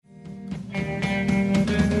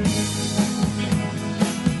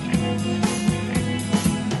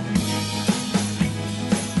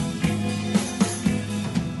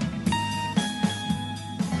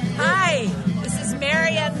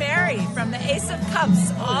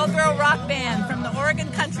Cubs, all-girl rock band from the Oregon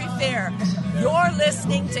Country Fair. You're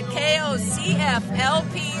listening to KOCF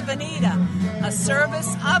LP Veneta, a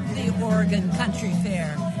service of the Oregon Country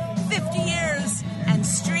Fair. 50 years and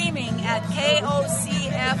streaming at KOCF.org.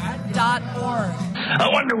 I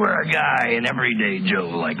wonder where a guy, an everyday Joe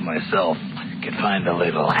like myself, can find a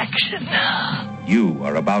little action. You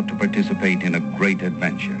are about to participate in a great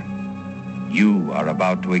adventure. You are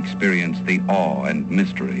about to experience the awe and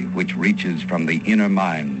mystery which reaches from the inner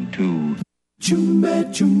mind to... You say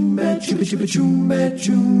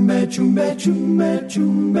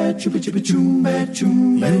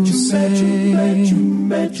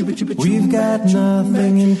we've got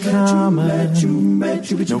nothing in common,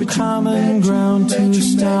 no common ground to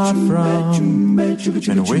start from,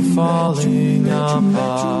 and we're falling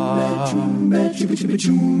apart. You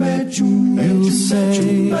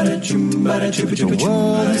say the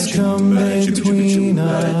world has come between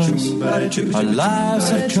us, our lives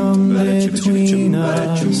have come between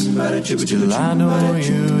us, still I know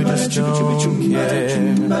you just don't care.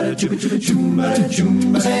 And I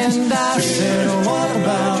said, what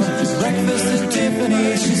about breakfast at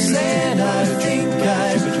Tiffany? She said, I think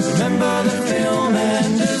I remember the film,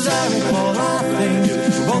 and as I recall, I think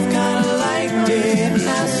we both kind of liked it. And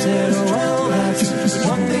I said, well, that's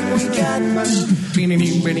one thing we got.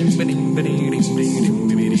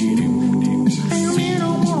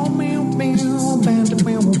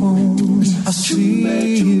 I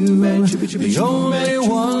see you, the only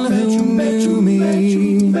one who knew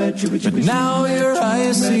me, but now your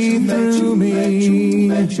eyes see through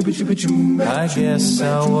me. I guess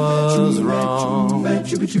I was wrong.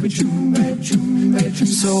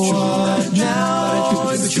 So what now?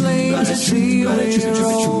 It's plain to see we're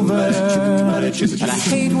over, and I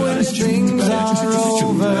hate when things are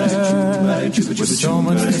over, with so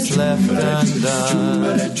much that's left undone.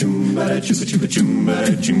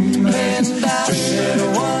 And I said,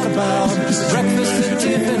 what about breakfast at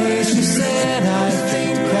Tiffany? She said, I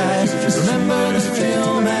think I remember the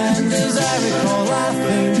film, and as I recall, I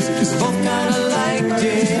think we both kind of liked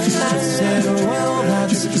it. And I said, well,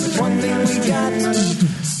 that's one thing we got.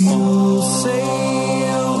 You say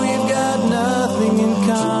we've got nothing in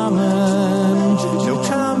common, no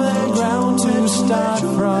common ground to start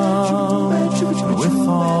from, we're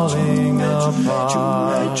falling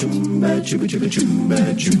apart. You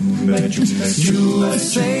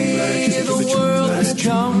say the world has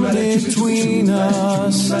come between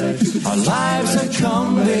us, our lives have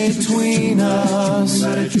come between us,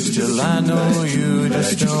 still I know you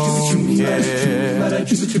just don't care. And I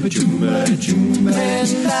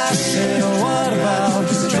said, what about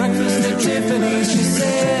breakfast at Tiffany? She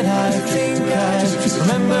said, I think I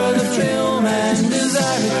remember the film, and as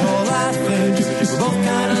I recall, I think we both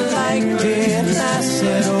kind of liked it. And I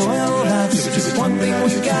said, well, that's one thing we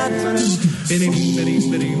got.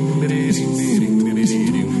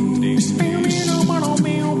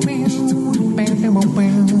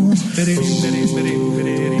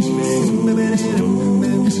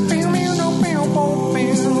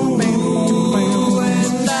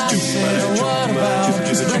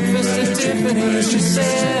 Tiffany, she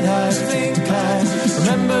said, I think I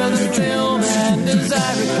remember the film, and as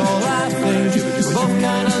I recall, I think we both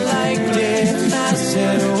kind of liked it. And I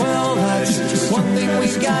said, well, that's one thing we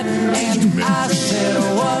got. And I said,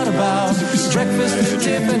 what about breakfast at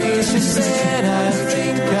Tiffany? She said, I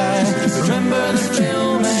think I remember the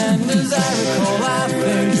film, and as I recall, I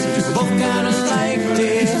think we both kind of liked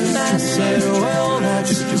it. And I said, well,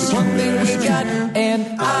 that's one thing we got.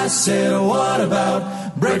 And I said, what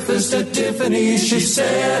about breakfast at Tiffany? She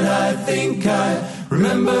said, I think I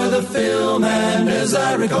remember the film, and as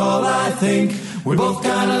I recall, I think we both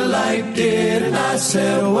kind of liked it. And I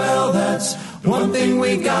said, well, that's one thing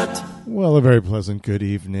we got. Well, a very pleasant good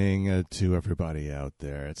evening to everybody out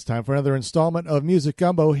there. It's time for another installment of Music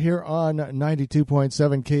Gumbo here on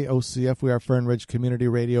 92.7 KOCF. We are Fern Ridge Community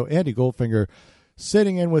Radio. Andy Goldfinger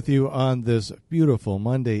sitting in with you on this beautiful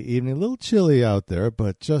Monday evening. A little chilly out there,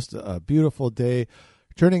 but just a beautiful day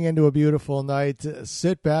turning into a beautiful night.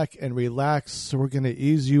 Sit back and relax. We're going to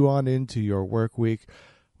ease you on into your work week.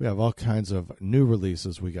 We have all kinds of new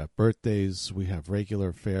releases. We got birthdays, we have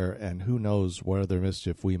regular fare, and who knows what other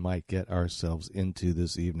mischief we might get ourselves into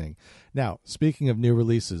this evening. Now, speaking of new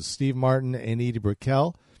releases, Steve Martin and Edie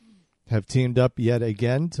Brickell have teamed up yet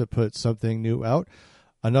again to put something new out.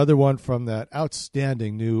 Another one from that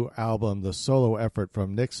outstanding new album, the solo effort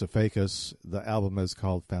from Nick Sefakis. The album is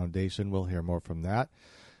called Foundation. We'll hear more from that.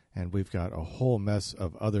 And we've got a whole mess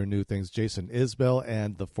of other new things. Jason Isbell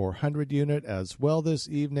and the 400 Unit as well this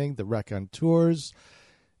evening. The Raconteurs.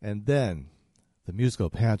 And then The musical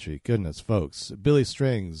Pantry. Goodness, folks. Billy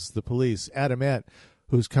Strings, The Police, Adam Ant,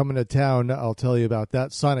 who's coming to town. I'll tell you about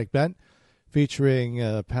that. Sonic Bent,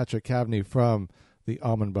 featuring Patrick Cavney from the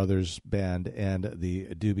Allman Brothers Band and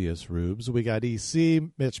the Dubious Rubes. We got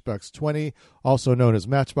EC, Matchbox 20, also known as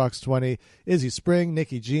Matchbox 20, Izzy Spring,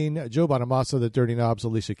 Nikki Jean, Joe Bonamassa, The Dirty Knobs,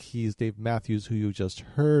 Alicia Keys, Dave Matthews, who you just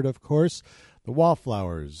heard, of course, the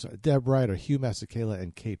Wallflowers, Deb Ryder, Hugh Masakela,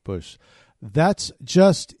 and Kate Bush. That's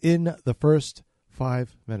just in the first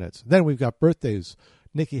 5 minutes. Then we've got birthdays,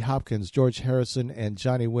 Nikki, Hopkins, George Harrison, and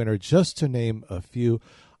Johnny Winter, just to name a few.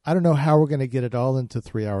 I don't know how we're going to get it all into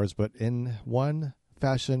 3 hours, but in one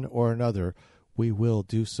fashion or another, we will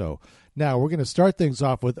do so. Now, we're going to start things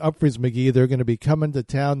off with Humphreys McGee. They're going to be coming to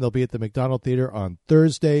town. They'll be at the McDonald Theater on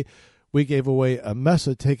Thursday. We gave away a mess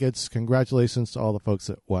of tickets. Congratulations to all the folks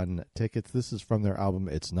that won tickets. This is from their album,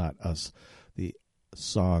 It's Not Us, the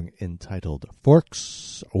song entitled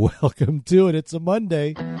Forks. Welcome to it. It's a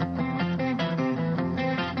Monday.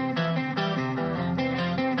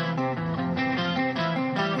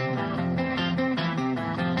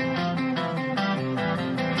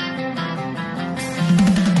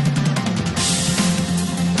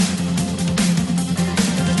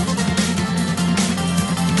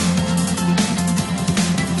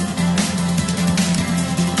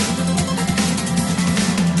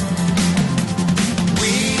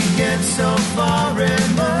 So far removed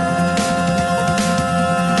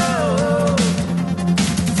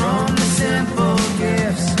from the simple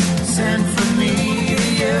gifts sent from me to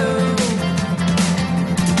you,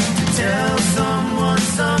 to tell someone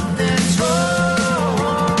something's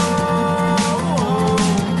wrong,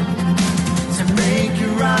 to make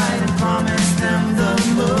it right and promise them the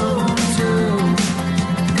moon too.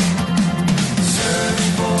 Search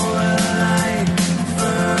for a light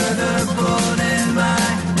further put in my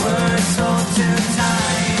all too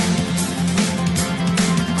tight.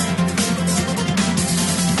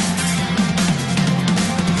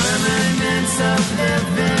 Permanence of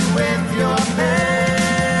living with your past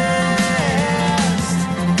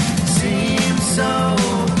seems so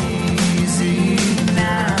easy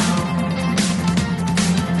now,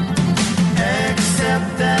 except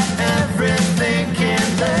that everything can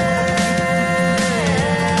last.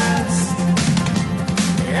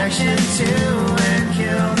 Reaction to and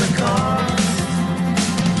kill the cause.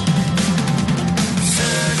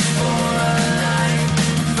 Search for a light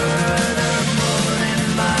further pulling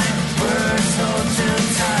my words hold too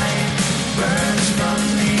tight. Burns from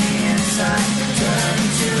the inside. Turn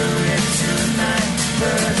to it tonight.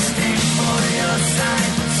 Thirsting for your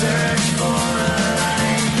sight. Search for a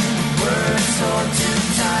light. Words hold too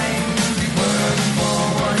tight. Work for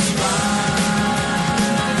what's right.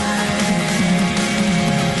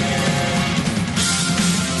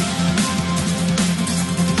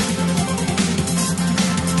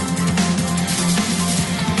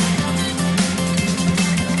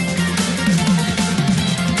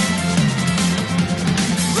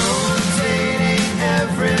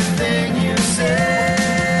 Everything you say,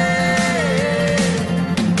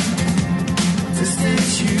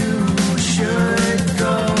 distance you should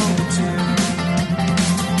go to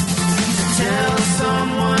tell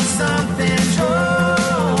someone something's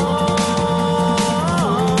wrong.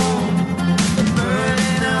 The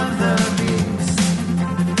burden of the beast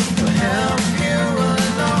will help you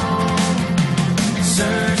along.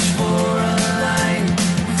 Search for a light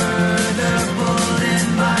further pulling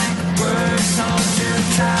my words on too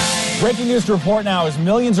tight. Breaking news to report now is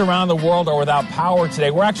millions around the world are without power today.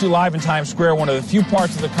 We're actually live in Times Square, one of the few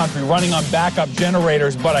parts of the country running on backup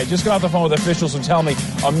generators, but I just got off the phone with officials who tell me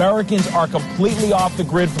Americans are completely off the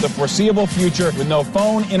grid for the foreseeable future with no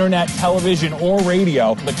phone, internet, television, or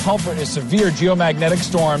radio. The culprit is severe geomagnetic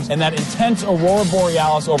storms and that intense aurora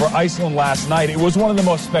borealis over Iceland last night. It was one of the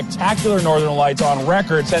most spectacular northern lights on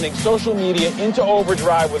record, sending social media into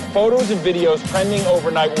overdrive with photos and videos trending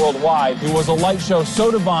overnight worldwide. It was a light show so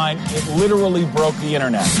divine, it literally broke the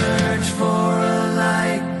internet. Search for a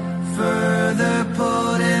light further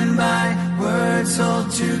put in by words hold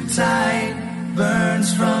too tight.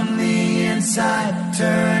 Burns from the inside.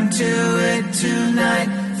 Turn to it tonight.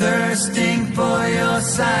 Thirsting for your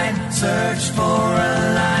sight. Search for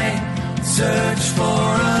a light. Search for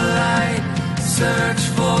a light. Search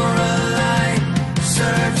for a light.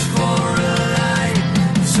 Search for a light.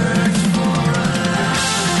 Search for a light.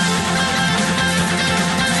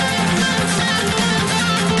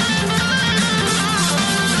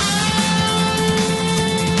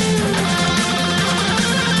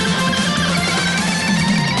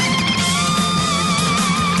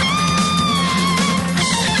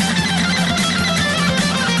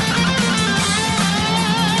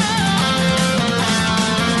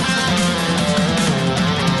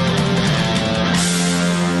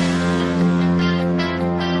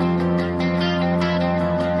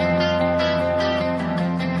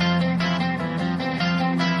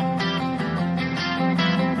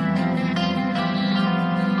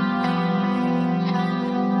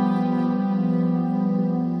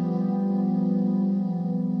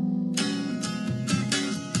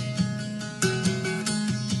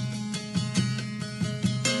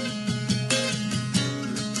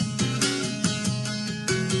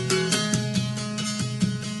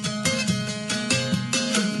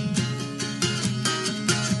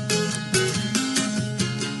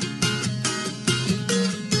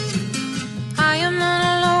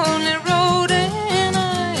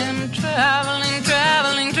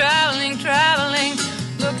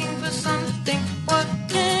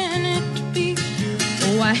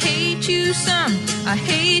 you some, I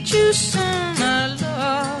hate you some, I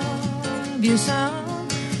love you some.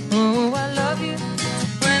 Oh, I love you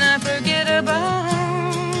when I forget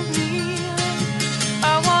about me.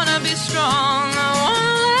 I wanna be strong, I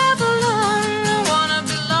wanna laugh alone, I wanna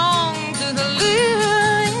belong to the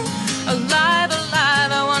living. Alive,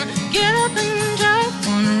 alive, I wanna get up and drive,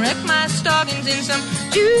 wanna wreck my stockings in some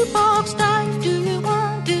jukebox dive. Do you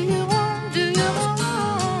wanna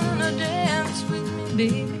dance with me,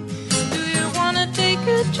 baby? Do you wanna take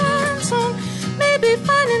a chance on maybe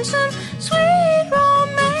finding some sweet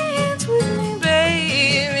romance with me,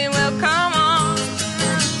 baby? Well, come on.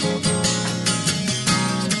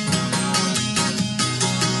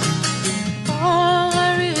 All I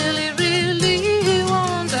really, really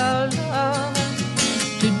want our love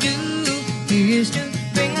to do is to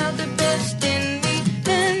bring out the best in me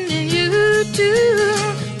and in you too.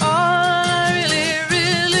 All I really,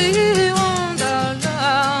 really want our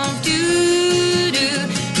love to do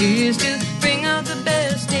is to bring out the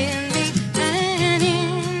best in me and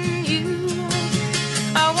in you.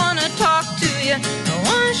 I wanna talk to you, I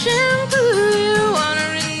wanna shampoo you, I wanna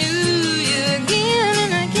renew you again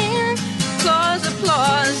and again.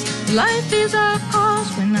 Applause, life is our cause.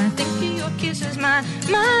 When I think of your kisses, my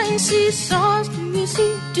mind seesaws. Do you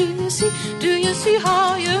see, do you see, do you see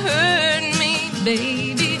how you hurt me,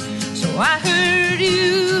 baby? So I hurt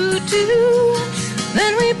you too.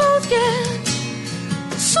 Then we both get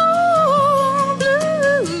so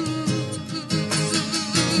blue.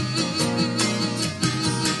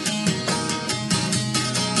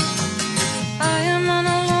 I am on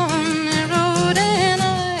a lonely road and I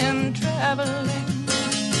am traveling,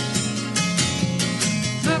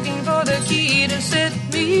 looking for the key to set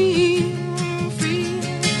me free.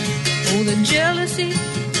 Oh, the jealousy,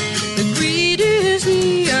 the greed is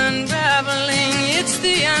the unraveling. It's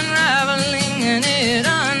the unraveling and it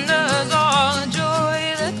undoes all the joy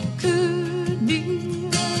that could be.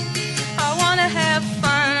 I wanna have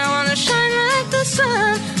fun, I wanna shine like the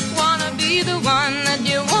sun, wanna be the one that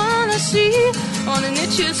you wanna see. Wanna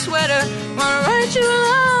knit your sweater, wanna write you a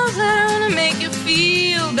love letter, wanna make you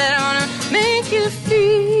feel better, wanna make you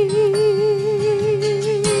feel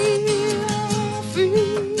free.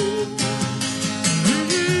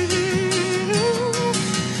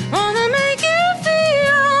 Wanna make you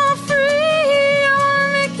feel free, I wanna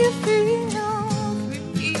make you feel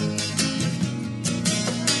free.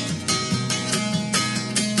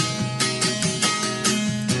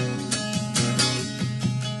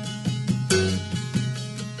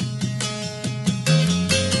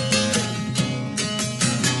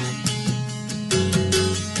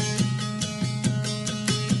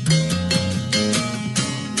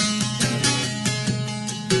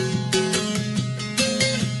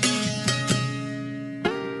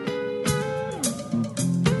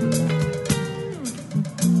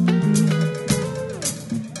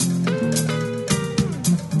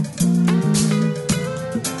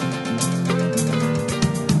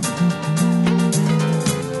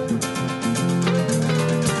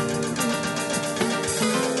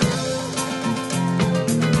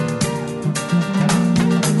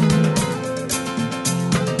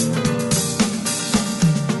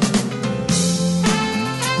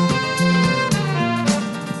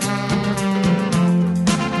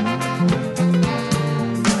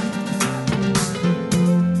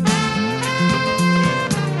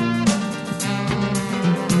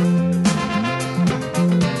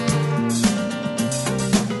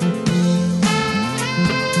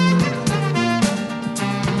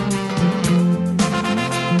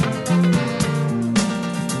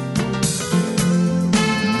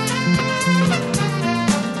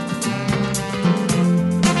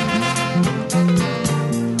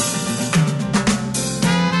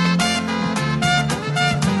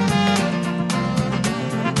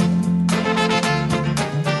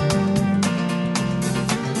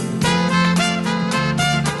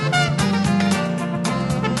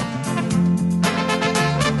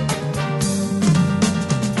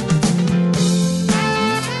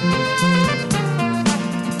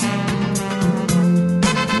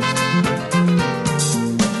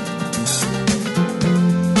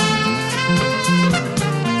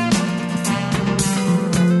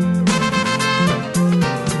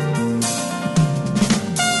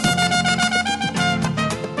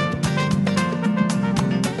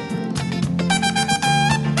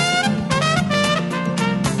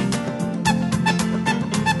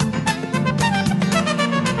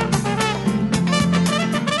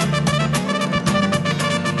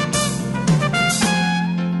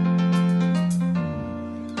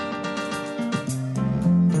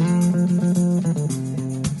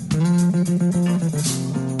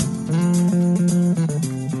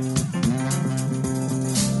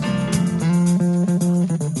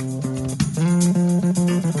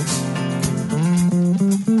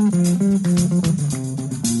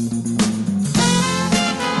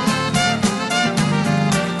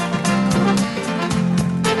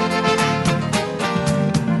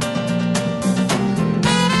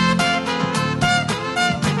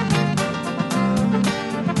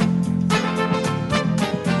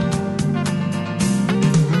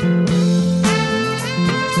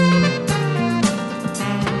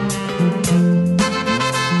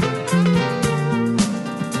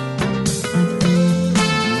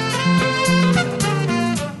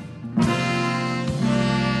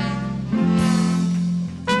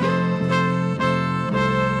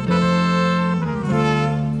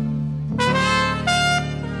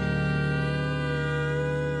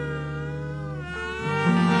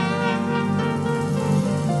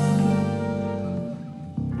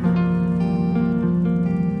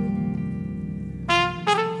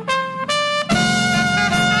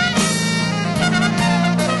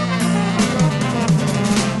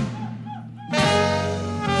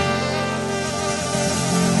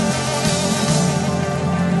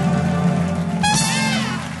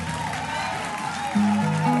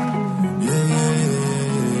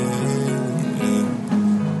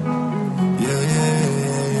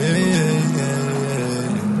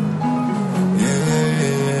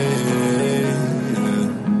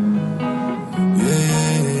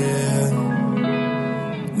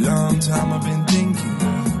 I've been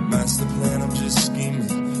thinking. Master plan, I'm just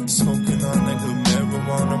scheming. Smoking on that good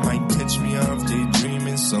marijuana might catch me off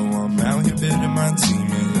daydreaming. So I'm out here building my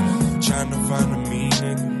team and trying to find a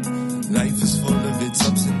meaning. Life is full of its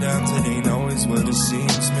ups and downs, it ain't always what it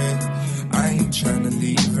seems, man. I ain't trying to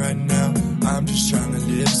leave right now, I'm just trying to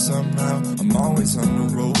live somehow. I'm always on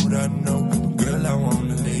the road, I know. Girl, I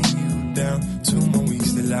wanna lay you down. 2 more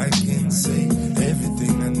weeks till I can say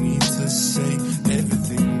everything I need to say.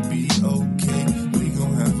 Everything will be okay. We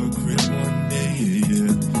gon' have a crib one day,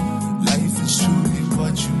 yeah. Life is truly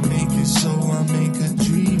what you make it, so I make a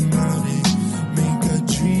dream out it. Make a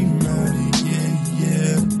dream out it, yeah,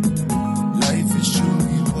 yeah. Life is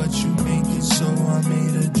truly what you make it, so I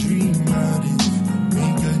made a dream out it.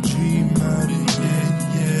 Make a dream out it,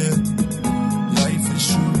 yeah, yeah. Life is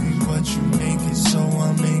truly what you make it, so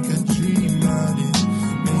I make a dream out it.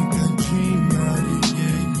 Make a dream out it,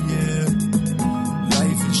 yeah, yeah.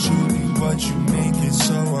 Life is truly what you make it,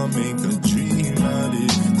 so I make a dream out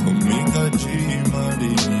it. So make a dream out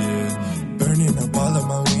it, yeah. Burning up all of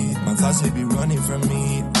my weed, my thoughts they be running from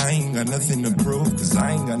me. I ain't got nothing to prove, cause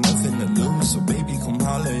I ain't got nothing to lose. So baby, come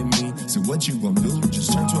holler at me. So what you gon' do?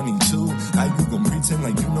 Just turn 22. How you gon' pretend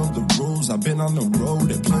like you know the rules? I've been on the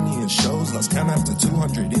road at plenty of shows. Lost count after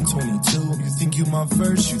 222. You think you my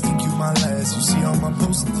first, you think you my last. You see all my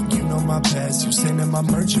posts and think you know my past. You sending my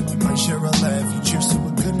merch and we might share a laugh. You cheers to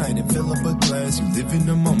a good night and fill up a glass. You live in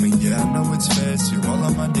the moment, yeah, I know it's fast. You're all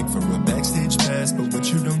on my dick for a backstage pass. But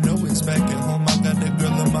what you don't know is back at home I got that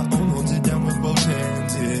girl of my own. Holds it down with both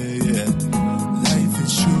hands, yeah, yeah. Life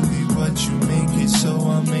is truly what you make it, so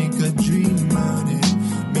I make a dream out it.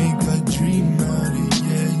 Make a dream out it,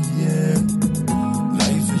 yeah, yeah.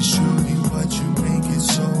 Life is truly what you make it,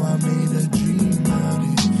 so I made a dream out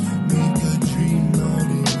it. Make a dream out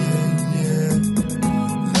it, yeah, yeah.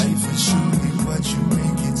 Life is truly what you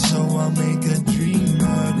make it, so I make a dream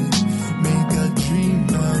out it. Make a dream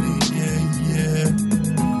out it, yeah, yeah.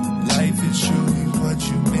 Life is truly what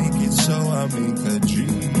you make it, so I make a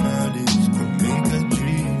dream out it. Make a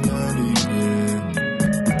dream out it, yeah.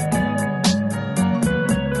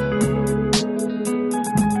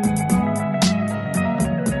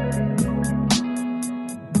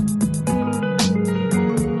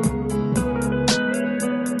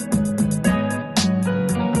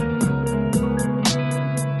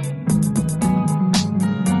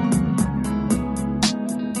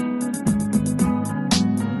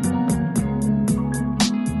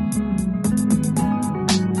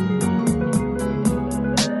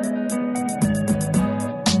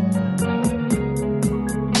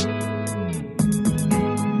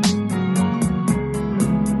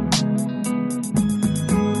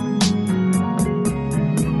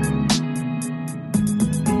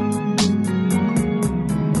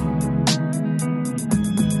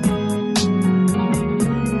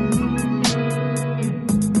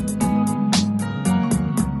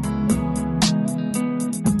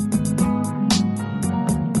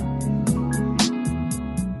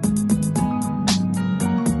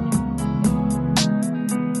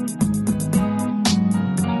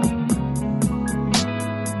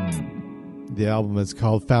 The album is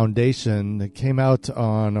called Foundation. It came out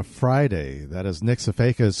on a Friday. That is Nick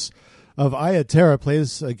Sefakis of Ayaterra,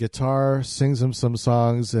 plays a guitar, sings him some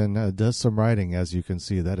songs, and does some writing, as you can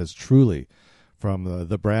see. That is truly from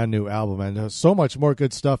the brand new album, and so much more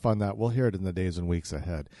good stuff on that. We'll hear it in the days and weeks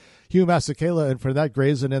ahead. Hugh, Masakela, and for that,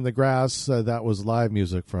 Grazing in the Grass, that was live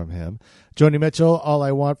music from him. Joni Mitchell, All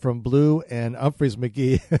I Want from Blue, and Humphreys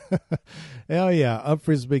McGee. Oh, yeah,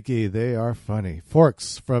 Humphreys McGee, they are funny.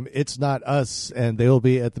 Forks from It's Not Us, and they will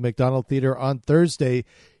be at the McDonald Theater on Thursday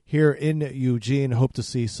here in Eugene. Hope to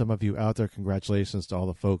see some of you out there. Congratulations to all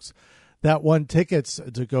the folks that won tickets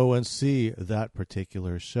to go and see that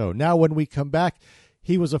particular show. Now, when we come back,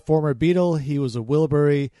 he was a former Beatle, he was a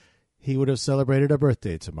Wilbury. He would have celebrated a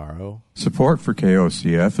birthday tomorrow. Support for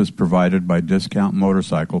KOCF is provided by Discount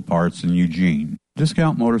Motorcycle Parts in Eugene.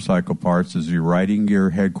 Discount Motorcycle Parts is your riding gear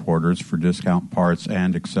headquarters for discount parts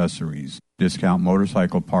and accessories. Discount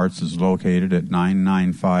Motorcycle Parts is located at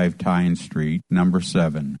 995 Tyne Street, number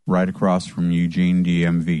 7, right across from Eugene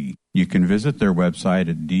DMV. You can visit their website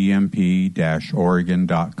at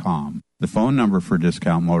dmp-oregon.com. The phone number for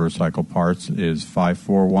Discount Motorcycle Parts is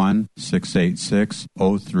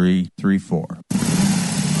 541-686-0334.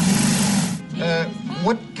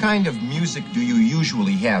 What kind of music do you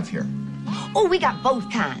usually have here? Oh, we got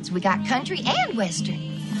both kinds. We got country and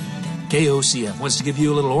western. KOCF wants to give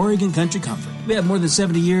you a little Oregon country comfort. We have more than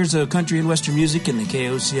 70 years of country and western music in the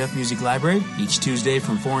KOCF Music Library. Each Tuesday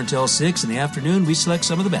from 4 until 6 in the afternoon, we select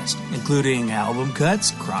some of the best, including album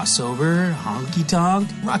cuts, crossover, honky-tonk,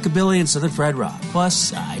 rockabilly, and southern fried rock.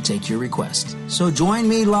 Plus, I take your request. So join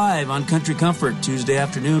me live on Country Comfort Tuesday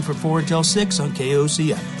afternoon from 4 until 6 on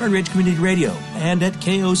KOCF, Fern Ridge Community Radio, and at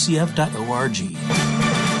kocf.org.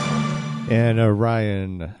 And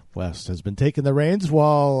Ryan West has been taking the reins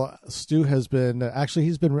while Stu has been,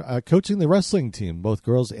 he's been coaching the wrestling team, both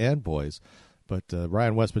girls and boys. But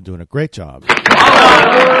Ryan West been doing a great job.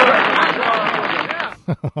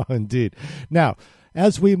 Indeed. Now,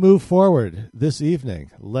 as we move forward this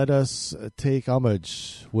evening, let us take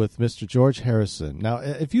homage with Mr. George Harrison. Now,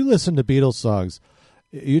 if you listen to Beatles songs,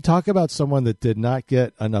 you talk about someone that did not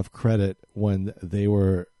get enough credit when they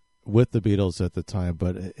were with the Beatles at the time,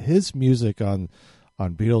 but his music on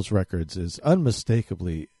Beatles records is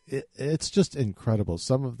unmistakably, it's just incredible.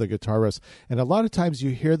 Some of the guitar riffs, and a lot of times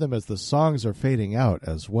you hear them as the songs are fading out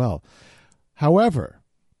as well. However,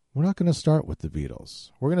 we're not going to start with the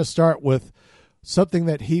Beatles. We're going to start with something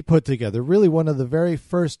that he put together, really one of the very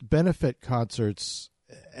first benefit concerts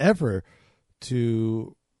ever,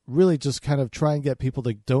 to really just kind of try and get people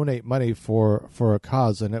to donate money for a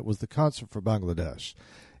cause, and it was the concert for Bangladesh.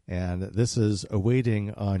 And this is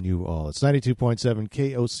Awaiting on You All. It's 92.7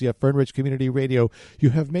 KOCF, Fern Ridge Community Radio. You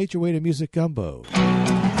have made your way to Music Gumbo.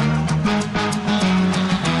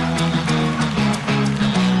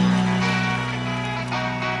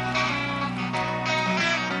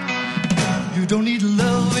 You don't need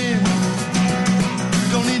loving.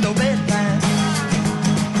 You don't need no bedtime.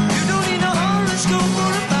 You don't need no horoscope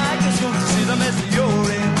or a microscope to see the mess that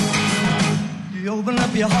you're in. You open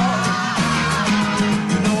up your heart.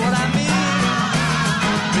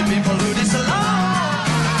 Polluted so long,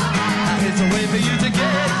 it's a way for you to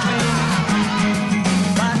get clean.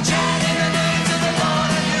 By chanting the names of the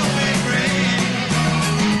Lord and you'll be free.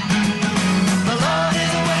 The Lord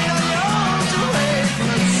is waiting on you all to wake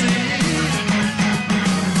and see.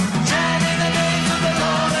 Chanting the names of the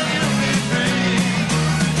Lord and you'll be free.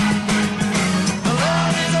 The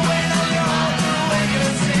Lord is waiting on you all to wake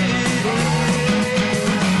and see.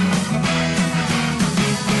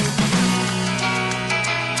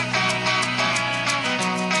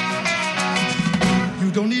 You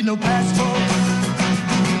don't need no passport,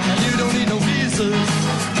 and you don't need no visas.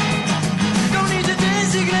 You don't need to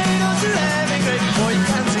designate or to emigrate before you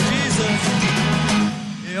can see Jesus.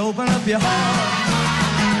 You open up your heart,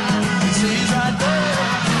 you see he's right there.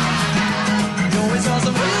 He always was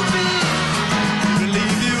and will be,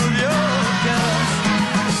 relieve you of your guilt.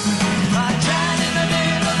 By chanting the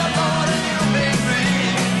name of the Lord and you'll be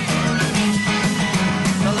free.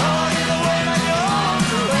 The Lord is waiting on you all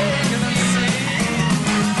to awaken and see.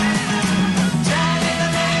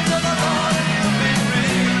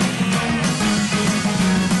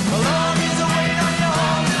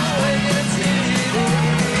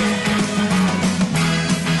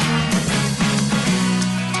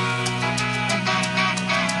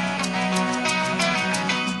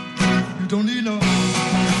 Don't need no, you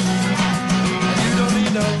don't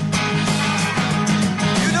need no,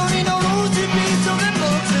 you don't need no rosy beads or them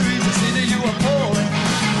books that read to see that you are poor.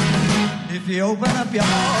 If you open up your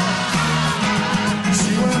heart, you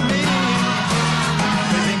see what I mean.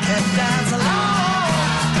 We've been kept down so long,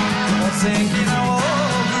 won't sink in our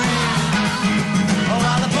old dream. Oh,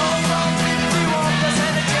 while the bones won't read if we won't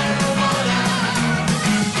present a general order.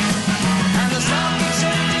 And the sun we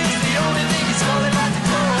shed is the only thing he's calling back to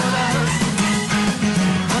quote us.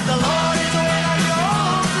 The Lord is waiting on you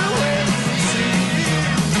all to wait and see.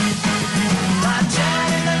 By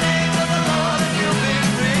chanting the name of the Lord and you'll be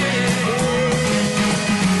free.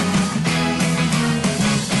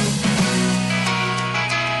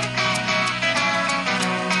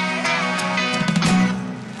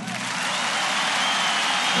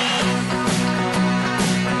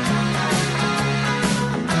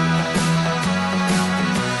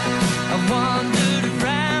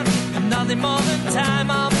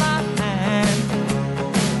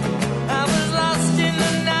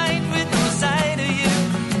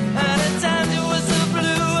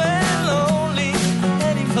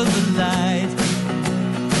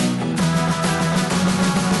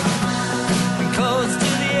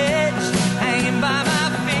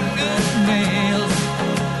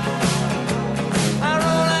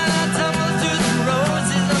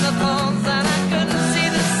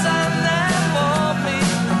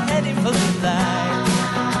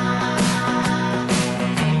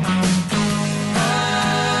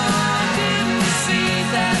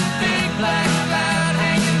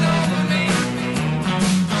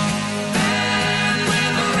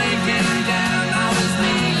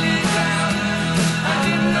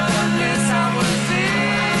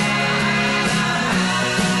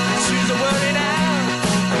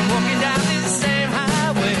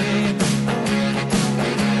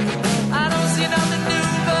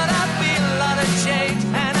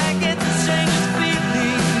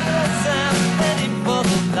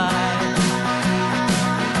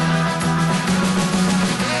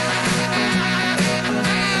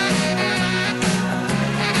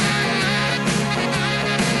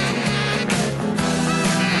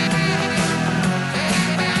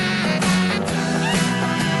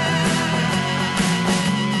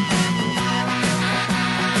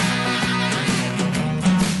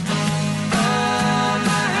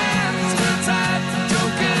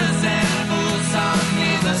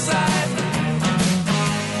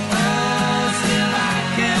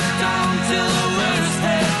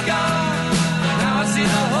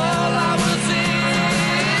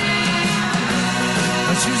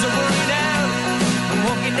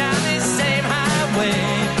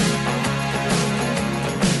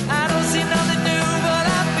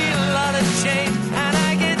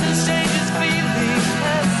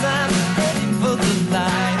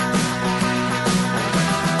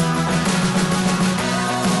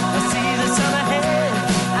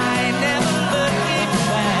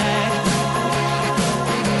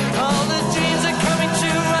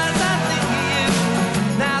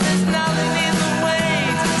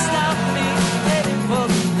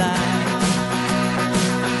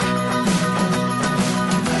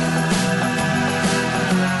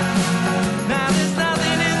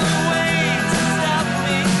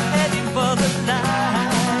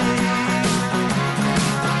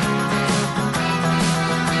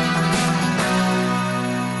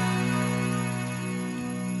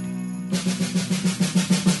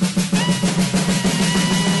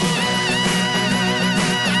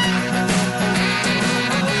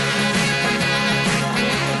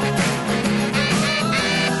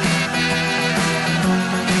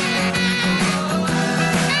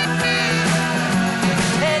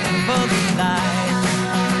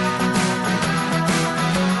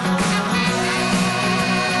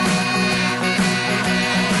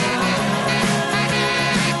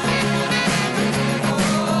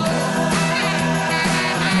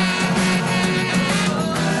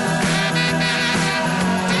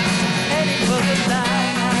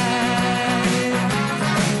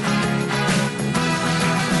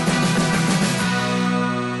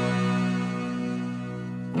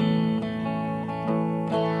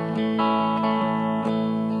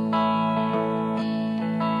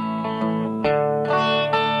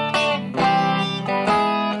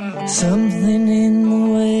 Something in the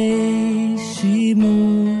way she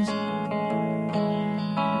moves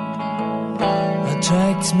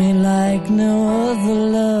attracts me like no other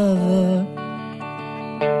lover.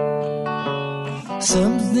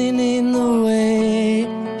 Something in the way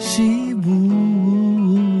she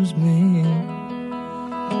woos me.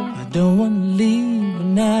 I don't want to leave her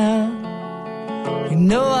now. You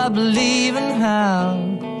know I believe in how.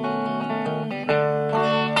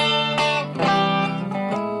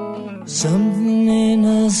 Something in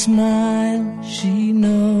her smile, she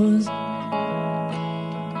knows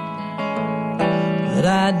that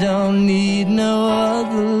I don't need no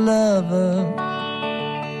other lover.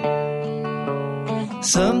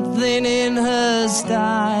 Something in her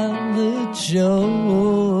style that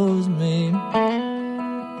shows me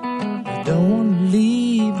I don't want to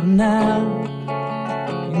leave her now.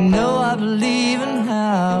 You know I believe in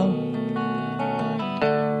how.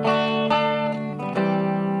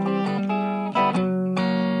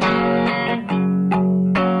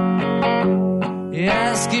 You're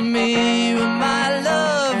asking me where my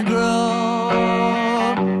love grows.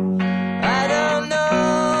 I don't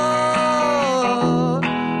know.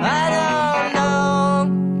 I don't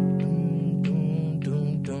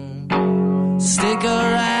know. Stick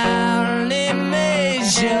around, it may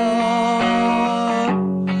show.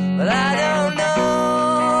 But I don't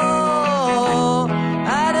know.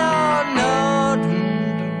 I don't know.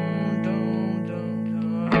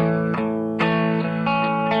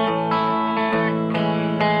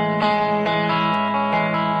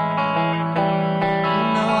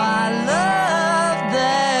 No, I love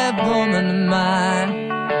that woman of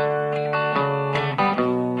mine,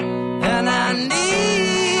 and I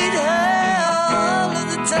need her all of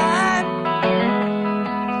the time.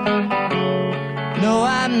 No,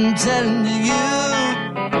 I'm telling you,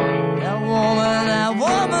 that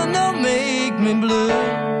woman don't make me blue.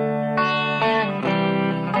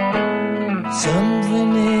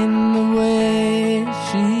 Something in the way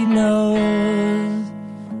she knows.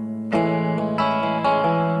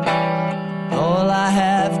 All I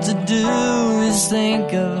have to do is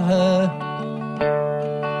think of her.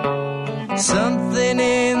 Something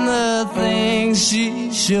in the things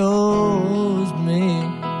she shows me.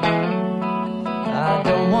 I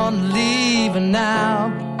don't want to leave her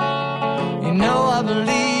now. You know I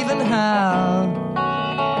believe in how.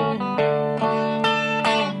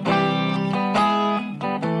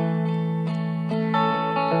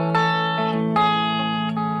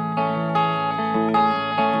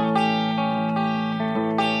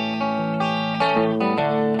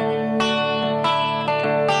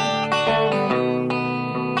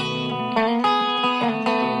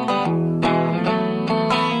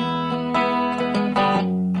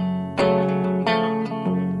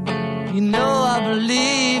 You know I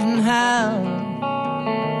believe in how.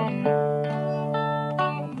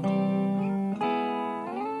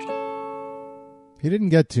 He didn't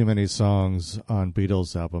get too many songs on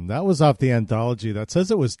Beatles album. That was off the anthology. That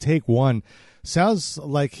says it was take one. Sounds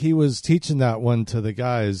like he was teaching that one to the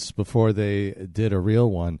guys before they did a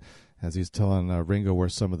real one, as he's telling Ringo where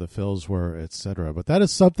some of the fills were, etc. But that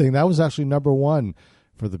is something. That was actually number one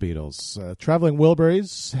for the Beatles. Traveling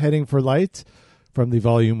Wilburys, Heading for Light from the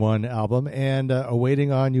Volume 1 album, and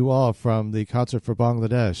Awaiting on You All from the Concert for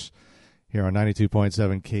Bangladesh here on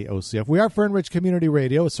 92.7 KOCF. We are Fernridge Community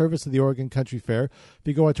Radio, a service of the Oregon Country Fair. If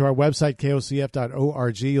you go onto our website,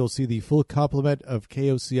 kocf.org, you'll see the full complement of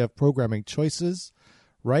KOCF programming choices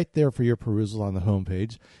right there for your perusal on the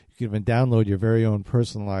homepage. You can even download your very own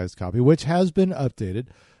personalized copy, which has been updated,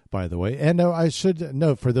 by the way. And I should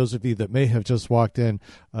note, for those of you that may have just walked in,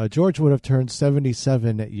 George would have turned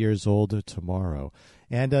 77 years old tomorrow.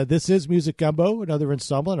 And this is Music Gumbo, another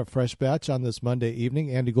installment, a fresh batch on this Monday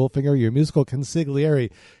evening. Andy Goldfinger, your musical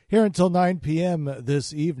consigliere, here until 9 p.m.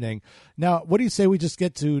 this evening. Now, what do you say we just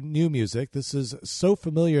get to new music? This is So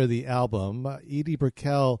Familiar, the album. Edie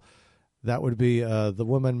Brickell, that would be the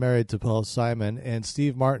woman married to Paul Simon, and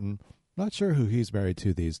Steve Martin. Not sure who he's married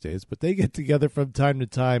to these days, but they get together from time to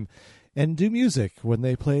time and do music when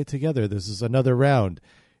they play together. This is another round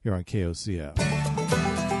here on KOCF.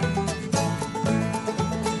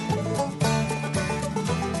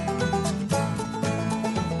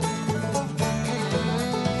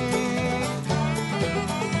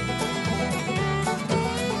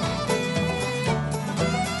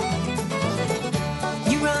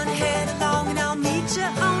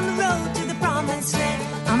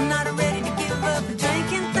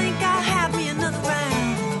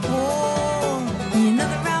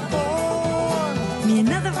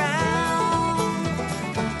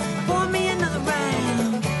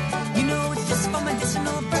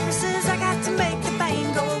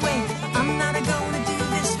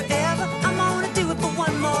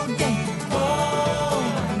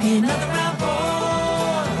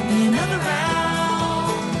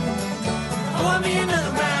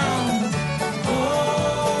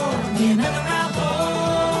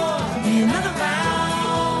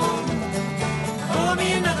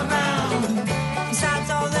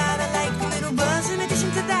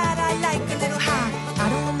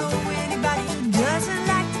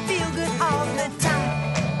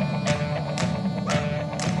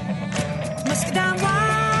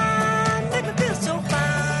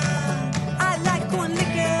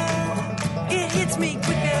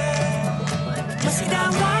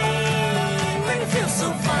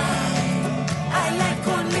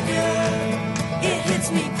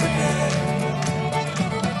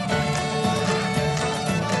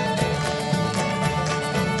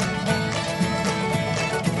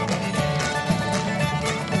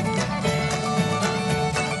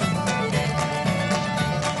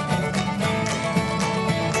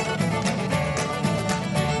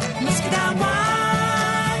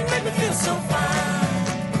 feels so fine.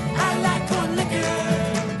 I like corn liquor,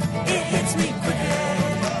 it hits me quicker.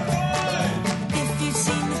 If you've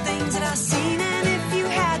seen the things that I've seen, and if you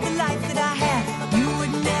had the life that I had, you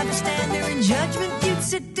would never stand there in judgment. You'd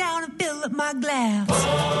sit down and fill up my glass.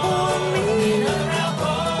 Pour me another round,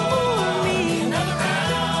 pour me another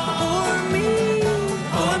round, pour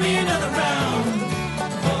me another round.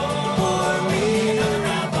 Pour me another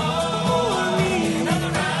round, pour me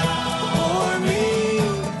another round,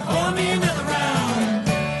 pour me another round.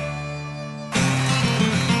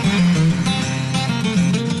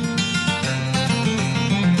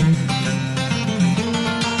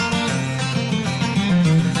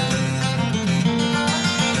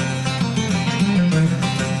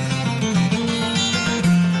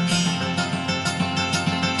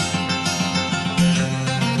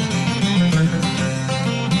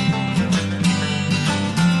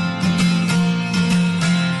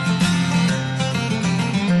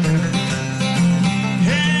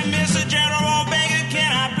 Hey, Mr. General Baker,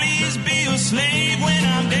 can I please be your slave? When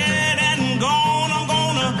I'm dead and gone, I'm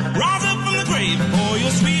gonna rise up from the grave for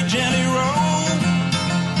your sweet jelly roll,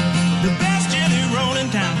 the best jelly roll in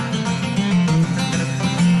town.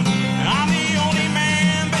 I'm the only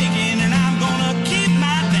man baking, and I'm gonna keep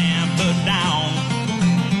my damn foot down.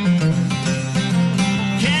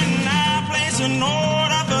 Can I place an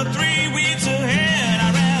order for 3 weeks ahead?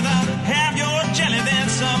 I'd rather have your jelly than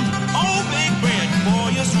some old big bread for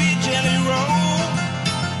your sweet jelly roll,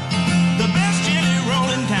 the best jelly roll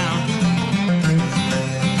in town.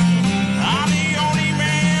 I'm the only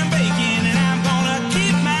man baking, and I'm gonna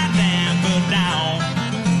keep my damn foot down.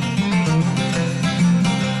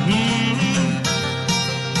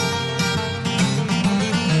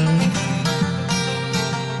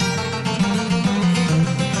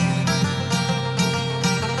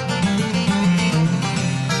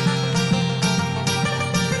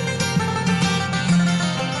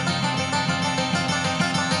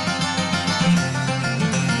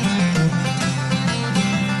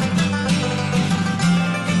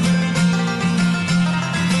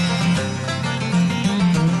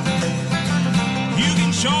 You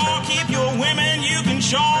can sure keep your women, you can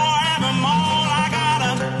sure have them all. I got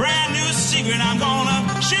a brand new secret I'm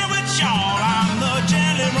gonna share with y'all. I'm the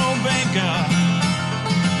jelly roll baker,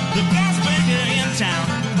 the best baker in town.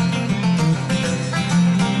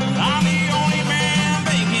 I'm the only man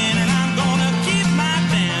baking, and I'm gonna keep my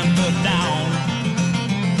damn foot down.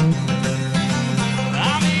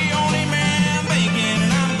 I'm the only man baking,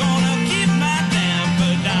 and I'm gonna keep my damn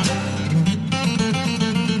foot down.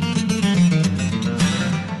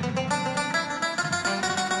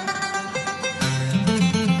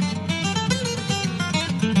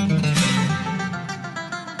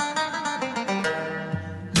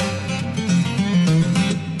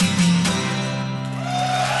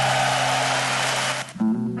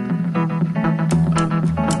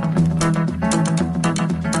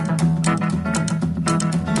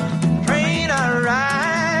 Train I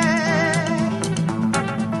ride,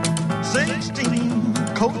 16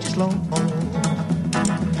 coaches long.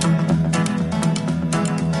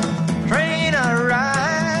 Train I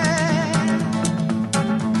ride,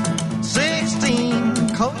 16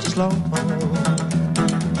 coaches long.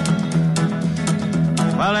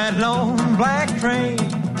 Well, that long black train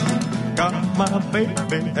got my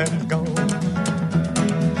baby and gone.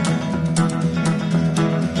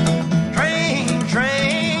 Train,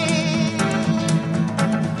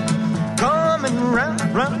 coming round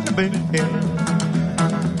the bend.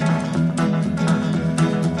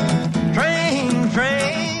 Train,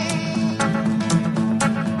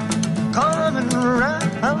 coming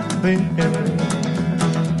round the bend.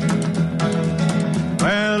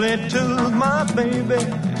 Well, it took my baby,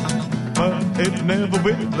 but it never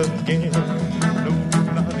will again. No,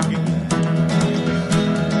 not again.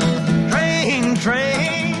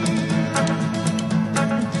 Train,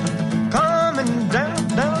 coming down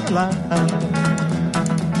the line.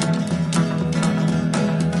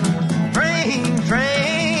 Train,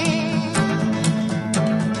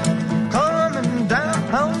 coming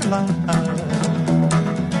down the line.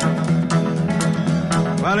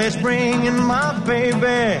 Well, it's bringing my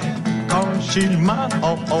baby, 'cause she's mine,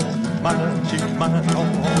 oh, mine, she's mine, oh,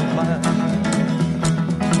 mine.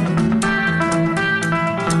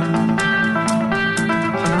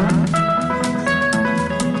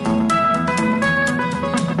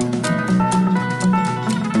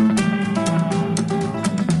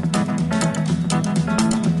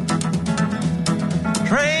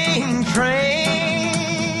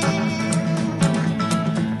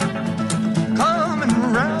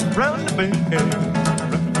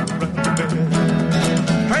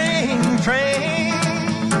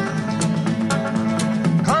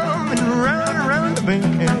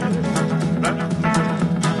 band.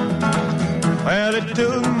 Well, it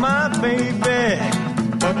took my baby,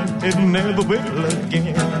 but it never will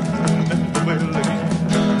again. Never will again.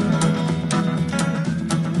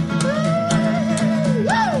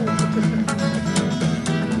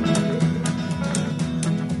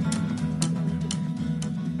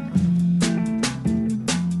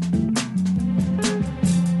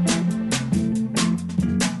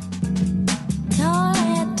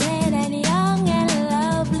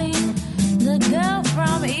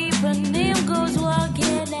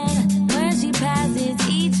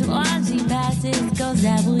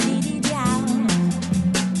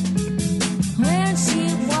 When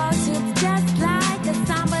she walks, it's just like a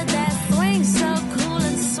samba that swings so cool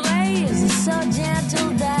and sways so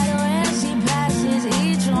gentle that when she passes,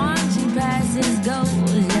 each one she passes goes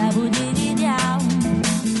dabba-dee-dee-dow.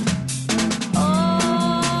 Oh,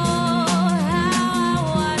 how I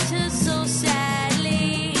watch her so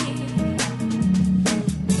sadly.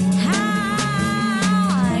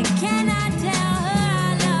 How can I tell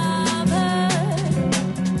her I love her?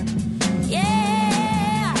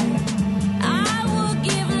 Yeah, I will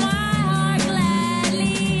give my heart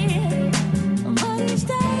gladly. But each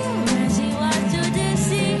day when she wants to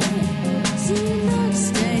deceive, she looks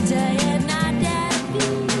straight ahead, not that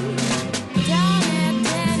view. Down and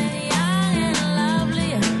tan and young and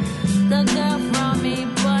lovely, the girl from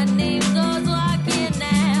Ipanema goes walking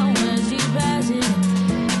down. When she passes,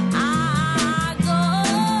 I go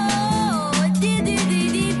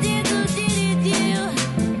dee-dee-dee-dee-dee-dee-dee-dee.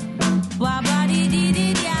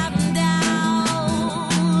 Ba-ba-dee-dee-dee-dee-down.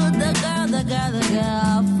 The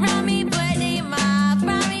girl from Ipanema,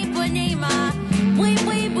 wee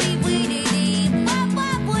wee wee wee dee dee, wah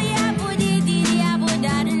wah wee ah wee dee dee dee ah wee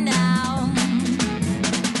da da down.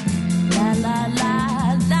 La la la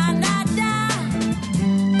la la da,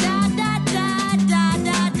 da da da da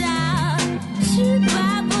da da. Shoot ba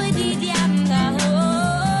wee dee dee ah da ho,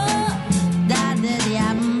 da da dee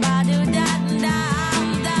ah ba do da da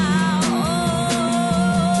da.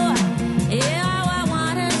 Oh, yeah, I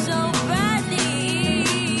want her so badly.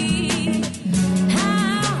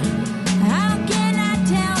 How can I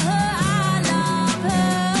tell her I love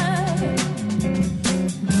her?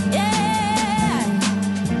 Yeah,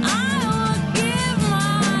 I will give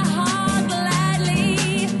my heart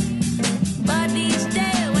gladly. But each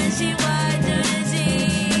day when she was to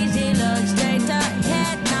deceive, she looked straight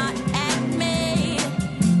ahead, not at me.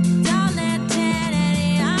 Down that tan and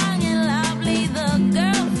young and lovely, the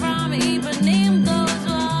girl from Ipanema goes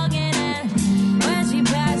walking, and when she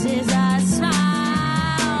passes, I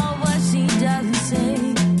smile, but she doesn't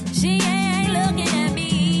say. She ain't looking at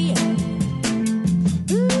me.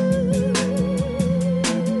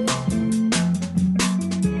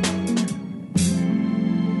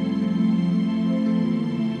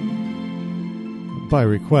 By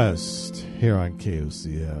request here on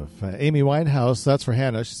KOCF. Amy Winehouse, that's for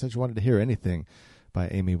Hannah. She said she wanted to hear anything by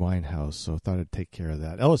Amy Winehouse, so I thought I'd take care of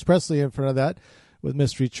that. Elvis Presley in front of that with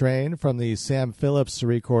Mystery Train from the Sam Phillips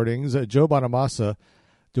recordings. Joe Bonamassa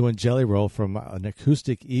doing Jelly Roll from an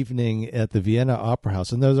acoustic evening at the Vienna Opera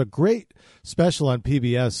House. And there's a great special on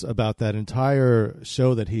PBS about that entire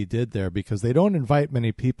show that he did there, because they don't invite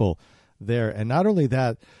many people there. And not only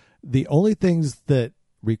that, the only things that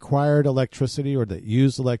required electricity or that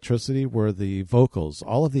used electricity were the vocals.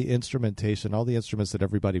 All of the instrumentation, all the instruments that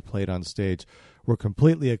everybody played on stage were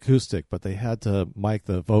completely acoustic, but they had to mic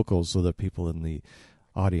the vocals so that people in the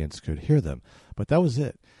audience could hear them. But that was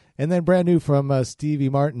it. And then brand new from Stevie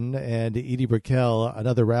Martin and Edie Brickell,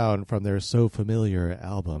 another round from their So Familiar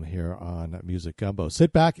album here on Music Gumbo.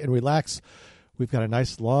 Sit back and relax. We've got a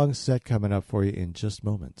nice long set coming up for you in just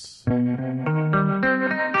moments.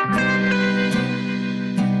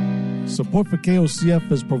 Support for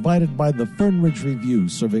KOCF is provided by the Fern Ridge Review,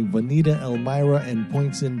 serving Veneta, Elmira, and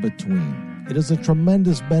points in between. It is a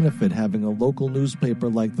tremendous benefit having a local newspaper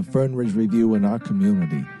like the Fern Ridge Review in our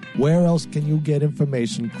community. Where else can you get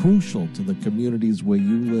information crucial to the communities where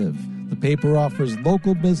you live? The paper offers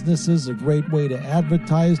local businesses a great way to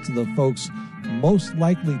advertise to the folks most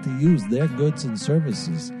likely to use their goods and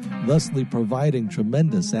services, thusly providing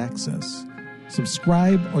tremendous access.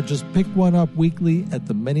 Subscribe or just pick one up weekly at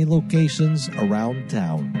the many locations around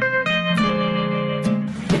town.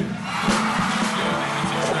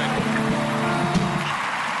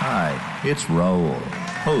 Hi, it's Raul,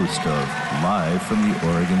 host of Live from the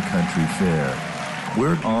Oregon Country Fair.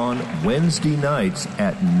 We're on Wednesday nights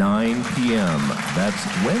at 9 p.m. That's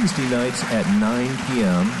Wednesday nights at 9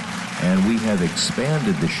 p.m. and we have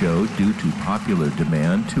expanded the show due to popular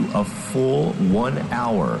demand to a full 1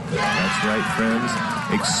 hour. That's right, friends.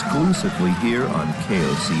 Exclusively here on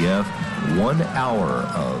KOCF, 1 hour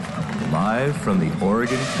of Live from the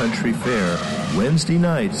Oregon Country Fair, Wednesday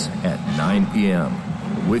nights at 9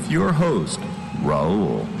 p.m. with your host,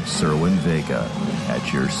 Raul Serwin Vega,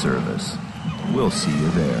 at your service. We'll see you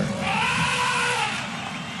there.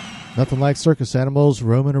 Nothing like circus animals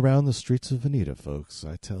roaming around the streets of Veneta, folks,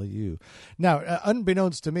 I tell you. Now,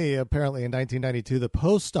 unbeknownst to me, apparently in 1992, the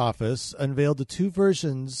post office unveiled the two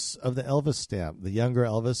versions of the Elvis stamp, the younger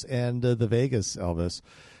Elvis and the Vegas Elvis.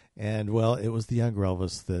 And, well, it was the younger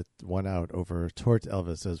Elvis that won out over Tort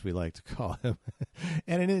Elvis, as we like to call him.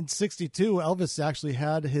 And in 1962, Elvis actually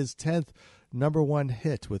had his 10th #1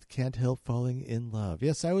 hit with Can't Help Falling in Love.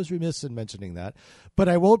 Yes, I was remiss in mentioning that, but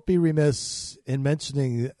I won't be remiss in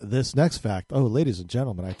mentioning this next fact. Oh, ladies and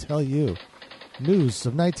gentlemen, I tell you, news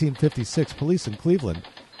of 1956, police in Cleveland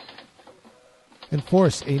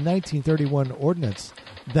enforced a 1931 ordinance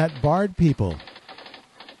that barred people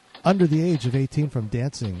under the age of 18 from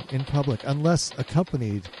dancing in public unless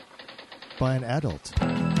accompanied by an adult.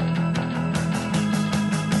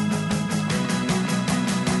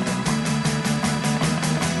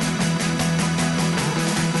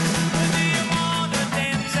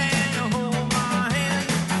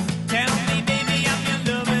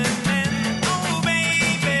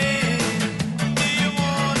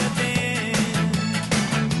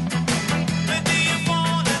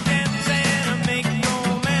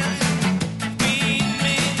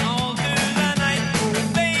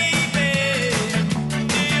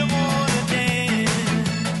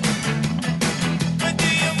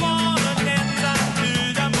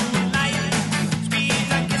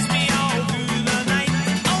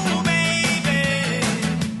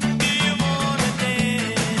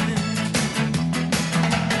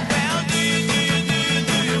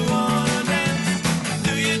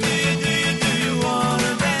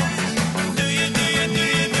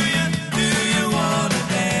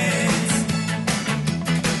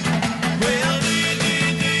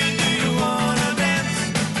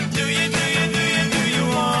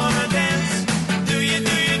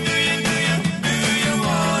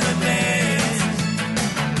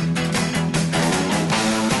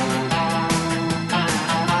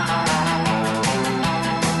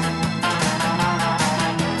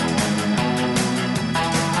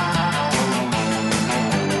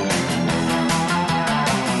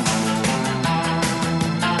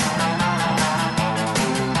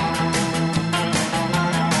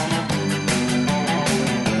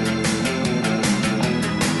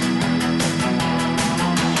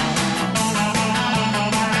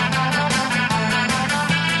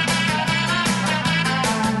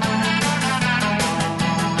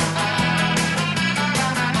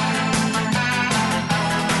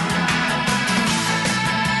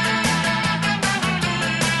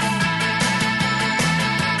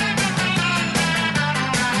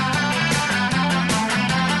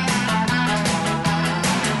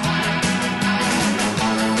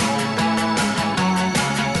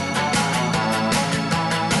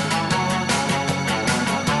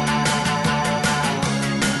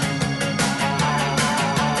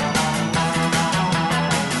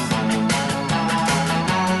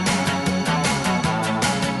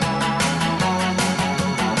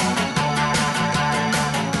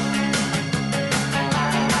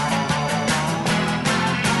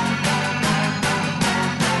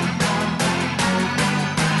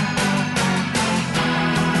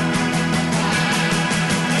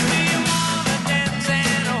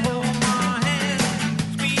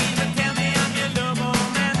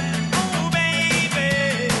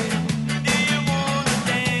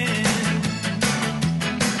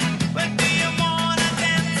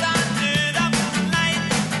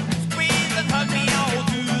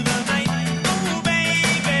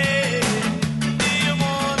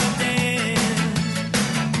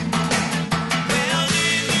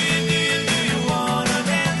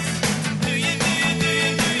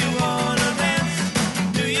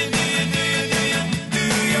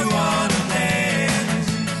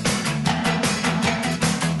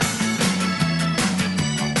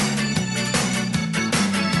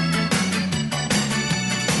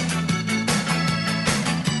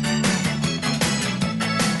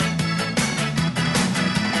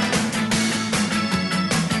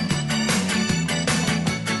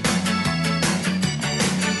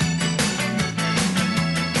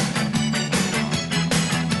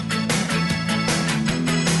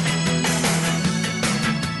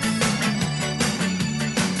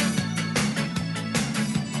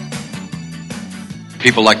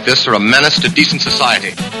 People like this are a menace to decent society.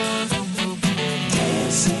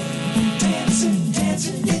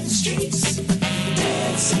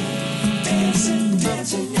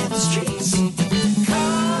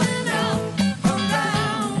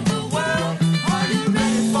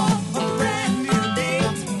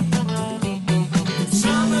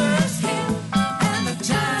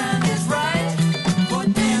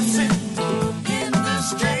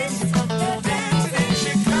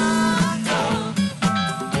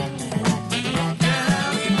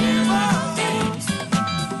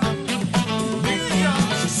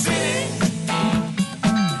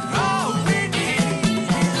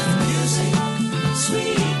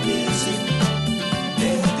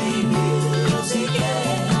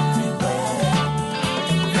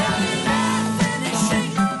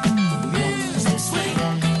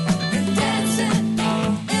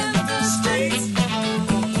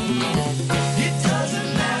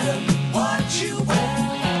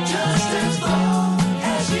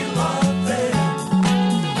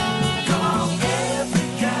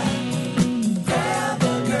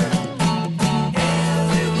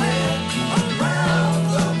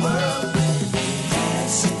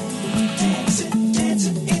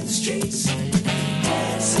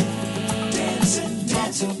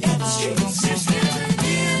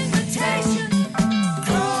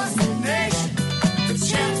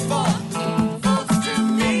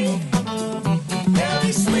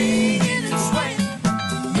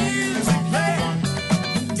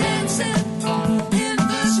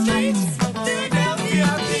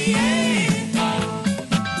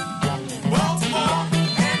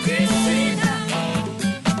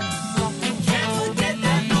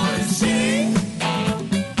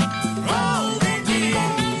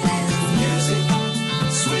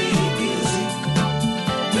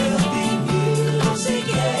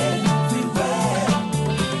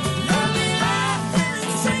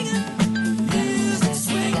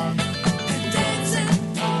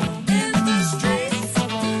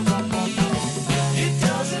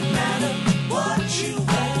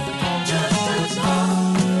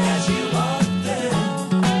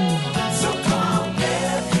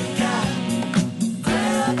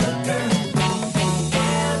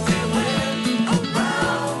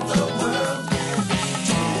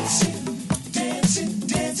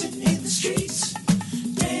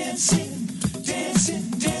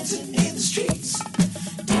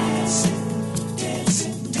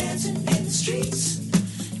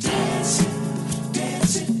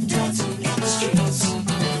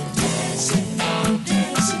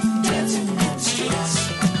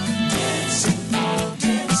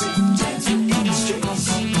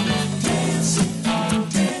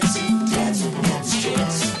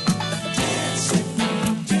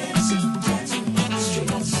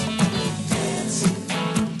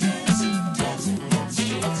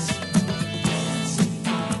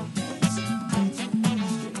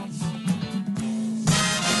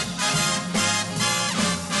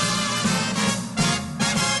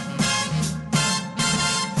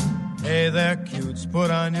 Hey there, cutes,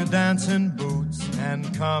 put on your dancing boots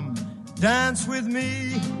and come dance with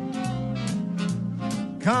me.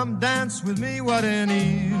 Come dance with me, what an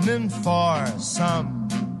evening for some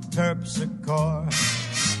terpsichore.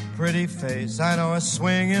 Pretty face, I know a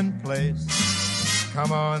swinging place.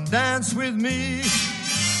 Come on, dance with me.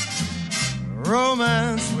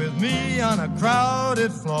 Romance with me on a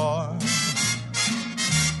crowded floor.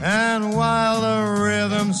 And while the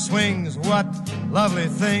rhythm swings, what lovely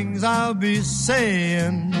things I'll be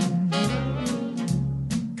saying.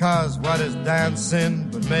 'Cause what is dancing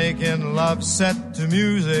but making love set to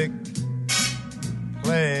music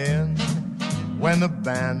playing when the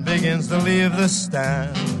band begins to leave the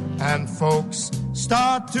stand and folks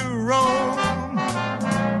start to roam.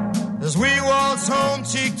 As we waltz home,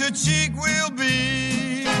 cheek to cheek we'll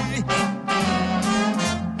be.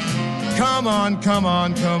 Come on, come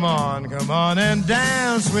on, come on, come on and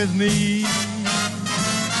dance with me.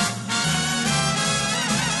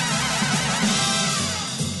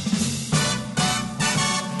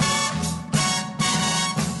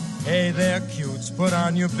 Hey there, cutes, put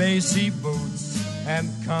on your bassy boots and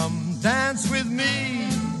come dance with me.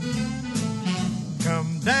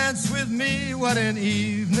 Come dance with me, what an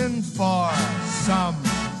evening for some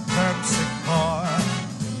terpsichore.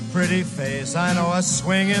 Pretty face, I know a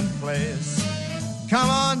swinging place. Come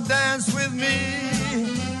on, dance with me.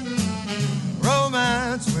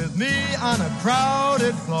 Romance with me on a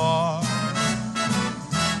crowded floor.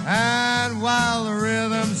 And while the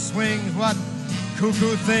rhythm swings, what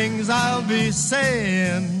cuckoo things I'll be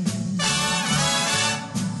saying.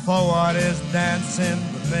 For what is dancing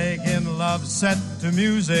but making love set to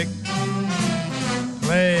music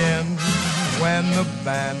playing when the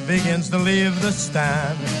band begins to leave the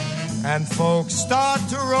stand and folks start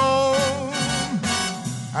to roam.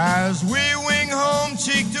 As we wing home,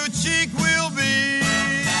 cheek to cheek we'll be.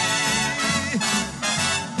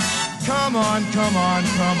 Come on, come on,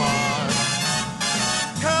 come on.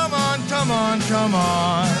 Come on, come on, come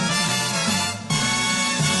on.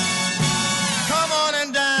 Come on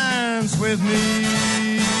and dance with me.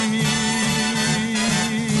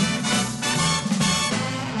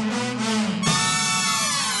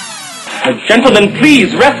 Gentlemen,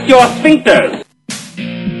 please rest your sphincters.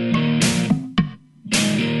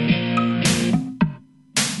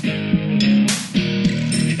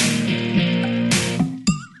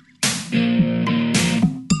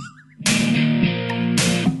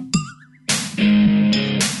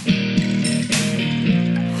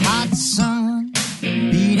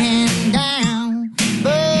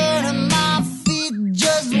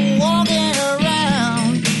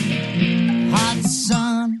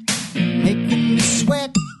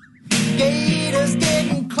 Sweat, gave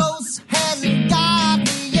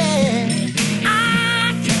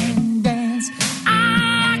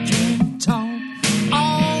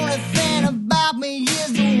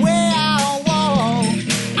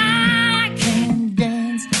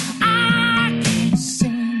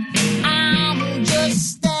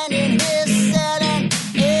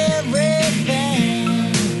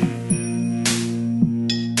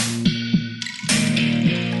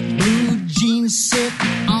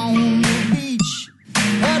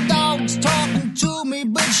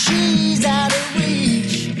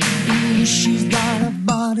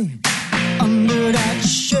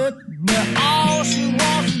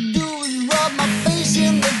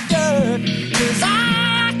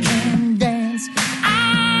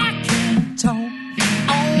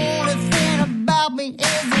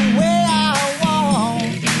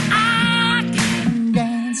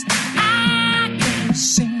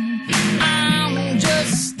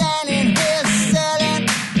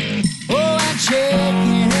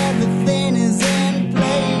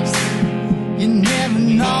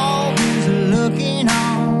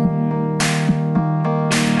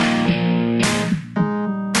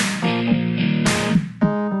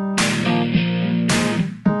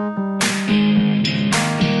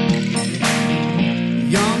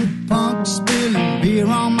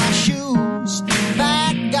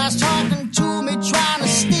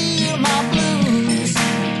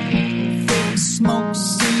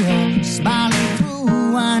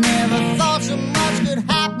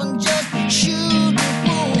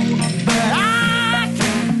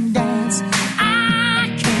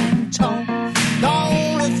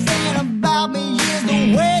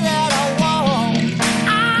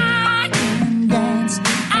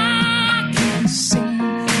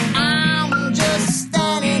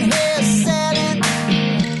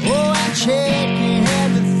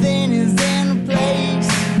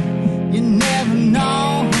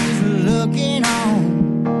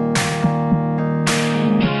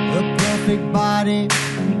perfect body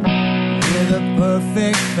with a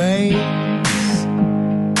perfect face.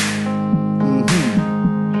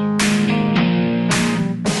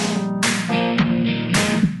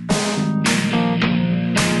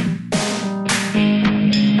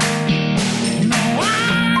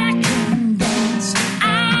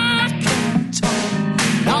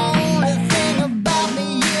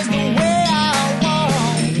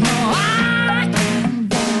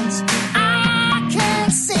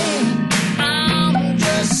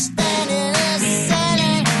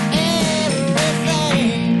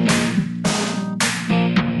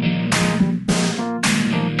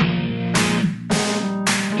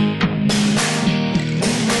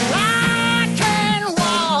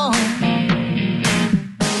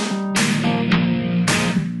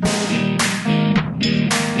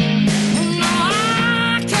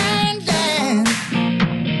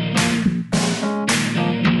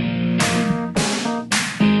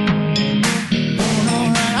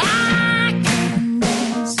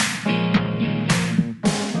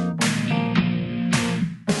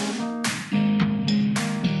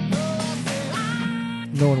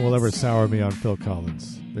 Sour me on Phil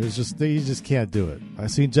Collins. You just can't do it. I've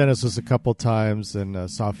seen Genesis a couple times and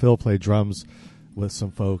saw Phil play drums with some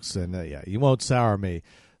folks, and yeah, you won't sour me.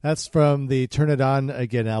 That's from the Turn It On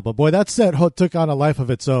Again album. Boy, that set took on a life of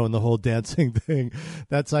its own, the whole dancing thing.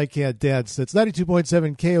 That's I Can't Dance. It's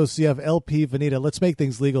 92.7 KOCF LP Veneta. Let's make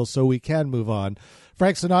things legal so we can move on.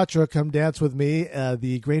 Frank Sinatra, Come Dance With Me,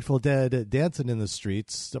 the Grateful Dead, Dancing in the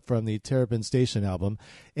Streets from the Terrapin Station album.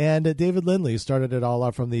 And David Lindley started it all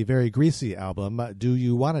off from the very greasy album, Do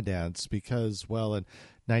You Wanna Dance? Because, well, in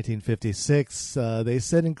 1956, they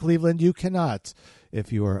said in Cleveland, you cannot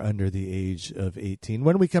if you are under the age of 18.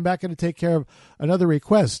 When we come back, going to take care of another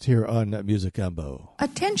request here on Music Gumbo.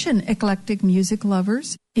 Attention, eclectic music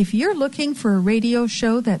lovers. If you're looking for a radio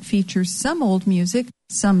show that features some old music,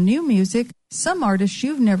 some new music, some artists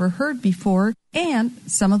you've never heard before, and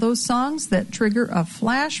some of those songs that trigger a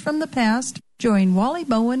flash from the past, join Wally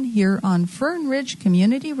Bowen here on Fern Ridge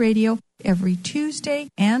Community Radio every Tuesday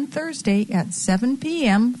and Thursday at 7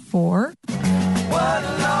 p.m. for What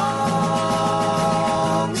a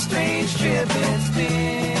long, strange trip it's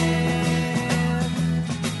been.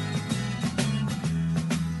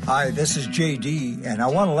 Hi, this is JD, and I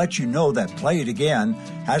want to let you know that Play It Again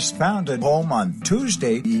has found a home on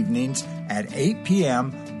Tuesday evenings at 8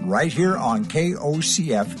 p.m. right here on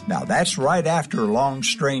KOCF. Now, that's right after a long,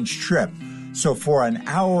 strange trip. So for an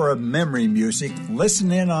hour of memory music,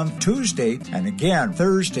 listen in on Tuesday and again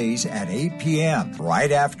Thursdays at 8 p.m.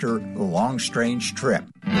 right after the long, strange trip.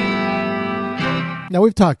 Now,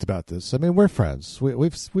 we've talked about this. I mean, we're friends.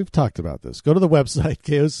 We've talked about this. Go to the website,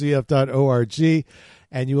 kocf.org,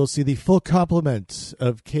 and you will see the full complement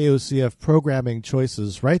of KOCF programming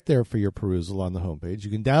choices right there for your perusal on the homepage.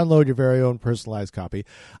 You can download your very own personalized copy.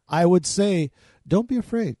 I would say, don't be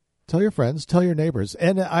afraid. Tell your friends, tell your neighbors.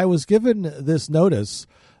 And I was given this notice.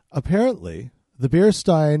 Apparently, the Beer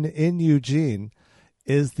Stein in Eugene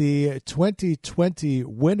is the 2020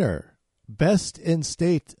 winner, Best in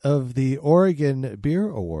State of the Oregon Beer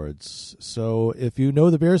Awards. So if you know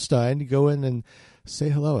the Beer Stein, go in and say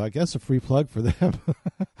hello. I guess a free plug for them.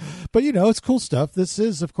 But, you know, it's cool stuff. This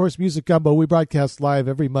is, of course, Music Gumbo. We broadcast live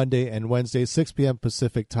every Monday and Wednesday, 6 p.m.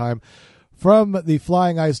 Pacific time, from the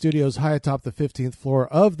Flying Eye Studios high atop the 15th floor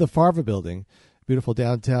of the Farva Building, beautiful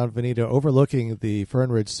downtown Veneta, overlooking the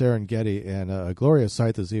Fern Ridge Serengeti, and a glorious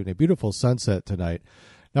sight this evening. Beautiful sunset tonight.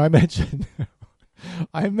 Now, I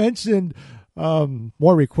mentioned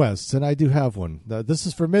more requests, and I do have one. This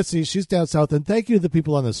is for Missy. She's down south, and thank you to the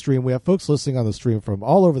people on the stream. We have folks listening on the stream from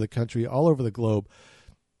all over the country, all over the globe.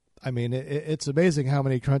 I mean, it's amazing how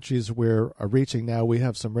many countries we're reaching now. We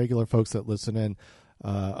have some regular folks that listen in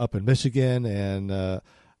up in Michigan and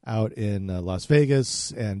out in Las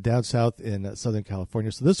Vegas and down south in Southern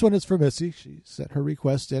California. So this one is for Missy. She sent her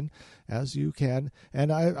request in, as you can.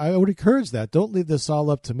 And I would encourage that. Don't leave this all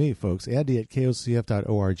up to me, folks. Andy at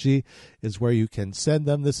KOCF.org is where you can send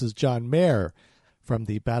them. This is John Mayer from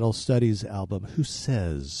the Battle Studies album, Who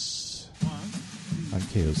Says, on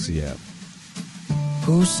KOCF.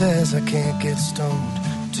 Who says I can't get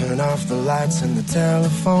stoned? Turn off the lights and the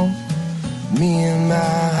telephone. Me in my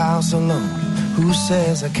house alone. Who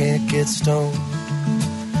says I can't get stoned?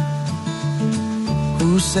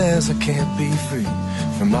 Who says I can't be free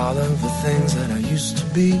from all of the things that I used to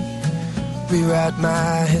be? Rewrite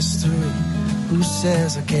my history. Who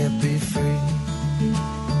says I can't be free?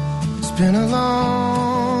 It's been a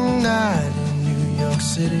long night in New York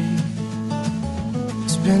City.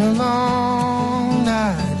 It's been a long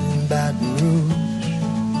night in Baton Rouge.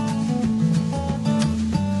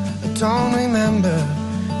 don't remember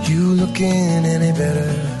you looking any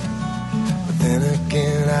better. But then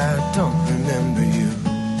again, I don't remember you.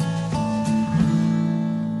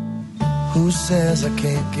 Who says I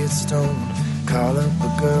can't get stoned? Call up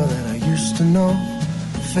a girl that I used to know.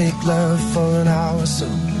 Fake love for an hour or so.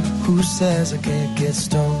 Who says I can't get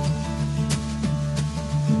stoned?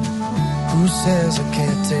 Who says I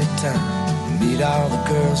can't take time and meet all the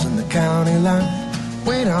girls in the county line?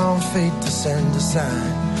 Wait on fate to send a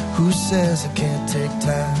sign. Who says I can't take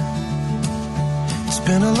time? It's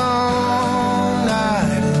been a long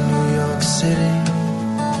night in New York City.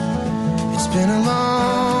 It's been a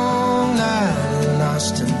long night in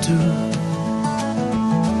Austin too.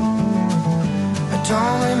 I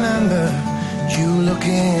don't remember you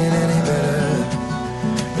looking any better.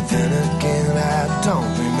 But then again, I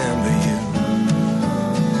don't remember you.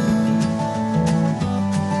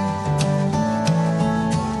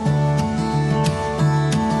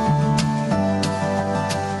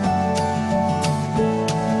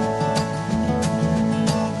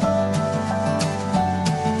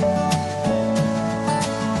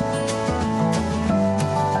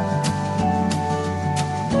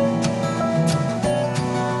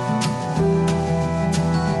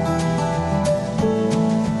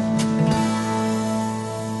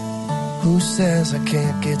 Who says I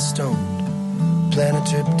can't get stoned? Plan a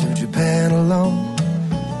trip to Japan alone.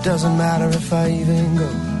 Doesn't matter if I even go.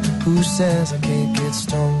 Who says I can't get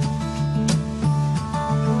stoned?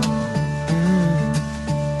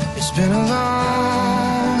 It's been a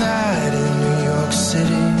long night in New York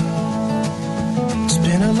City. It's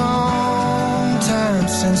been a long time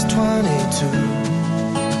since 22.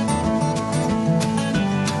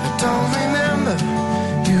 I don't remember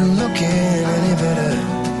you looking any better.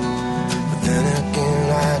 Then again,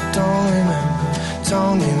 I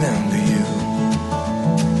don't remember you.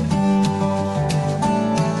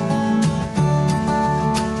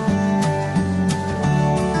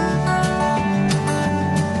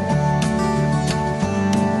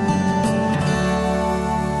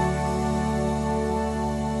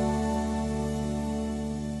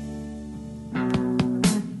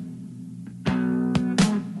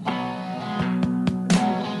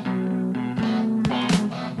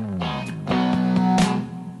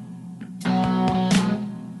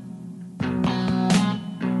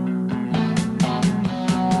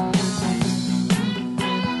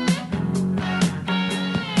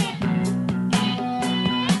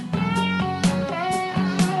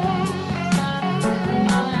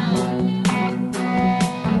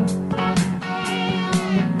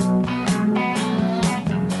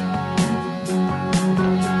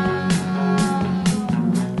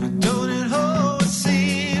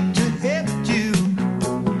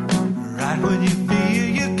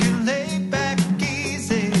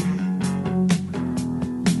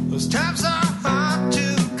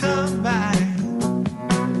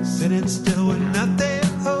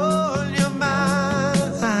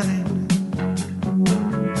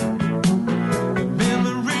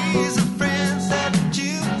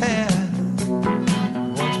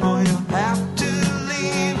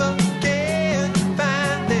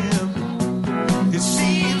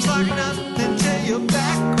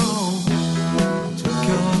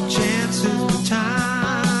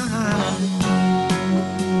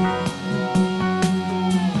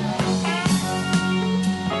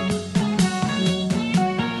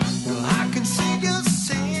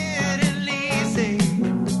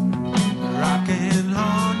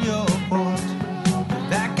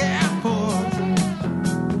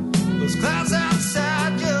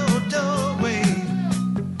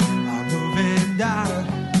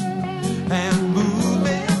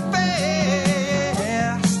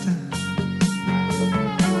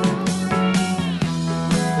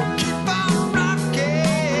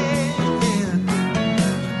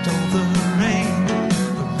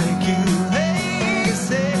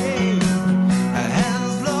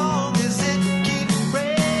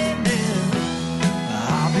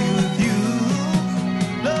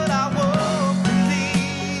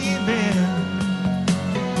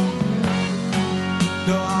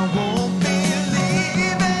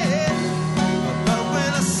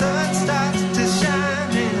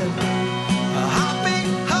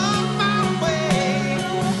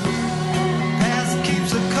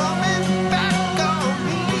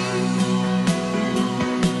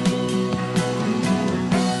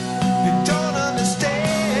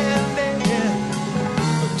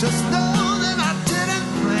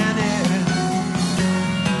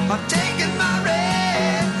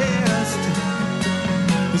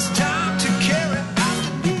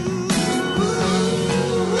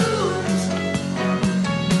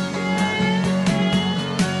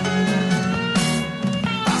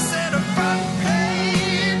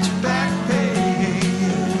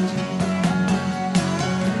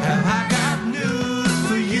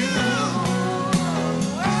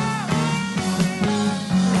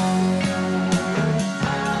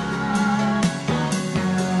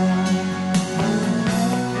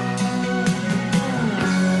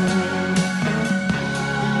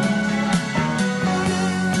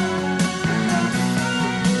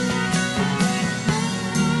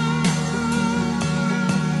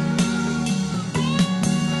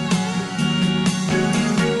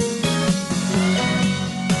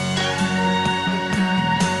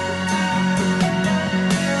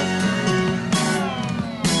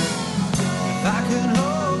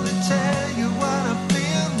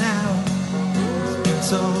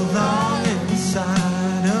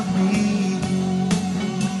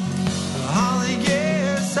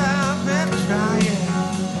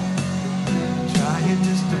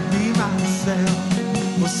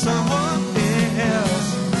 someone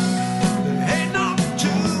else. There ain't no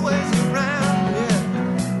two ways around it,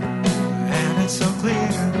 and it's so clear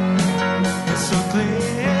to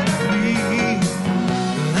me.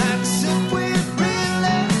 That's if we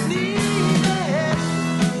really need it.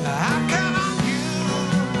 I count on you,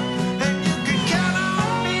 and you can count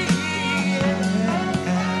on me.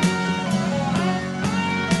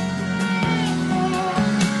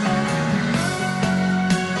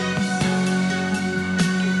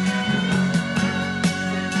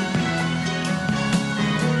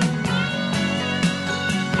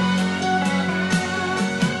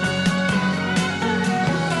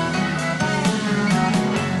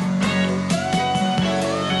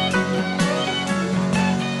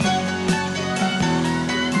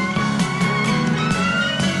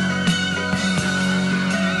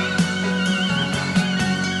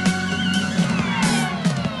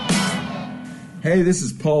 Hey, this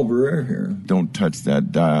is Paul Barrere here. Don't touch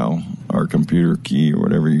that dial or computer key or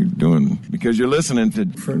whatever you're doing, because you're listening to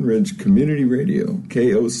Fern Ridge Community Radio,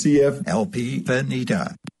 KOCF LP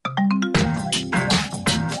Veneta.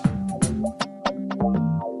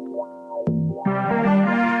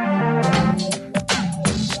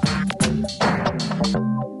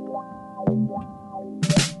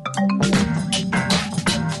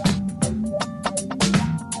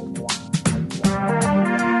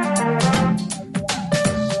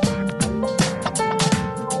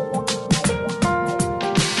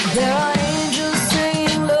 There are angels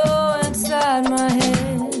singing low inside my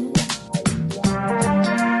head.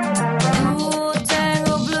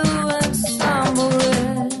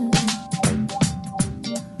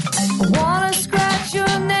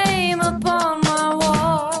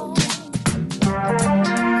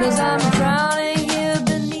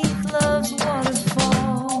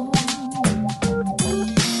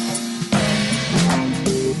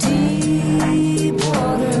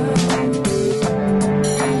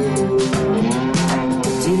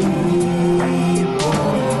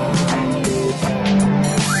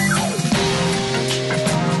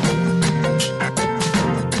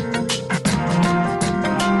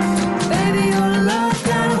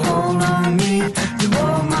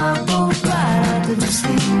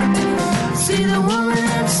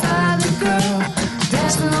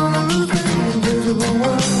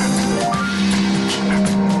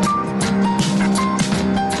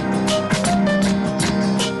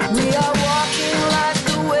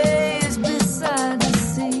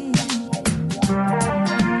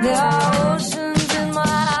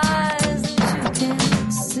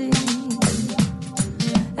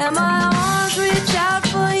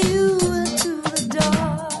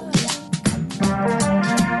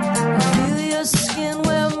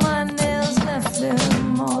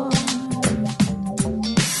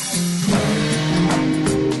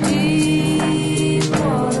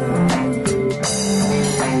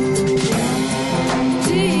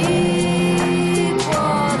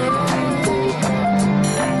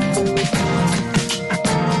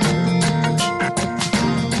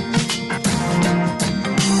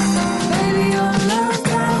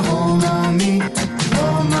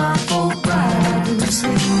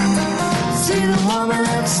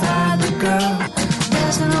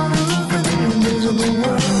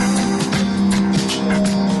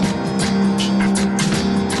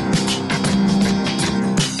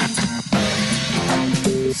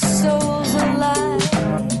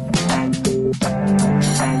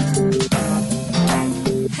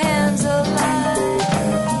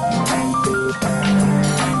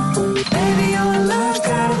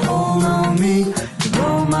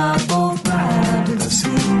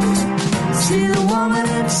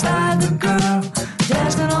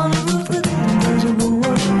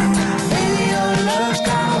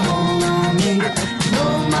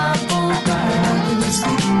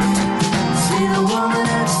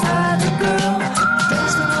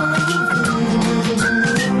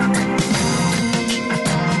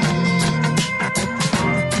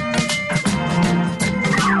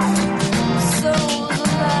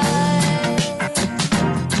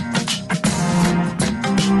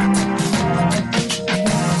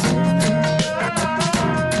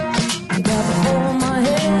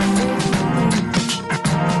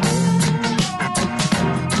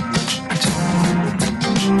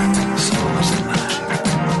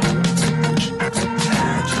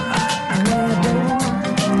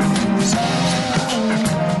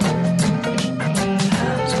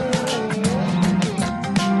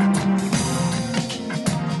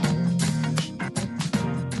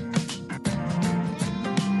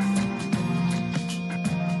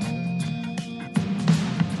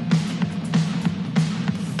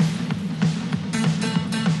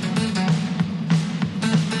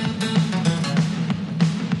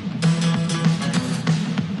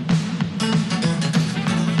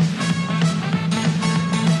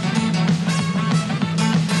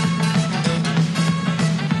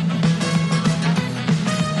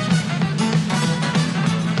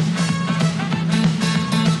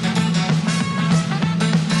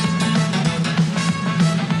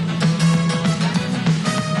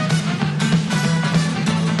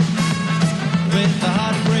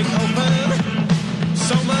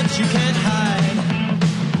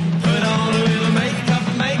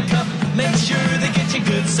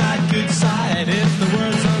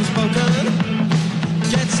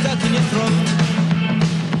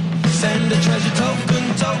 Send a treasure token,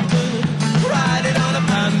 write it on a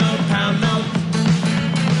pound note, pound note.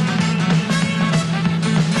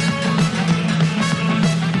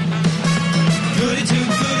 Goody two,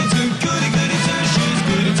 goody two, goody goody two shoes.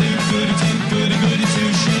 Goody two, goody two, goody goody two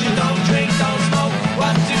shoes. Don't drink, don't smoke.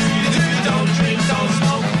 What do you do? Don't drink, don't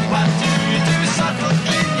smoke. What do you do? Subtle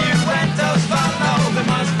innuendos follow. There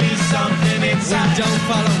must be something inside. We don't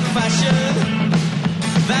follow fashion.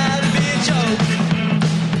 That'd be a joke.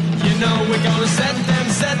 You know we're gonna set them,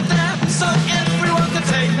 so everyone can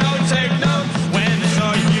take note, take note. When they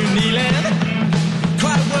saw you kneeling,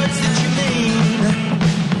 cry words that you mean.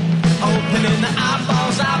 Opening the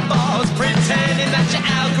eyeballs, eyeballs, pretending that you're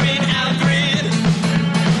Al Green, Al Green.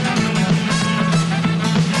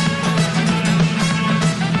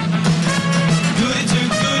 Goody two,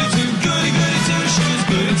 goody two, goody goody two shoes.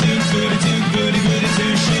 Goody two, goody two, goody goody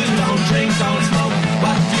two shoes. Don't drink, don't smoke.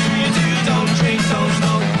 What do you do? Don't drink, don't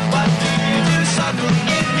smoke. What do you do? Subtle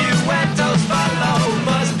innuendos follow.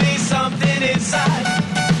 Must be something inside.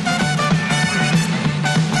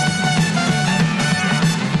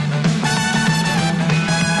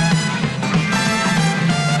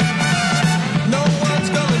 No one's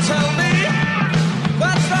gonna tell me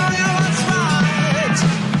what's wrong and what's right.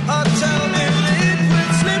 Or tell me live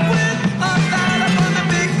with, sleep with, or that up on the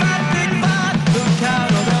big fat. Look out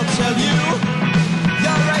or they'll tell you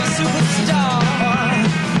you're a superstar.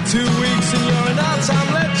 2 weeks and you're an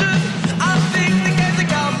all-time legend. I think the games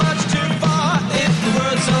have gone much too far. If the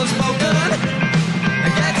word's unspoken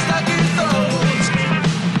and get stuck in your throat,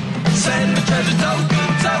 send a treasure token,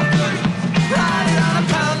 write it on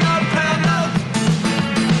a pound note, pound note.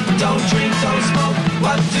 Don't drink, don't smoke.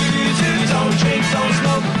 What do you do? Don't drink, don't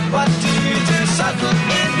smoke. What do you do? Subtle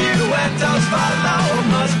innuendos follow.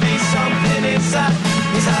 Must be something inside.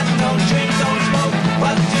 Don't drink, don't smoke.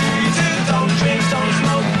 What do you do? Don't drink, don't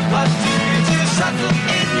smoke. What do you do? Subtle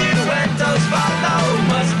innuendos follow.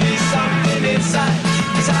 Must be something inside.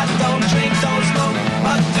 Don't drink, don't smoke.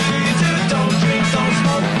 What do you do? Don't drink, don't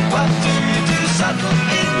smoke. What do you do? Subtle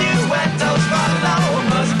innuendos follow.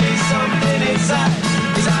 Must be something inside.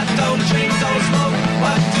 Don't drink, don't smoke.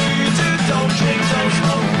 What do you do? Don't drink, don't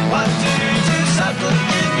smoke. What do you do? Subtle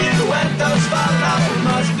innuendos follow.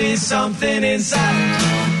 Must be something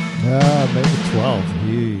inside. May the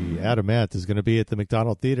 12th, Adam Ant is going to be at the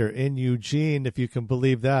McDonald Theater in Eugene, if you can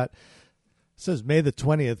believe that. It says May the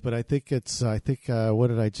 20th, but I think it's, what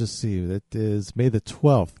did I just see? It is May the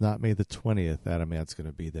 12th, not May the 20th. Adam Ant's going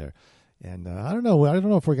to be there. And I don't know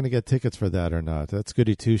if we're going to get tickets for that or not. That's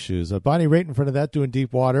Goody Two Shoes. Bonnie Raitt in front of that doing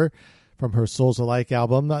Deep Water from her Souls Alike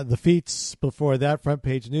album. The Feats before that, Front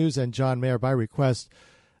Page News, and John Mayer by request.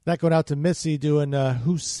 That going out to Missy doing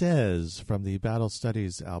Who Says from the Battle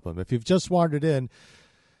Studies album. If you've just wandered in,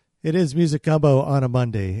 it is Music Gumbo on a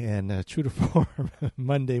Monday, and true to form,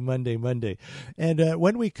 Monday. And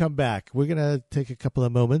when we come back, we're going to take a couple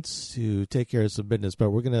of moments to take care of some business, but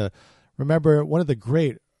we're going to remember one of the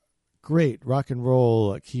great rock and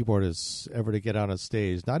roll keyboardists ever to get on a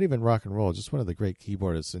stage. Not even rock and roll, just one of the great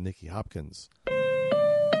keyboardists, Nicky Hopkins.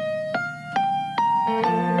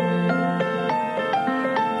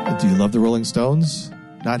 Do you love the Rolling Stones?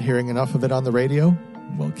 Not hearing enough of it on the radio?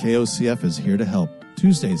 Well, KOCF is here to help.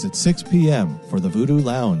 Tuesdays at 6 p.m. for the Voodoo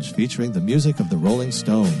Lounge, featuring the music of the Rolling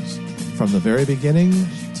Stones, from the very beginning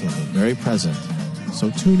till the very present.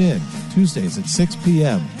 So tune in Tuesdays at 6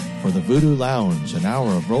 p.m. for the Voodoo Lounge, an hour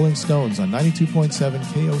of Rolling Stones on 92.7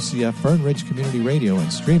 KOCF Fern Ridge Community Radio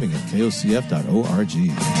and streaming at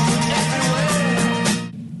kocf.org.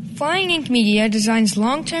 Flying Ink Media designs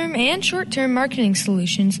long-term and short-term marketing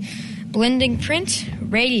solutions, blending print,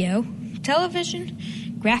 radio, television,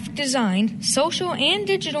 graphic design, social and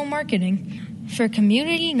digital marketing for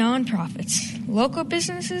community nonprofits, local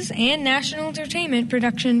businesses, and national entertainment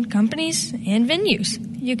production companies and venues.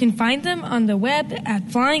 You can find them on the web at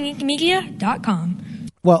flyinginkmedia.com.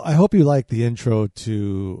 Well, I hope you like the intro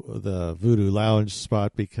to the Voodoo Lounge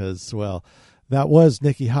spot because, well, that was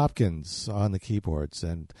Nicky Hopkins on the keyboards,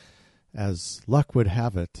 and as luck would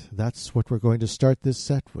have it, that's what we're going to start this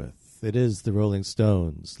set with. It is the Rolling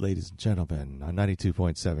Stones, ladies and gentlemen, on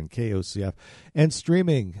 92.7 KOCF, and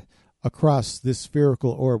streaming across this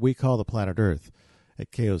spherical orb we call the planet Earth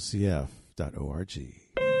at kocf.org.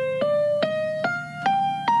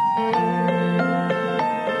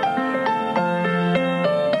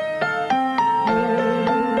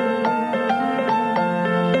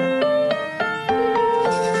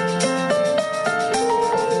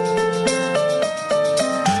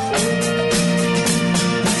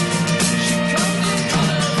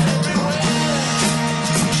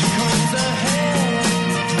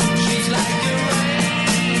 She's like a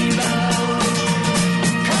rainbow.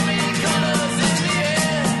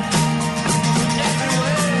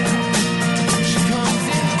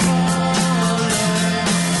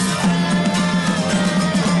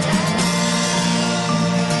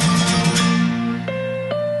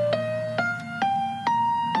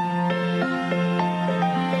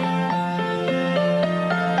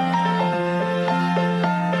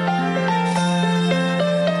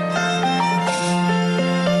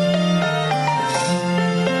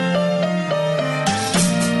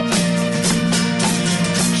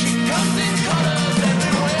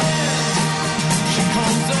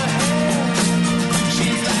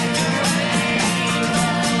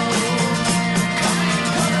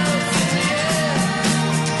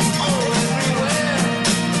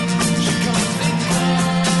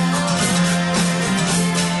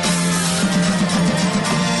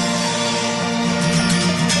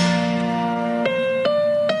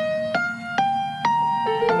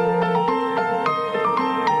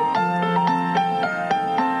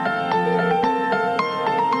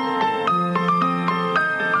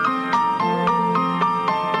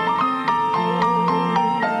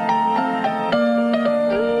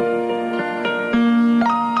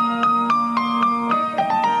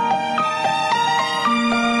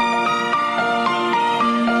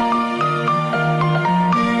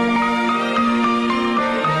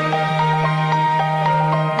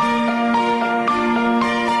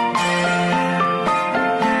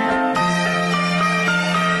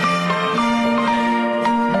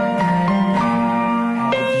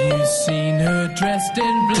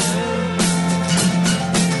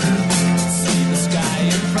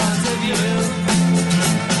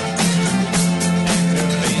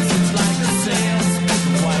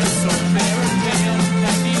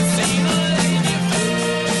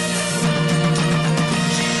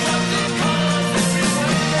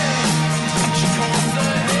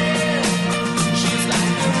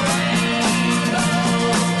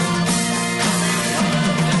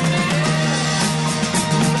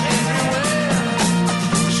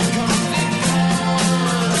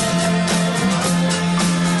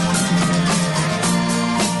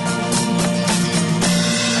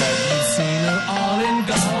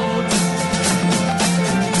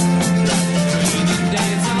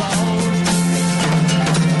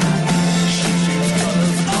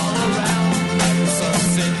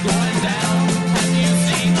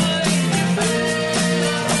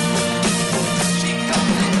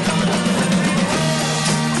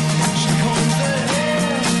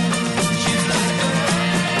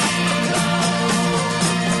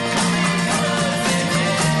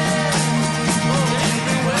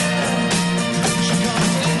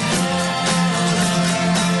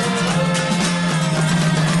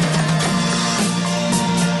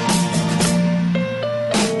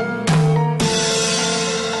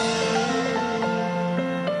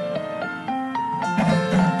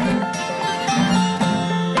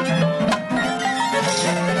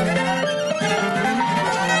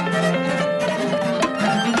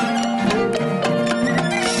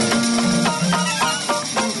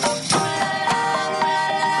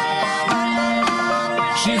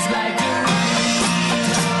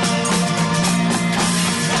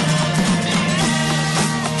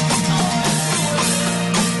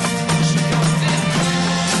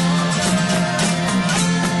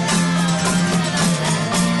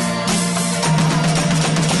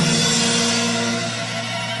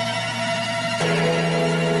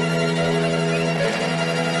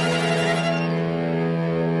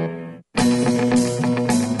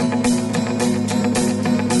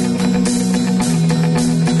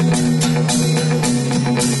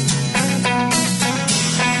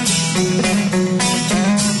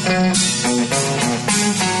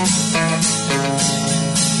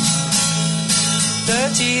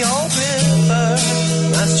 mighty old river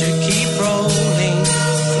must you keep rolling,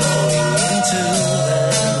 flowing into the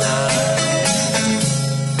night.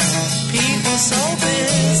 People so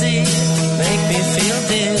busy make me feel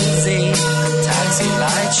dizzy. Taxi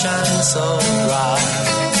lights shine so bright,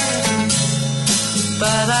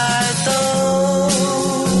 but I don't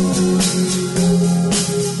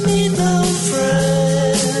need no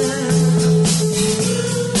friend.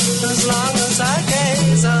 As long as I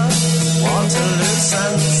gaze on Waterloo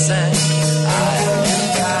sunset, I am in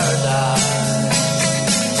paradise.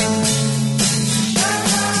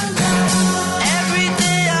 Every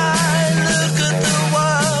day I look at the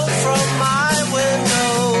world from my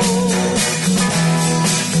window.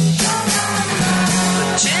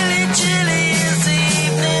 But chilly, chilly is the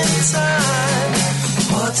evening time.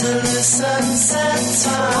 Waterloo sunset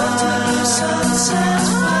time. Waterloo sunset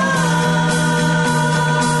time.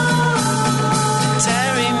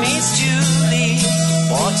 Terry meets Julie,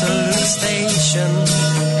 Waterloo Station,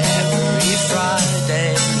 every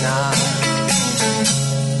Friday night.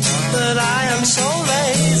 But I am so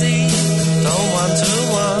lazy, don't want to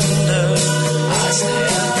wander, I stay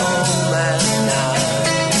at home at night.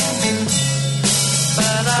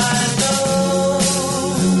 But I don't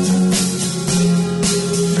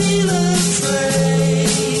feel afraid,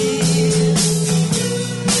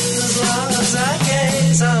 as long as I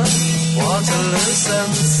gaze on Waterloo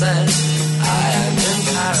sunset, I am in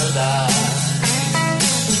paradise.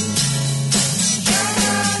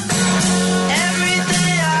 Every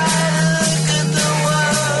day I look at the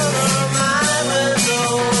world from my window.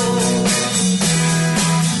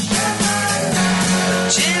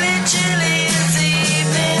 Chilly, chilly is the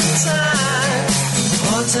evening time.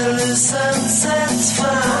 Waterloo sunset's fine.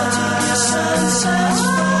 Waterloo sunset's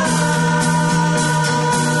fine.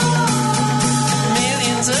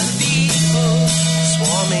 Millions of people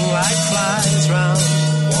swarming like flies round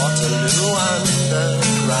Waterloo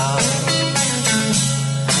underground.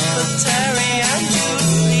 But Terry and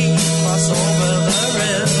Julie cross over the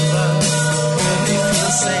river, where they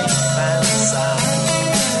feel safe and sound.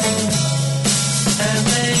 And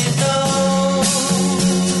they don't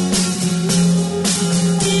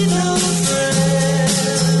need no friends,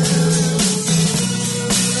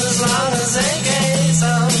 as long as they gaze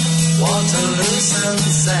on Waterloo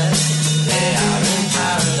sunset, they are in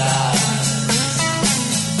paradise.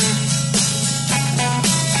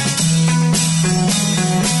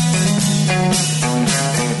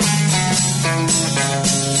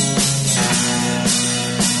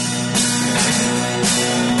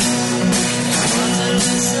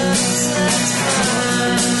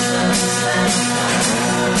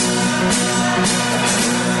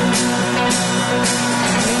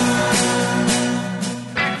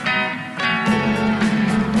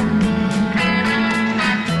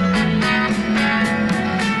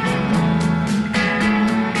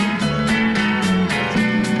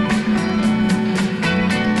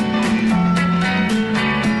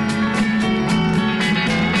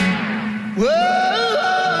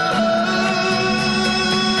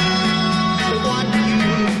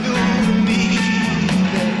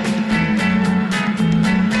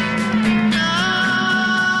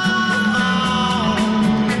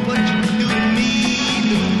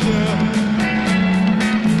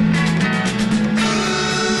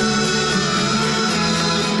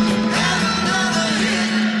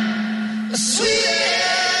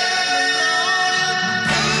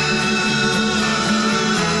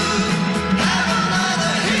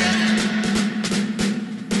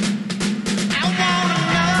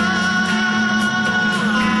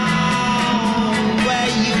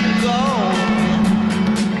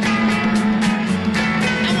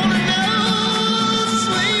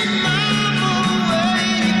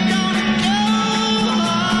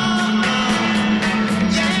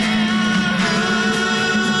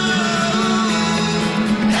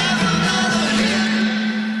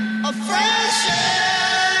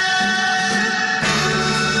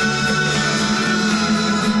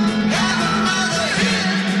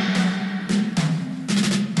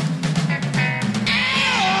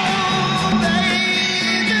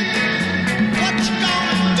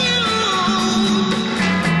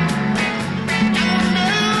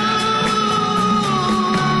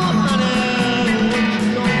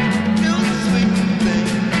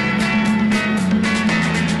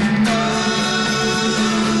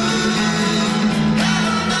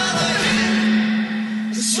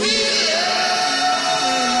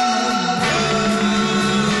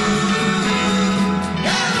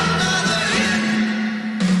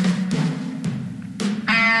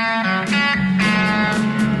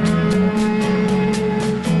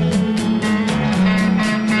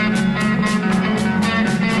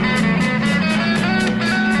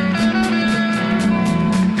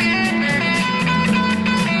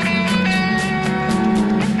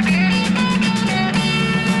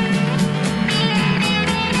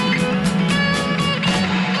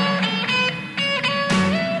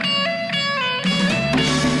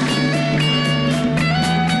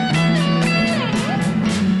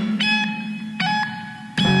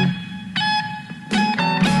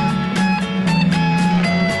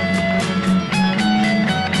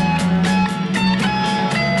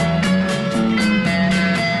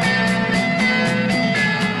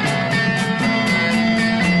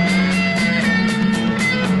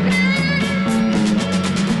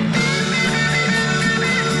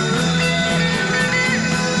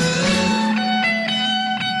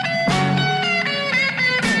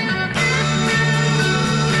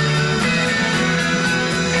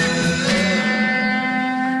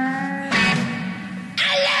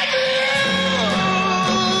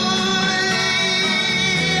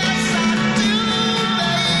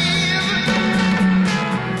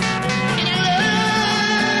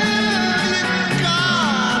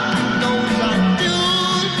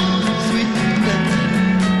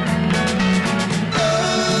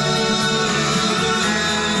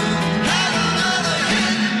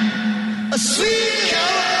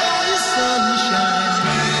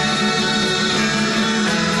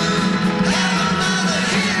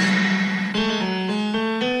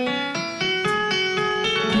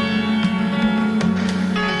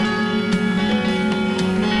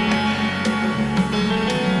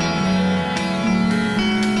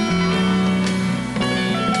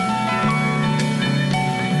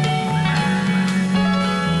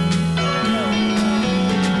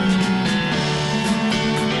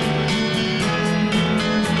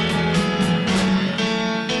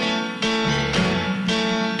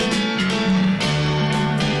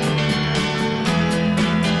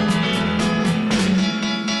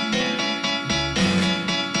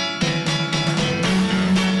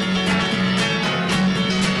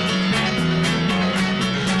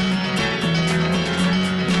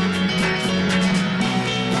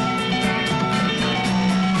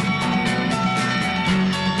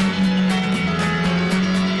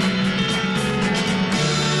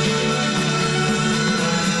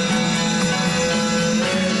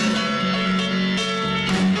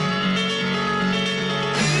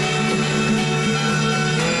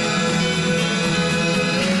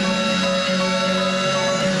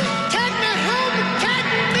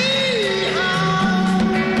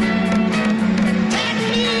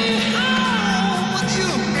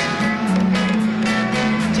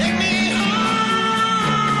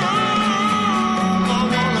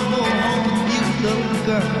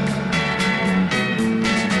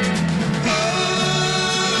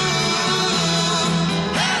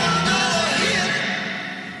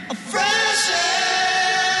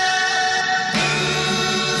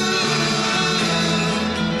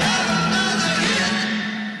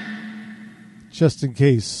 Just in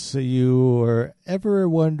case you were ever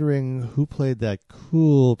wondering who played that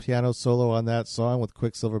cool piano solo on that song with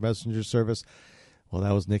Quicksilver Messenger Service, well,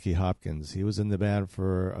 that was Nicky Hopkins. He was in the band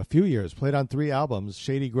for a few years, played on 3 albums,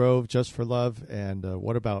 Shady Grove, Just for Love, and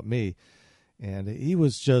What About Me? And he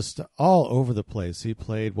was just all over the place. He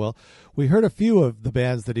played, well, we heard a few of the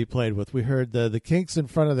bands that he played with. We heard the Kinks in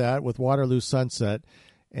front of that with Waterloo Sunset,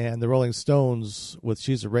 and the Rolling Stones with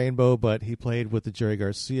She's a Rainbow, but he played with the Jerry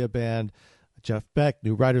Garcia Band, Jeff Beck,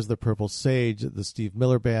 New Riders of the Purple Sage, the Steve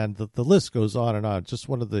Miller Band. The list goes on and on. Just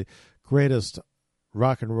one of the greatest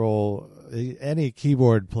rock and roll, any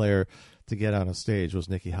keyboard player to get on a stage was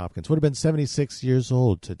Nicky Hopkins. Would have been 76 years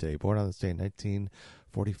old today, born on this day in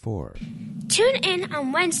 1944. Tune in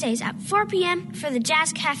on Wednesdays at 4 p.m. for the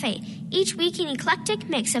Jazz Cafe. Each week an eclectic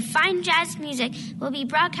mix of fine jazz music will be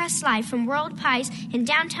broadcast live from World Pies in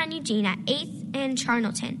downtown Eugene at 8th and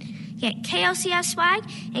Charnelton. Get KLCF swag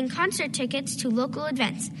and concert tickets to local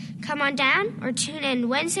events. Come on down or tune in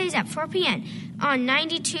Wednesdays at 4 p.m. on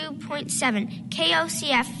 92.7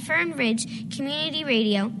 KOCF Fern Ridge Community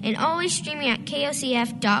Radio and always streaming at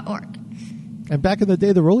KOCF.org. And back in the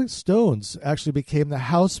day, the Rolling Stones actually became the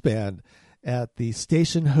house band at the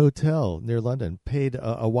Station Hotel near London, paid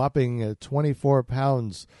a whopping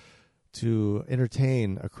 £24 to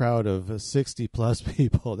entertain a crowd of 60-plus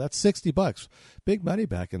people. That's $60. Big money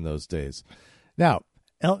back in those days. Now,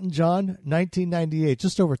 Elton John, 1998,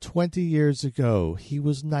 just over 20 years ago, he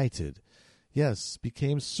was knighted. Yes,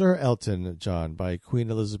 became Sir Elton John by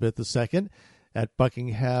Queen Elizabeth II at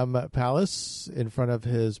Buckingham Palace in front of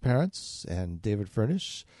his parents and David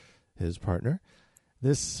Furnish, his partner.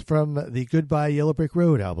 This from the Goodbye Yellow Brick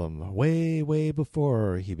Road album, way, way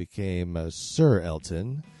before he became Sir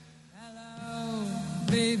Elton.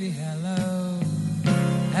 Baby, hello.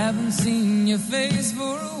 Haven't seen your face for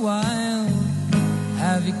a while.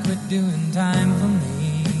 Have you quit doing time for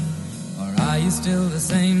me? Or are you still the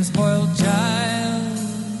same spoiled child?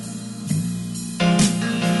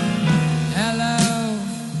 Hello,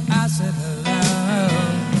 I said hello.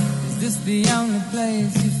 Is this the only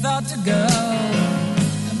place you thought to go?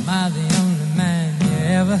 Am I the only man you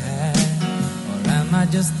ever had? Or am I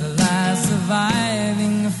just the last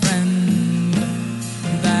surviving friend?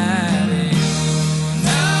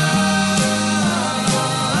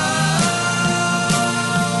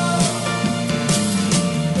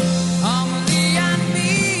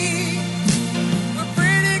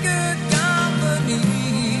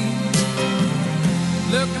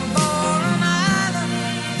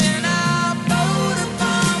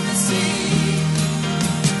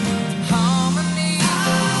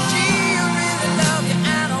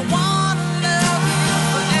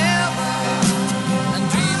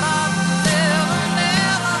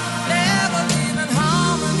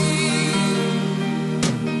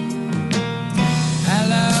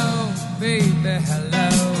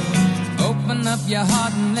 Up your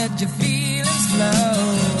heart and let your feelings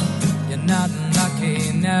flow. You're not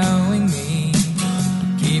lucky knowing me,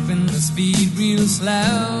 keeping the speed real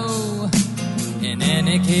slow. In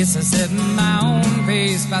any case, I set my own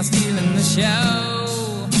pace by stealing the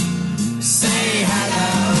show. Say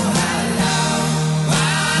hello, hello.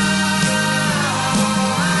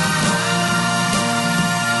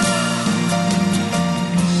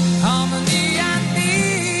 Harmony and me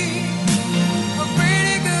were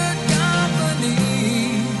pretty good company.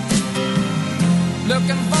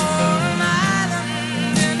 Looking for an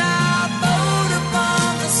island in our boat upon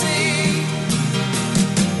the sea.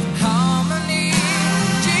 Harmony,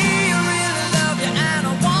 gee, I really love you and I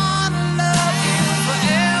wanna love you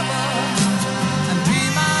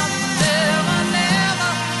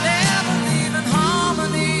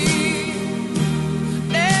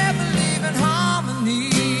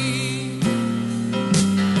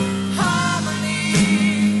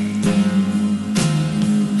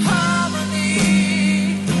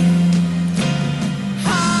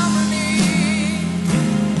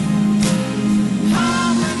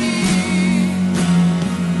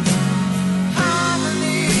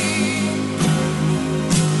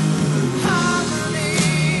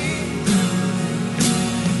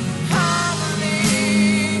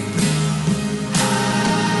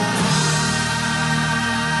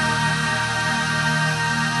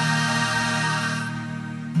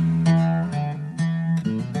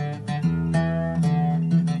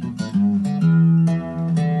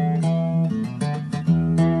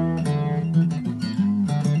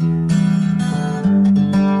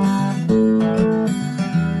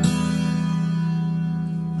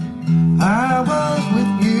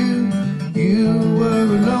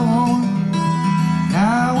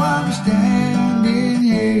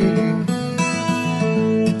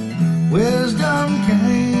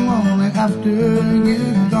after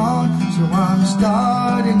you're gone. So I'm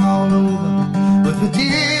starting all over with a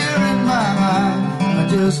tear in my eye. I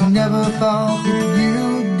just never thought that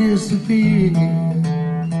you'd disappear.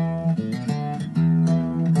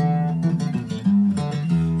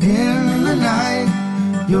 In the night,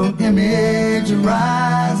 your image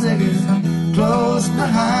arises. Close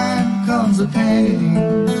behind comes the pain.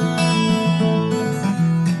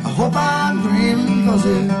 I hope I'm dreaming, cause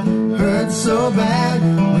it hurts so bad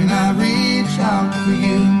when I reach out for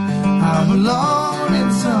you. I'm alone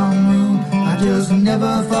in some room. I just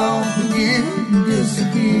never thought that you'd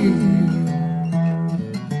disappear.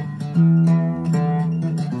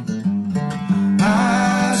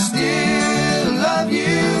 I still love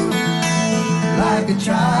you like a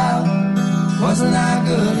child. Wasn't I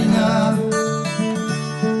good enough?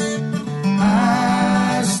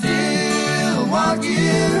 I still want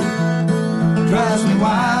you. Drives me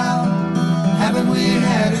wild. Haven't we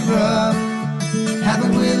had it rough?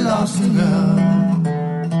 Haven't we lost enough?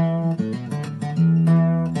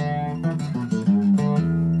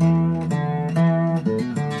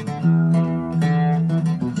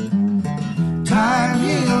 Time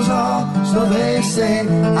heals all, so they say.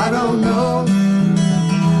 I don't know.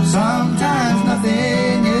 Sometimes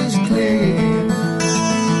nothing is clear.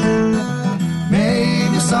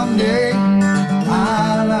 Maybe someday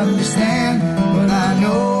I'll understand, but I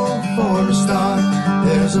know for a start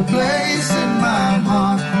there's a place in my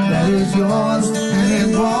heart that is yours and it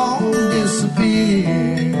won't disappear.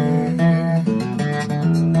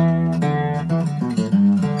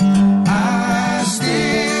 I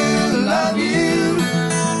still love you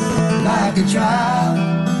like a child.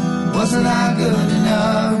 Wasn't I good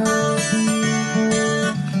enough?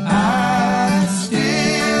 I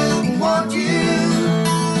still want you.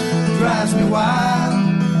 Drives me wild.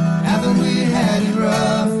 Haven't we had it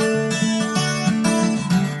rough?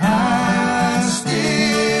 I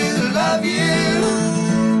still love you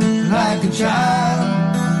like a child.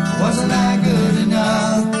 Wasn't I good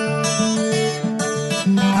enough?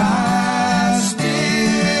 I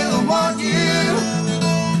still want you.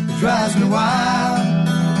 It drives me wild.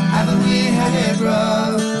 Haven't we had it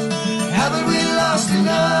rough? Haven't we lost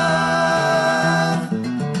enough?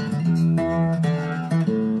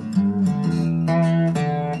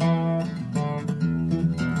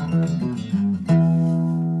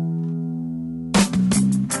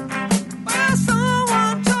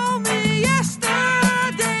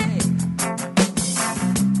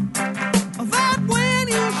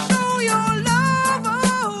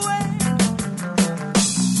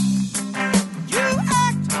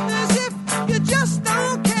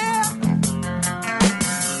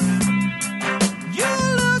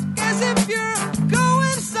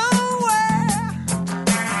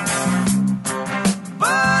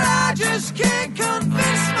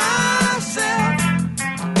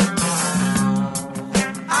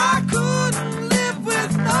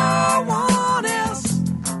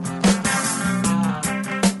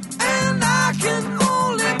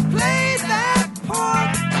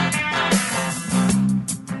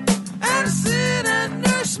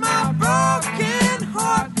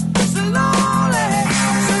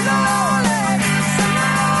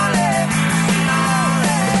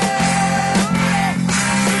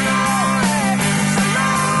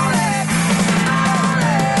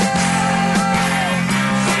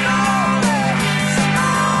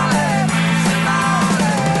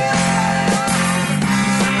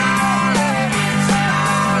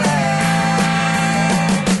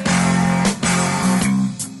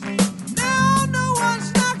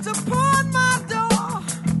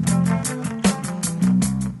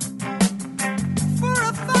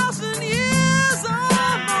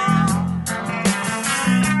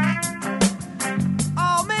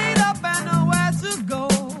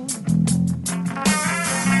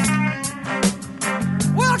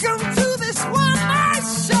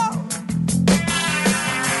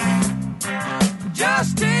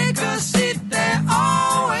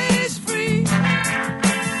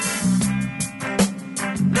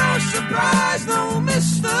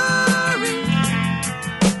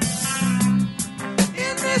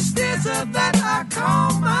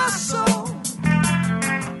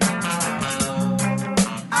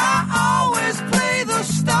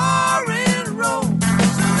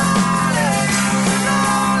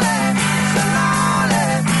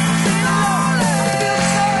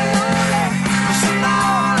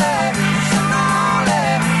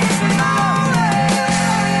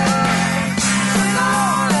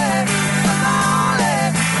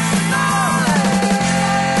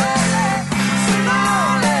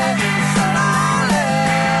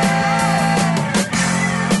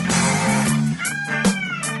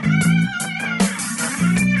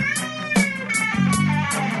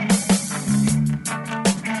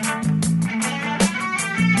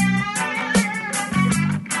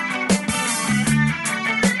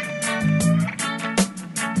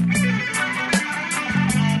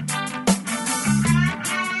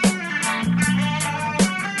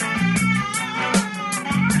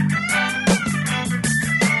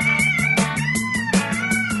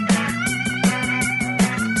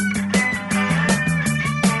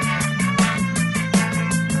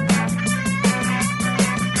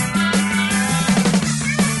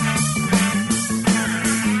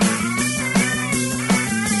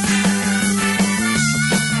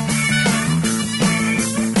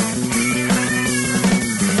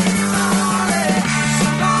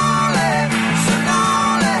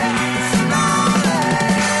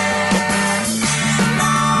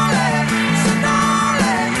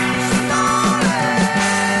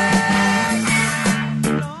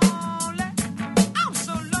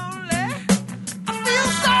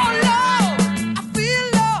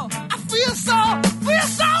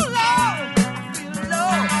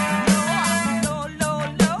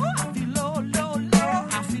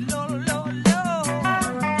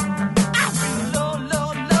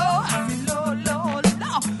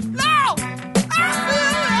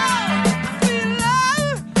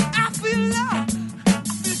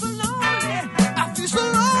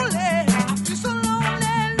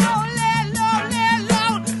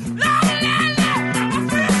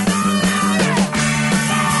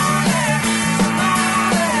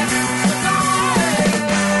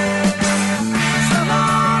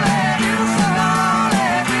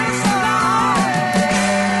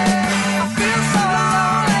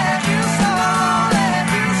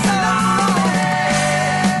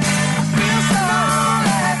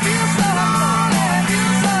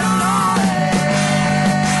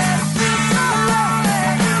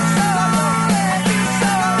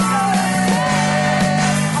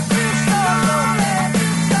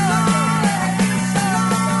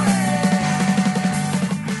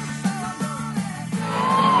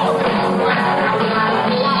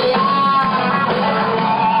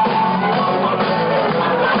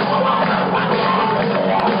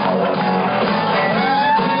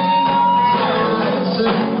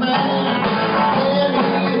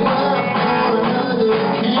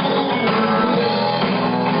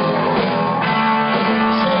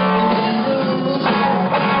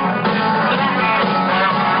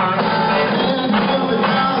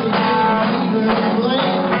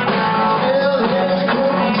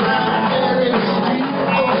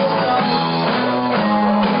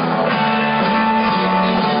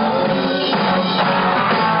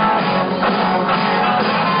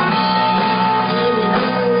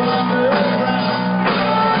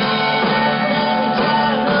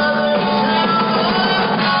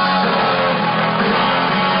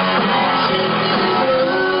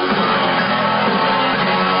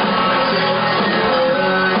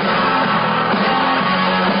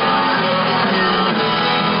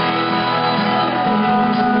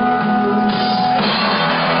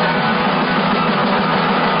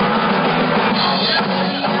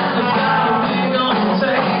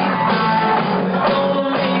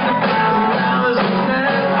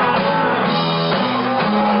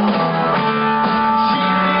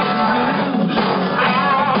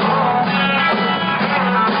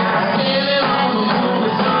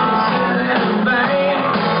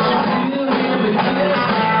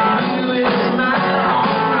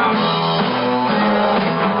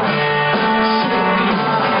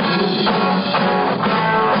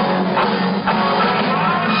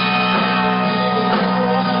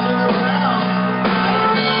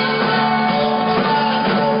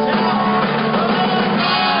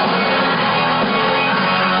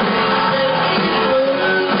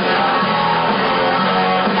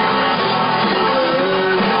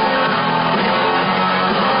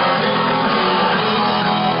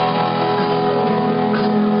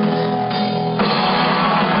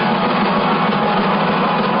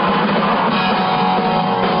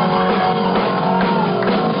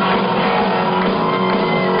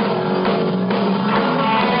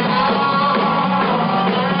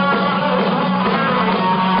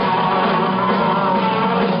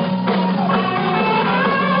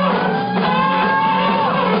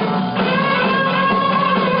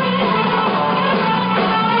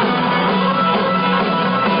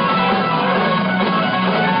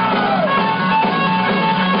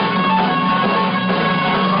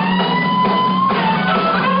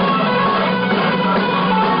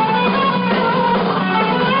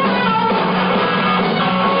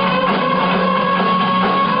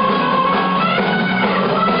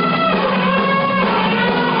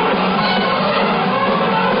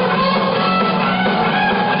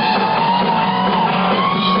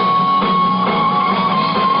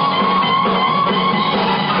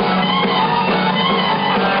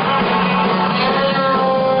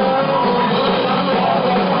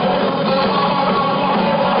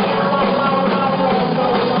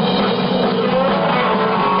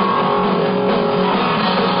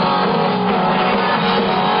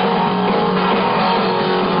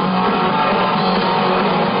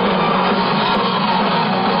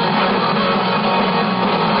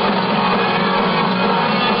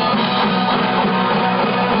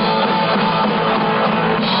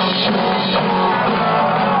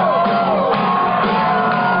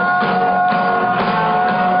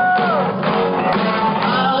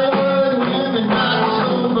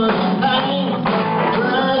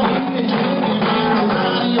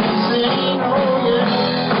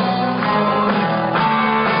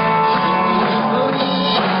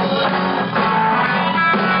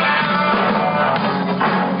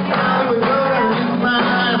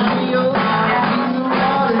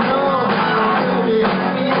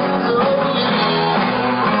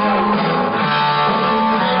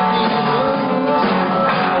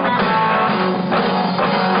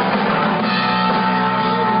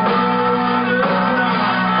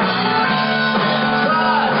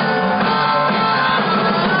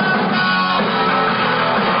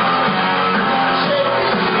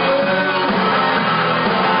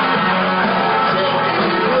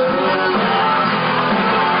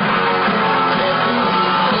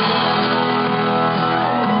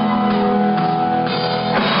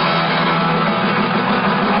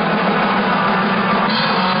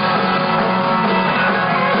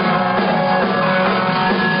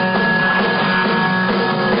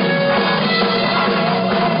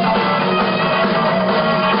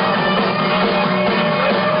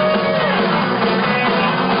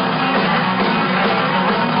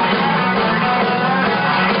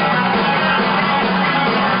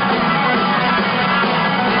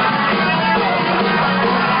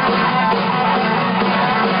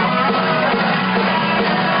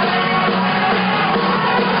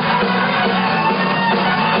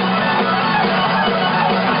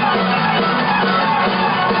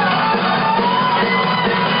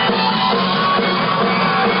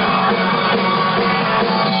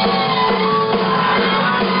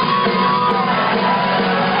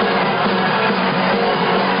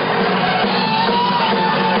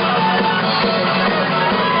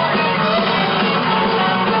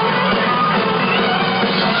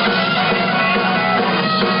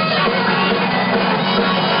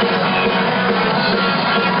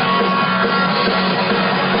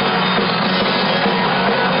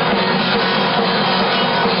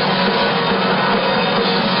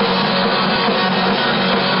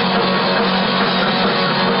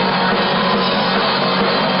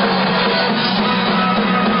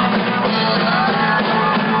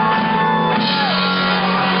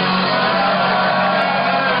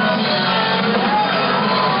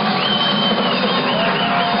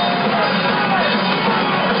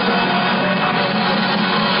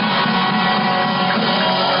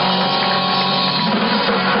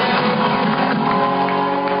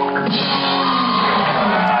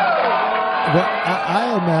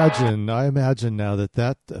 imagine now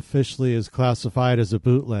that officially is classified as a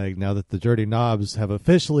bootleg, now that the Dirty Knobs have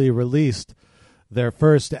officially released their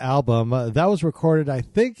first album. That was recorded, I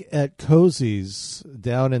think, at Cozy's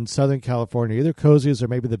down in Southern California, either Cozy's or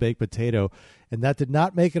maybe the Baked Potato, and that did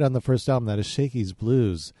not make it on the first album. That is Shakey's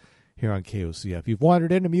Blues here on KOCF. You've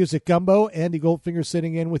wandered into Music Gumbo. Andy Goldfinger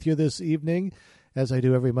sitting in with you this evening, as I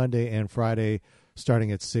do every Monday and Friday,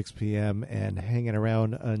 starting at 6 p.m. and hanging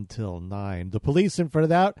around until 9. The Police in front of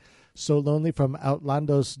that, So Lonely from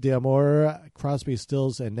Outlandos de Amor, Crosby,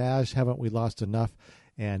 Stills, and Nash, Haven't We Lost Enough,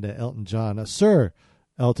 and Elton John, Sir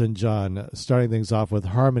Elton John, starting things off with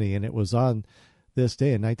Harmony. And it was on this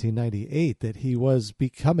day in 1998 that he was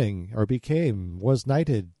was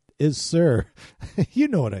knighted, is Sir. You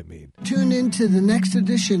know what I mean. Tune in to the next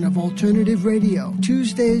edition of Alternative Radio,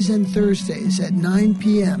 Tuesdays and Thursdays at 9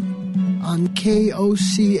 p.m. on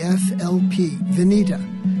KOCF-LP, Veneta,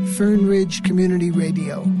 Fern Ridge Community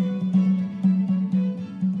Radio.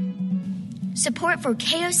 Support for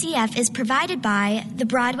KOCF is provided by the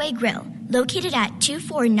Broadway Grill, located at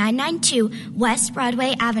 24992 West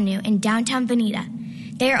Broadway Avenue in downtown Veneta.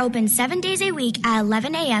 They are open 7 days a week at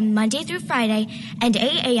 11 a.m. Monday through Friday and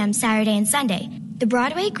 8 a.m. Saturday and Sunday. The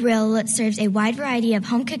Broadway Grill serves a wide variety of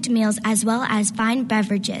home-cooked meals as well as fine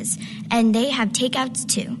beverages, and they have takeouts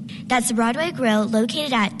too. That's the Broadway Grill,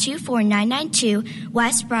 located at 24992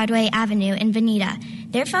 West Broadway Avenue in Veneta.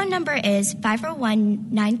 Their phone number is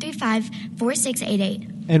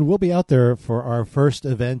 501-935-4688. And we'll be out there for our first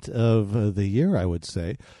event of the year, I would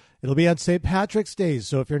say. It'll be on St. Patrick's Day,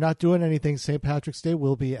 so if you're not doing anything St. Patrick's Day,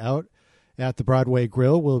 we'll be out at the Broadway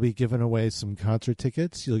Grill. We'll be giving away some concert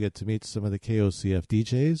tickets. You'll get to meet some of the KOCF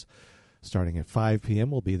DJs. Starting at 5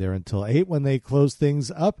 p.m., we'll be there until 8 when they close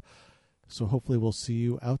things up. So hopefully we'll see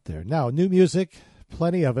you out there. Now, new music,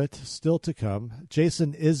 plenty of it, still to come.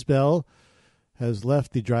 Jason Isbell has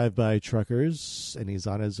left the Drive-By Truckers, and he's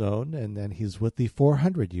on his own, and then he's with the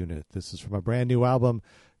 400 unit. This is from a brand new album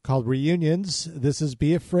called Reunions. This is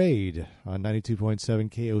Be Afraid on 92.7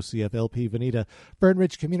 KOCF LP Veneta, Fern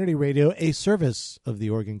Ridge Community Radio, a service of the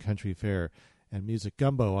Oregon Country Fair and Music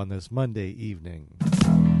Gumbo on this Monday evening.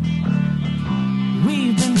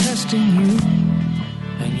 We've been testing you,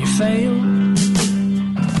 and you failed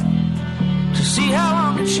to see how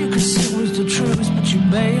long that you could sit with the truth, but you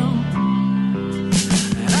bailed.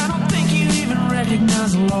 And I don't think you even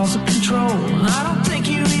recognize the loss of control, and I don't think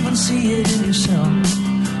you even see it in yourself.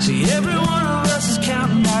 See, every one of us is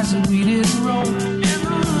counting dice that we didn't roll, and the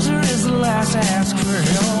loser is the last to ask for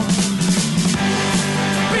help.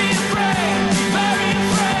 Be afraid, be very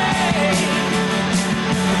afraid.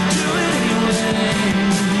 Do it anyway.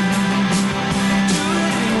 Do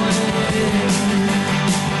it anyway.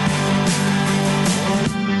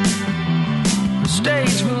 The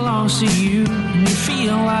stage belongs to you, and you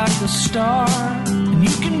feel like the star. And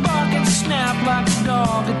you can bark and snap like a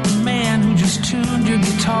dog at the man who just tuned your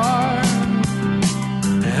guitar.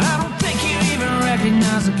 And I don't think you even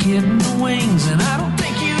recognize the kid in the wings, and I don't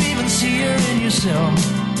think you even see her in yourself.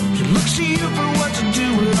 She looks to you for what to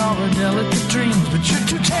do with all her delicate dreams, but you're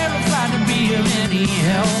too terrified to be of any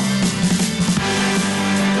help.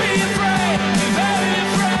 Be afraid, be very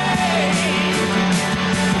afraid.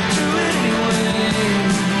 Do it anyway.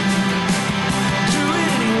 Do it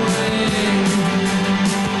anyway.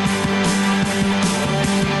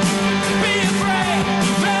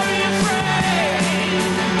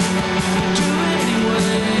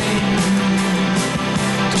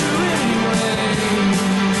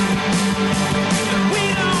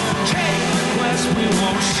 We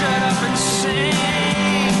won't shut up and sing.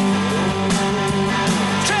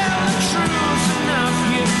 Tell the truth enough,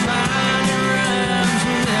 you find your rhymes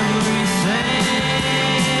with everything.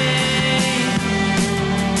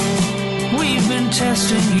 We've been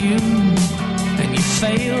testing you, and you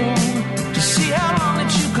failed to see how long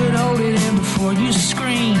that you could hold it in before you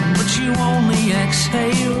scream, but you only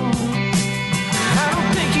exhale. I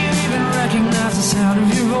don't think you even recognize the sound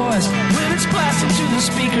of your voice when it's blasting through the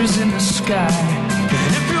speakers in the sky.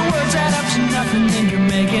 And if your words add up to nothing, then you're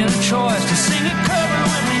making a choice to sing a cover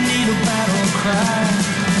when we need a battle cry.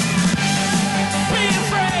 Be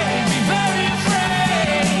afraid, be very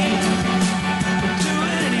afraid, but do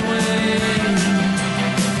it anyway.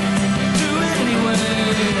 Do it anyway.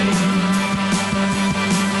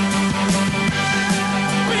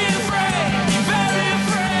 Be afraid, be very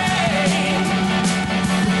afraid.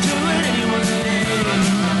 Do it anyway.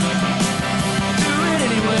 Do it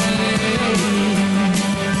anyway.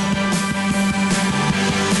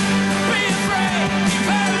 Be afraid, be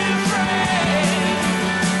very afraid.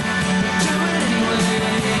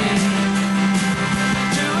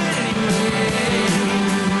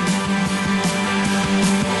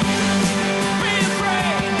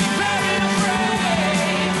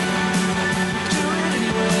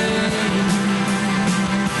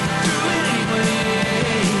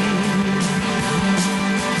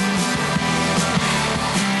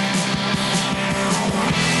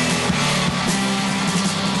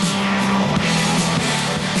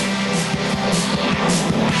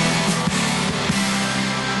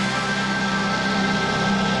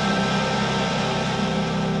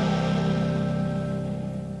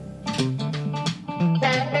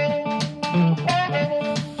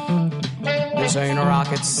 This ain't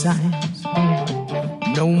rocket science,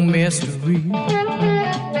 no mystery.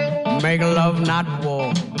 Make love, not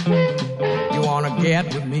war. You wanna get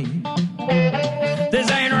with me? This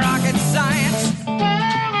ain't rocket science,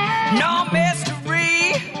 no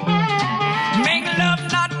mystery. Make love,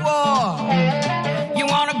 not war. You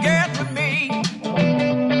wanna get with me?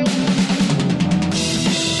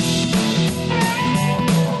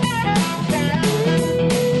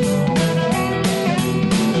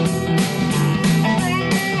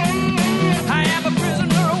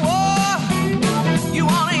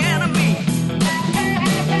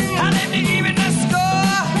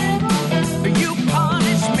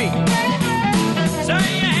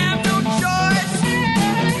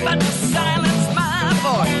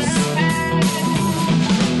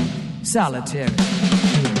 Solitary.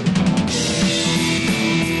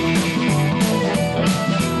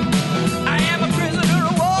 I am a prisoner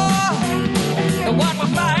of war, the one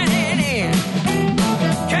we're fighting in.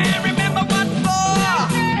 Can't remember what for,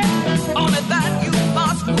 only that you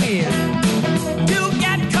must win. To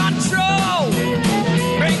get control,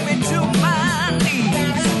 bring me to my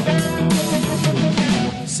knees.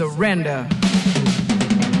 Surrender.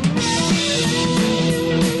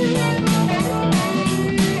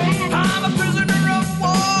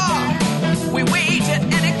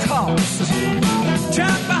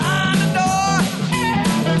 Trapped behind the door,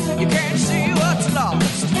 you can't see what's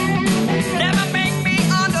lost. Never make me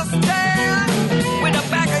understand with the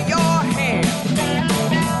back of your hand.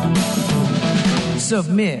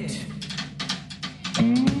 Submit.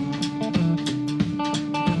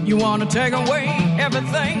 You want to take away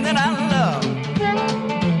everything that I love?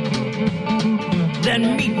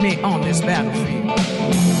 Then meet me on this battlefield.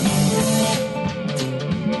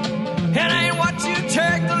 It ain't what you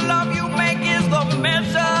take, the love you make is the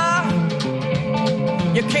measure.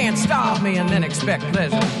 You can't starve me and then expect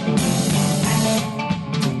pleasure.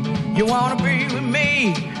 You wanna be with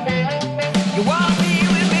me? You wanna be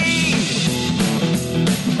with me?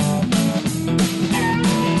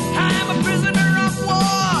 I'm a prisoner of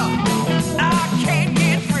war. I can't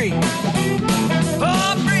get free.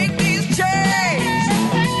 Oh, break these chains.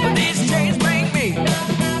 These chains bring me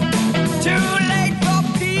too late for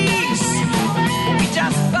peace. We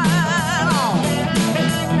just fight on.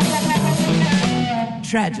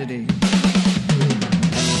 Tragedy.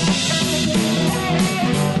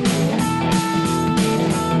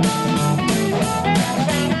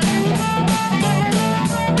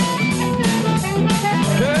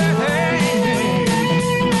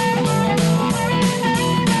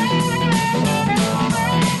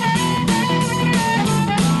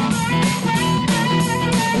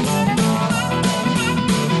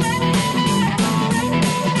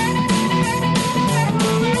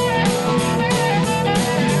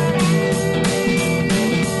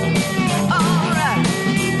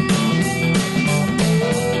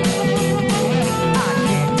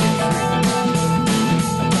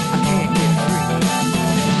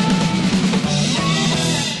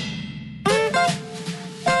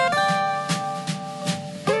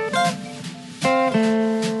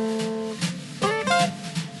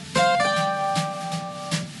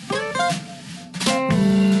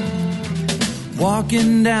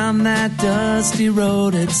 Walking down that dusty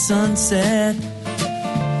road at sunset,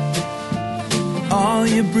 all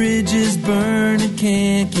your bridges burn and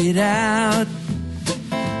can't get out,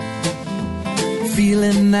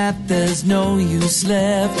 feeling that there's no use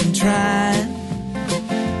left in trying,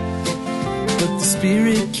 but the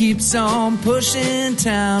spirit keeps on pushing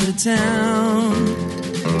town to town.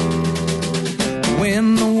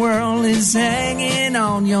 When the world is hanging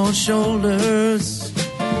on your shoulders,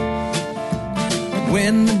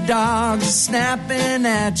 when the dogs are snapping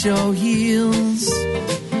at your heels,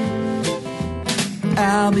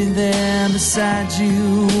 I'll be there beside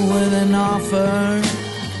you with an offer.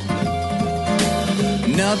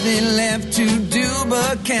 Nothing left to do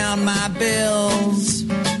but count my bills,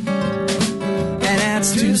 and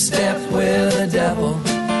that's two step with the devil.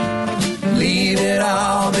 Leave it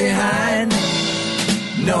all behind.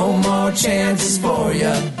 No more chances for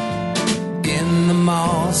you in the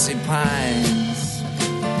mossy pines.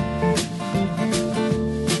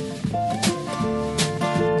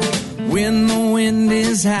 When the wind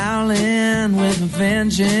is howling with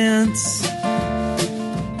vengeance,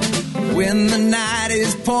 when the night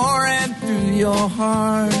is pouring through your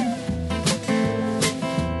heart,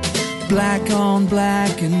 black on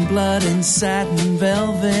black and blood and satin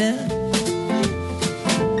velvet,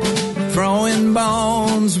 throwing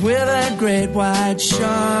bones with a great white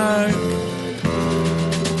shark,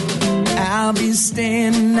 I'll be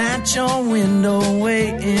standing at your window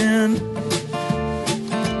waiting,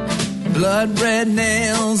 Blood red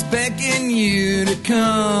nails beckon you to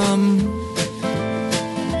come.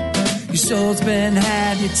 Your soul's been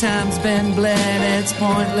had, your time's been bled, it's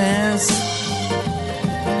pointless.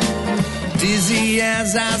 Dizzy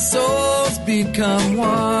as our souls become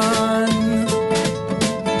one.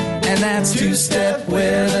 And that's two-step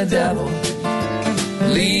with the devil.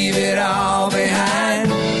 Leave it all behind.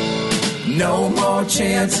 No more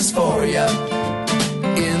chances for you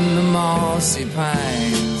in the mossy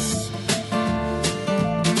pines.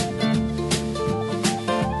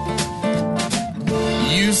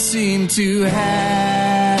 You seem to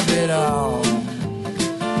have it all.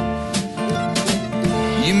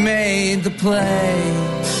 You made the play.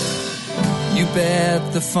 You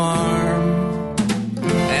bet the farm.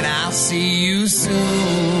 And I'll see you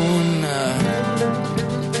soon.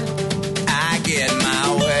 I get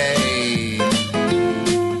my way.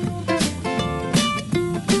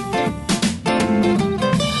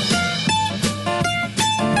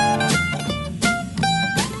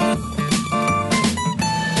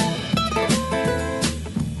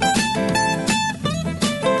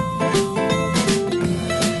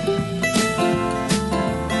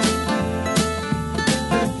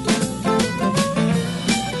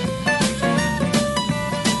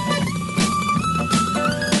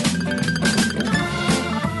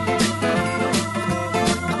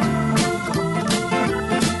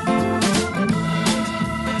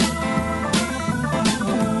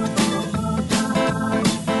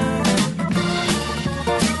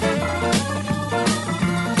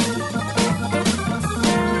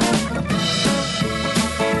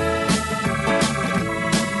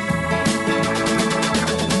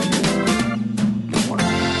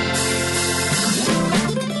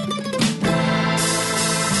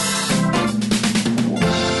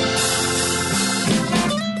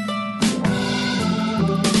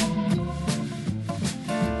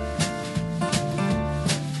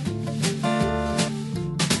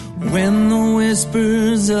 When the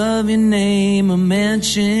whispers of your name are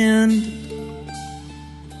mentioned,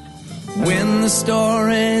 when the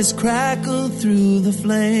stories crackle through the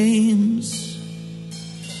flames,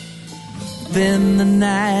 then the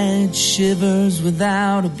night shivers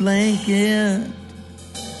without a blanket.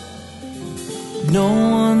 No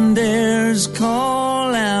one dares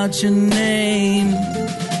call out your name.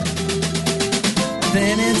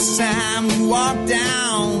 Then it's time to walk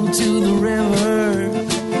down to the river.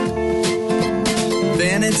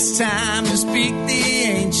 Then it's time to speak the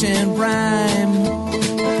ancient rhyme.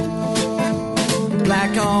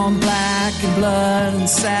 Black on black and blood and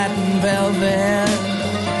satin velvet.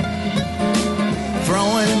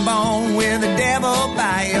 Throwing bone with the devil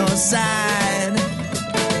by your side.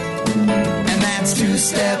 And that's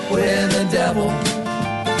two-step with the devil.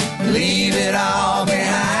 Leave it all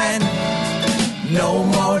behind. No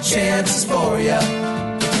more chances for you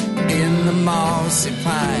in the mossy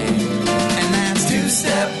pine.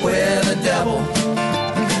 Two-step with the devil.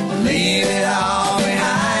 Leave it all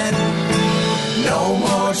behind. No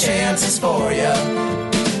more chances for you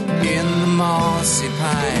in the mossy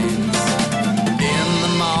pines. In the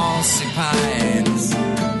mossy pines.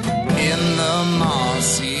 In the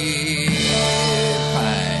mossy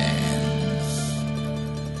pines.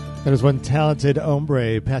 That is one talented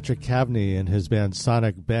hombre, Patrick Cavney, and his band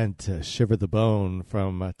Sonic Bent, Shiver the Bone,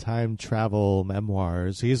 from Time Travel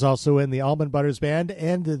Memoirs. He's also in the Almond Butters Band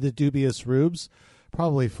and the Dubious Rubes,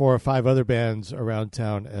 probably 4 or 5 other bands around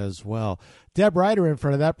town as well. Deb Ryder in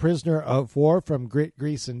front of that, Prisoner of War from Grit,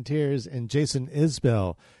 Grease, and Tears, and Jason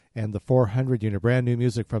Isbell and the 400 unit, brand new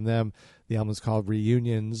music from them. The album's called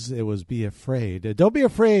Reunions. It was Be Afraid. Don't be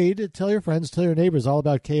afraid. Tell your friends, tell your neighbors all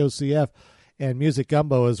about KOCF and Music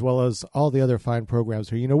Gumbo, as well as all the other fine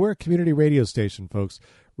programs here. You know, we're a community radio station, folks,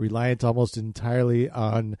 reliant almost entirely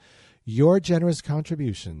on your generous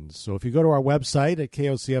contributions. So if you go to our website at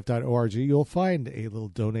kocf.org, you'll find a little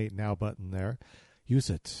Donate Now button there.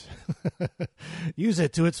 Use it. Use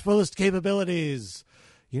it to its fullest capabilities.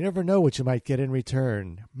 You never know what you might get in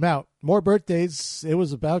return. Now, more birthdays. It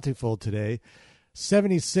was a bountiful today.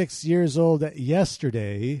 76 years old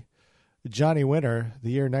yesterday. Johnny Winter,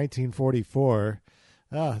 the year 1944.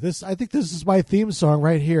 I think this is my theme song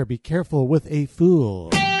right here. Be careful with a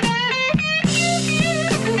fool. Be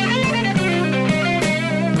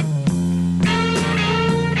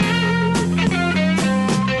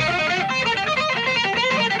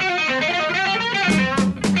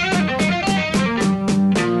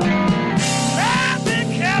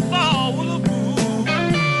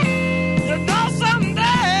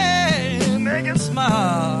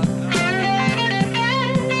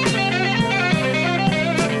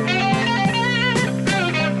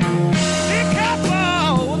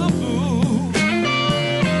careful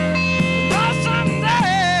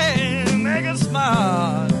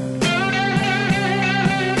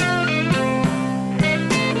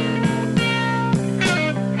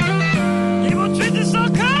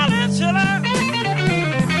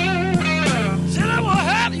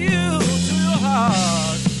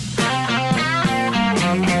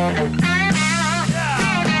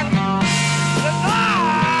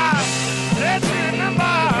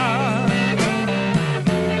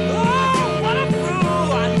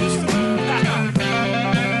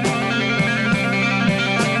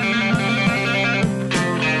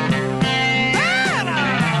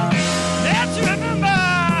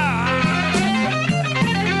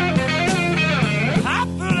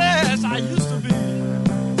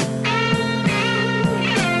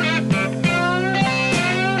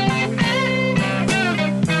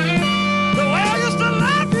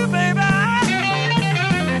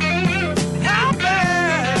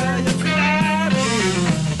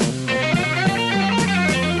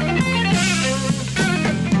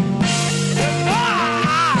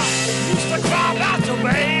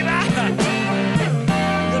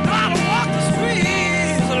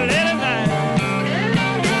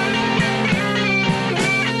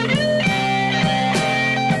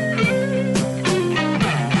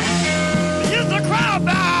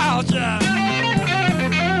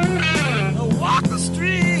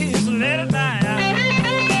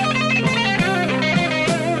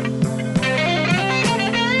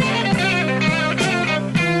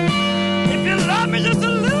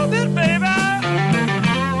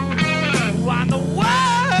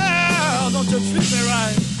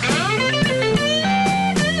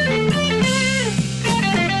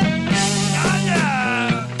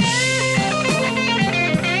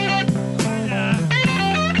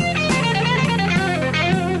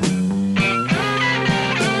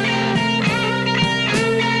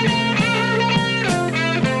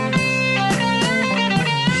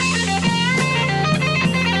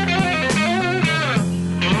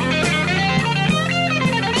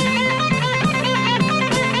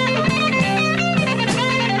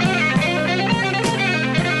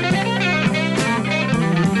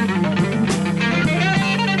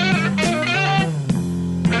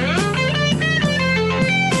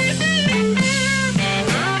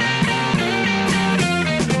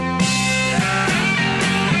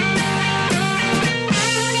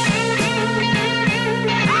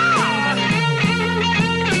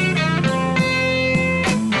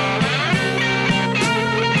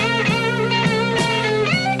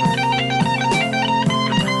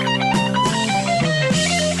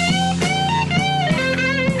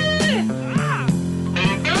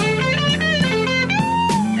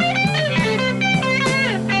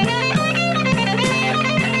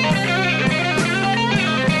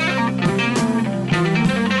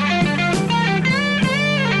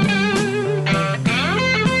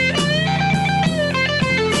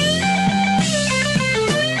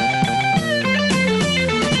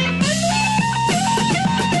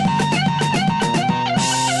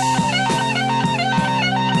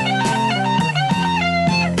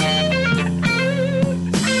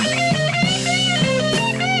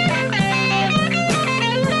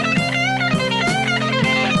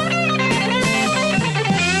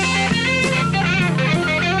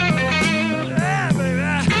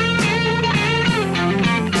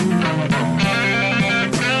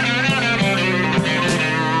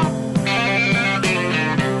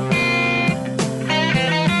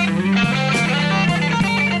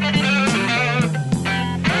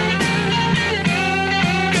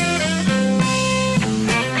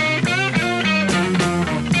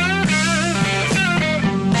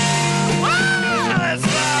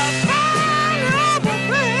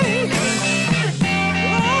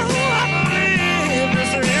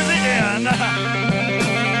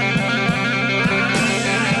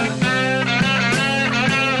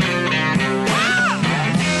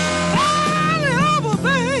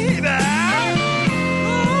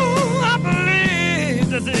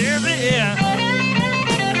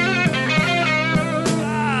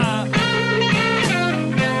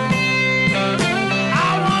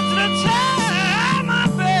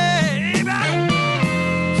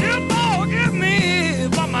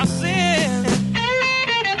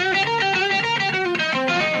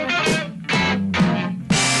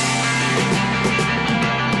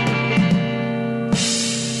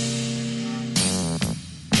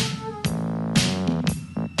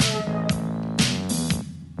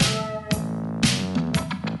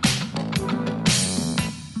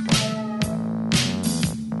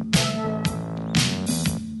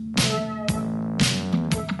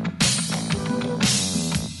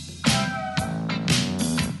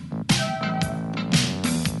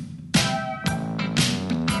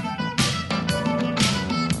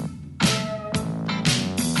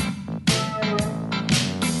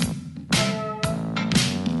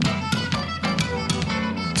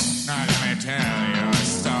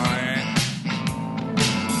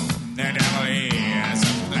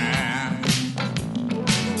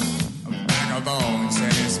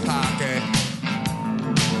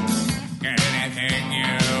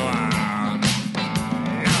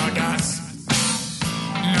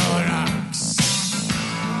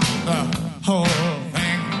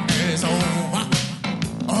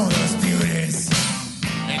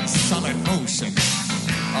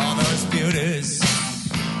goodies.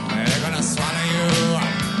 They're gonna swallow you up.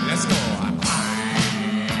 Let's go.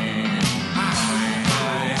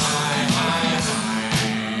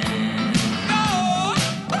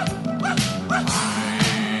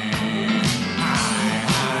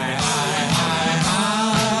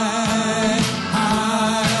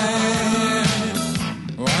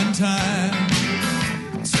 One time,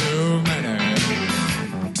 too many,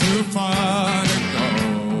 too far to go.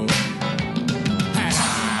 And I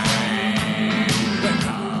will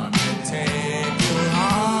come and take you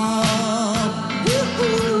home.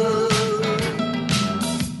 Woo-hoo.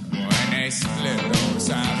 When they split those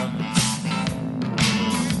atoms,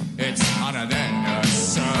 it's hotter than the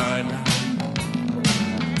sun.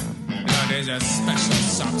 Blood is a special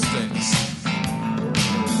substance.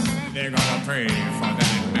 They're gonna pray for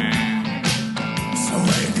that man. So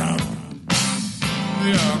wake up,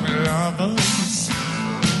 young lovers.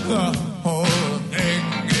 The whole thing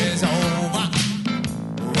is over.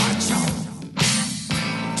 Watch out.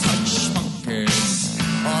 Touch monkeys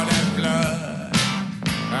or that blood.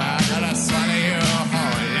 I gotta swallow you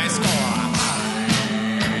whole. Let's go.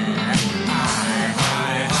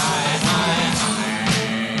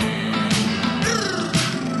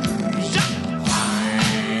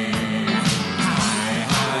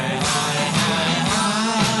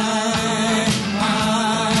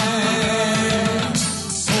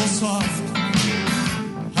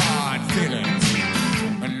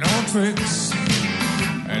 Tricks,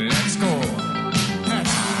 and let's go. And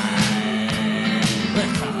I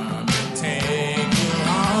will come and take you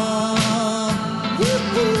home.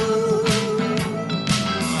 Woo-hoo.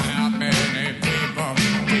 How many people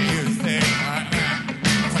do you think I am?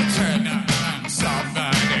 Pretend I'm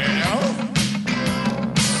somebody else.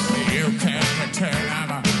 You can pretend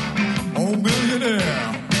I'm a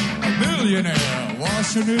millionaire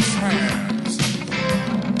washing his hands.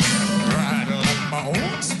 Rattle up my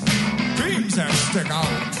oats. Dreams that stick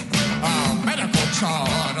out, a medical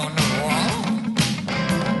chart on the wall.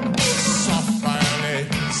 Soft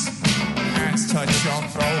violins, hands touch your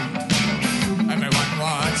throat. Everyone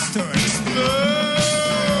wants to explode.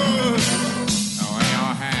 When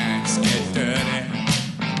your hands get dirty,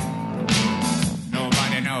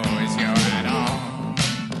 nobody knows you at all.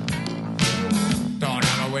 Don't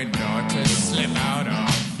have a window to slip out of.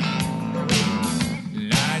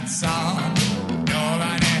 Lights on,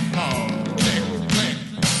 nobody home.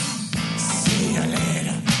 See you later.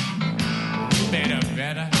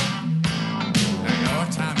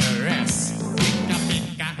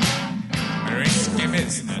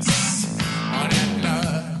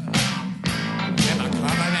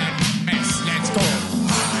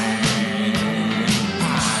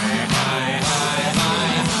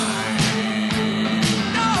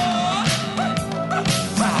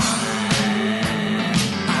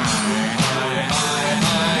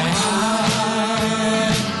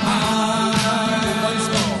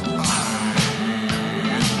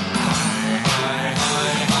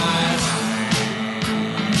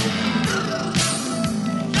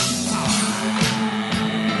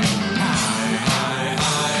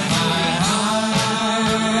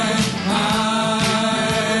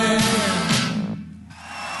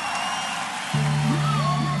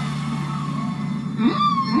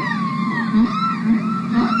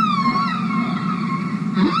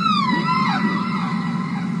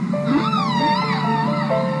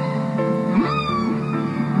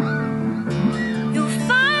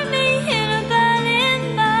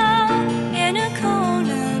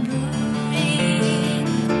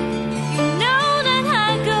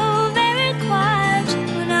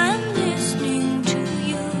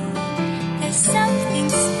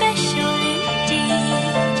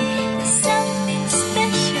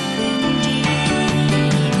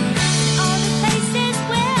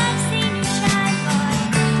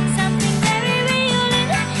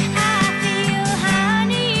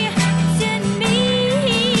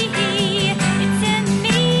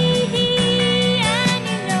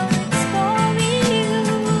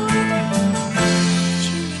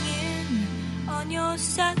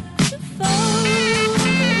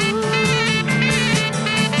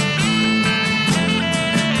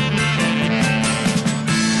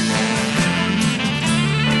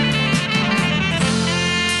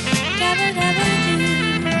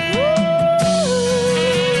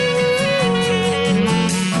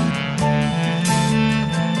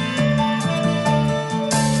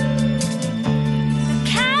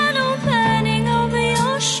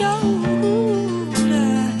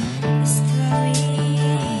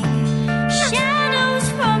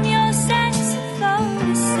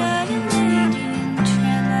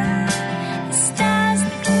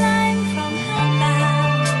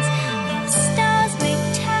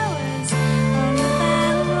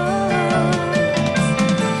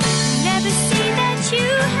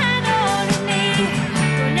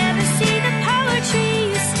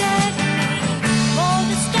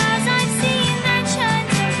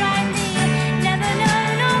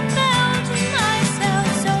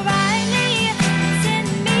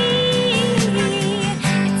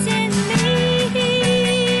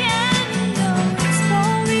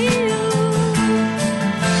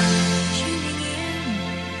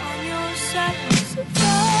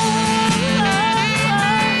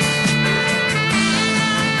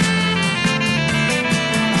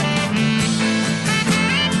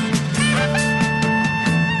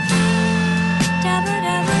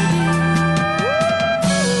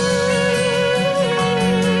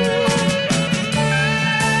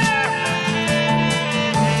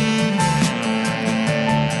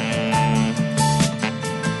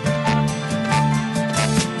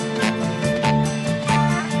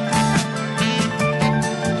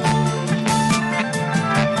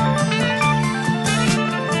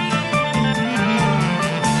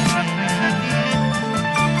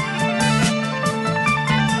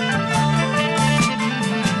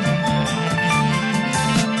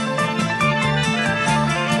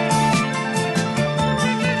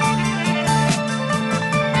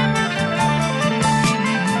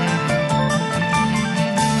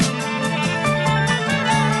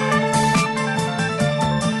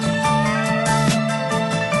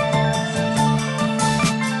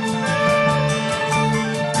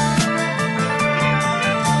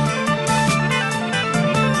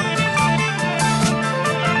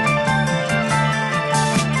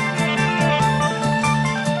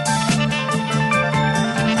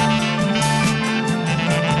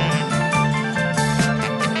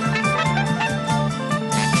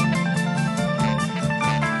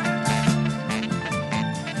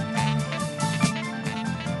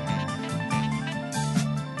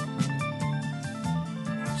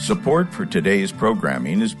 Support for today's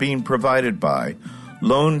programming is being provided by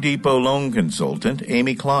Loan Depot loan consultant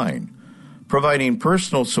Amy Klein, providing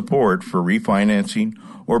personal support for refinancing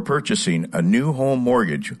or purchasing a new home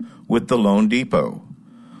mortgage with the Loan Depot.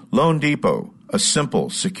 Loan Depot, a simple,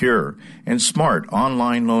 secure, and smart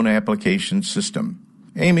online loan application system.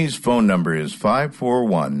 Amy's phone number is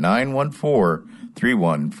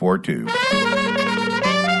 541-914-3142.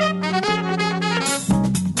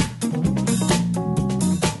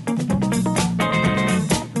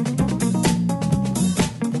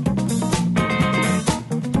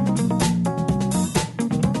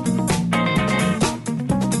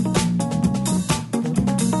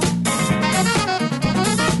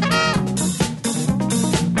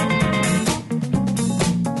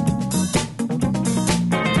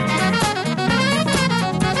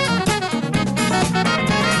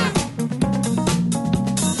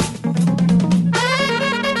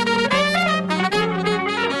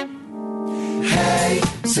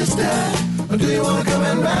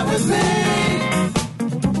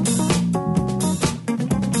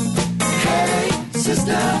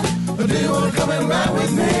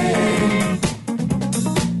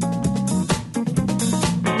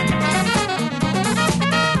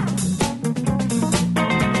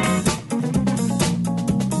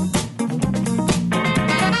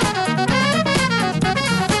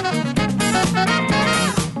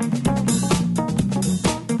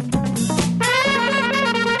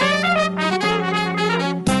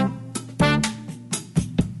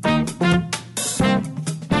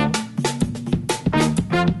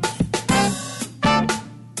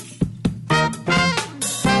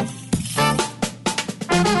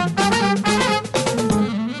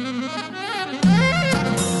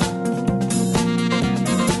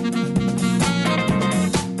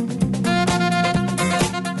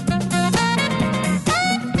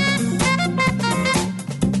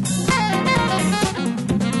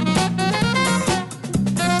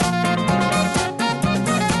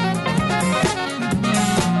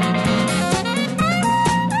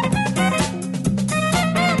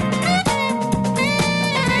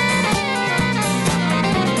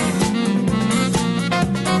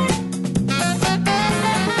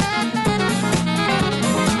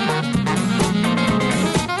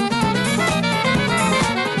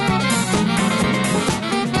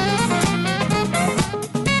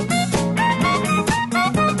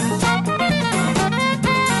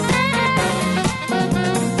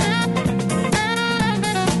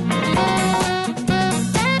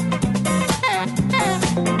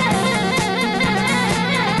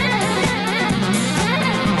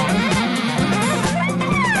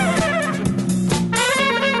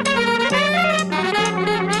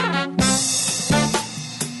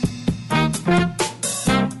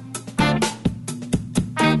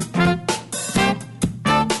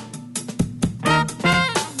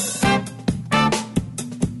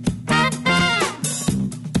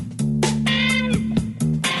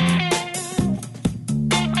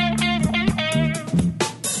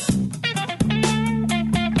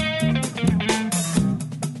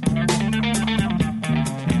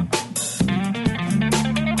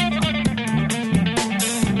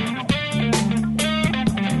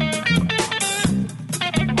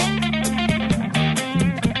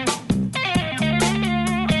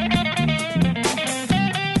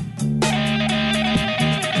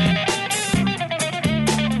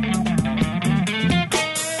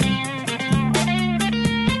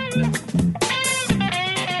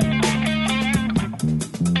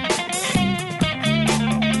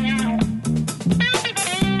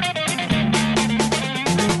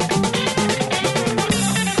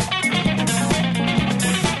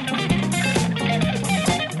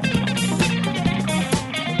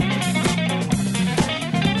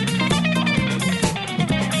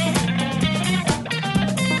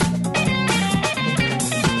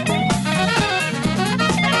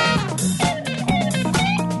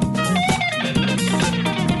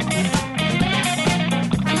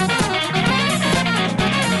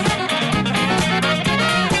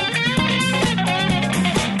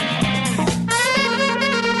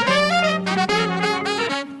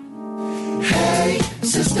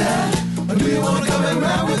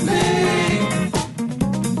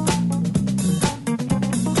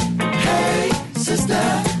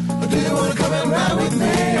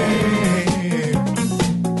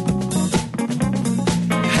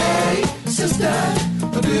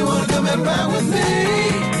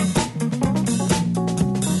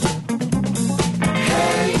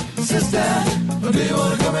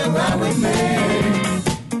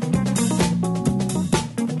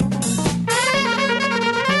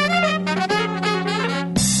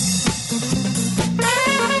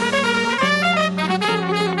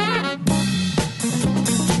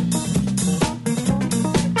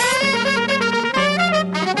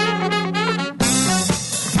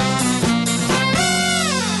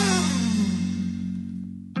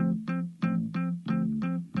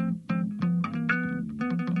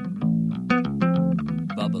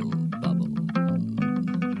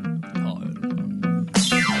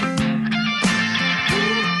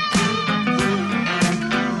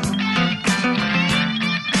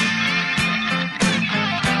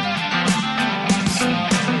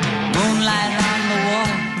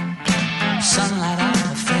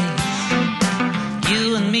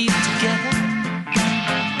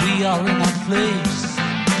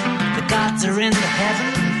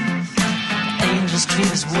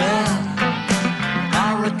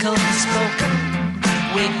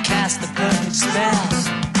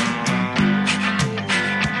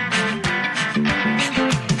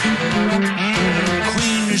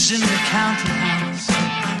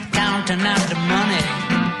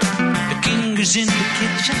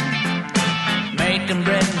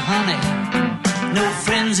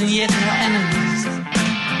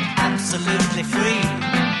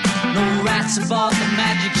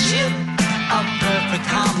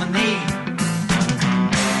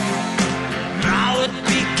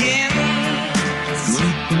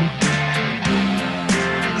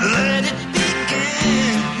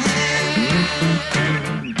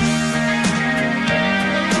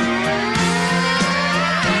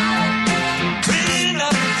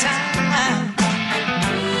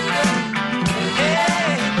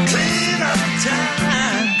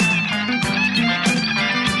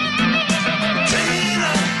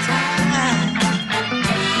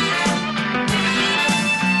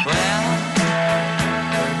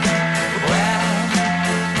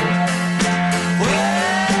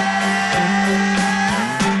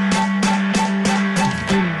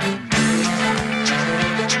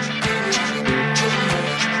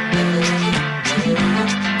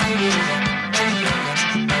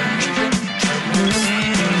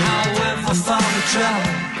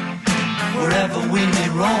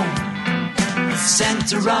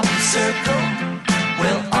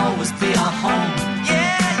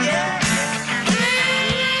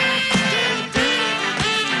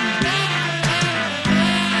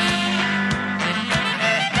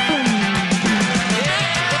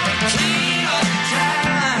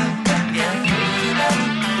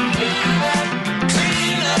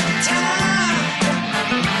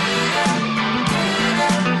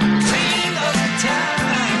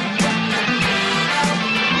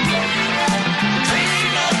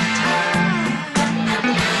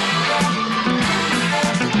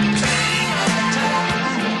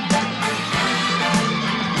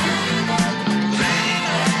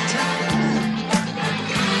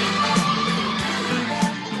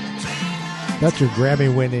 That's your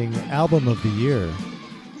Grammy-winning album of the year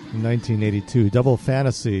in 1982. Double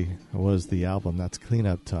Fantasy was the album. That's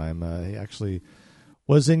Cleanup Time. He actually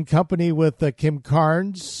was in company with Kim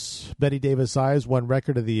Carnes. Betty Davis Eyes won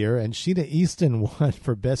Record of the Year, and Sheena Easton won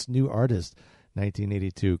for Best New Artist,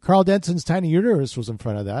 1982. Carl Denson's Tiny Uterus was in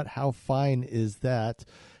front of that. How Fine Is That?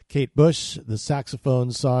 Kate Bush, the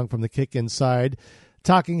saxophone song from The Kick Inside.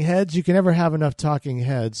 Talking Heads, you can never have enough Talking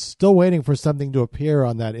Heads. Still waiting for something to appear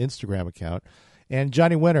on that Instagram account. And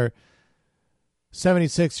Johnny Winter,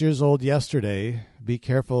 76 years old yesterday. Be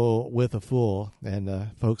careful with a fool.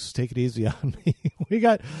 And folks, take it easy on me. We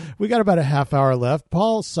got about a half hour left.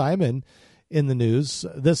 Paul Simon in the news.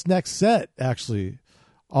 This next set, actually,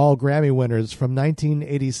 all Grammy winners from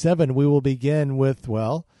 1987. We will begin with,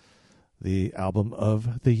 well, the album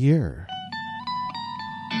of the year.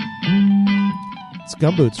 It's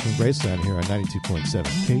Gumboots from Graceland here on 92.7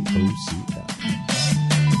 KOCF.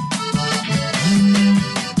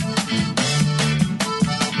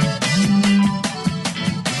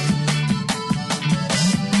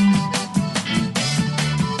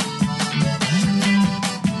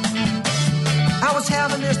 I was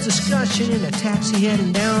having this discussion in a taxi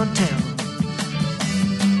heading downtown,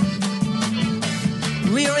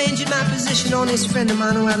 rearranging my position on this friend of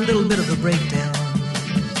mine who had a little bit of a breakdown.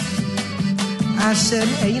 I said,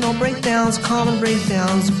 hey, breakdowns, common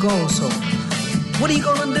breakdowns go, so what are you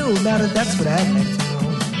gonna do about it? That's what I'd like to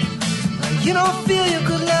know. You don't feel you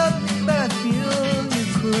could love me, but I feel you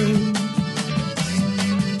could.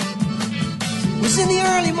 It was in the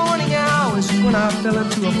early morning hours when I fell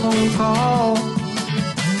into a phone call.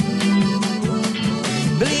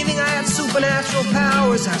 Believing I had supernatural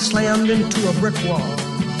powers, I slammed into a brick wall.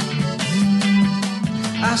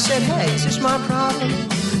 I said, hey, is this my problem?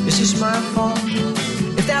 Is this my fault?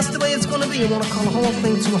 If that's the way it's gonna be, I wanna call the whole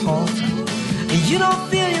thing to a halt. And you don't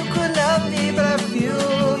feel you could love me, but I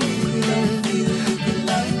feel you could.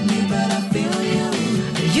 Love me, but I feel you.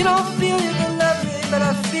 And you don't feel you could love me, but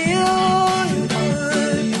I feel you could.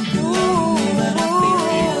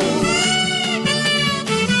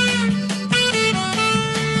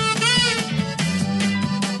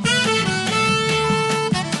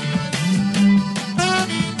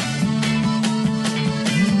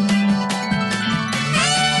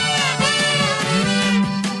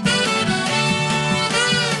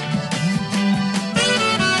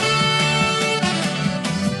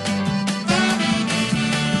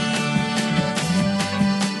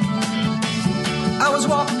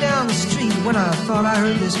 When I thought I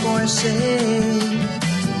heard this voice say,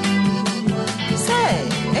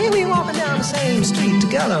 ain't we walking down the same street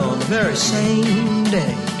together on the very same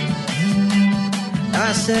day?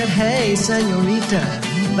 I said, hey, senorita,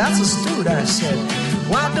 that's astute. I said,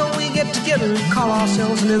 why don't we get together and call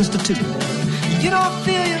ourselves an institute? You don't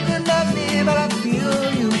feel you could love me, but I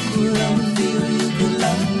feel you could. You don't feel you could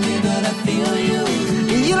love me, but I feel you.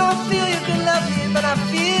 You don't feel you could love me, but I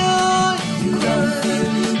feel you could. You don't feel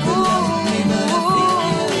you could love me.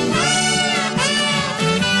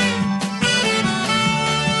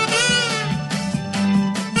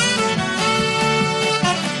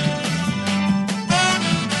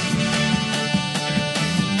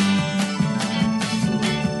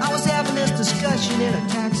 In a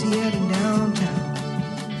taxi heading downtown.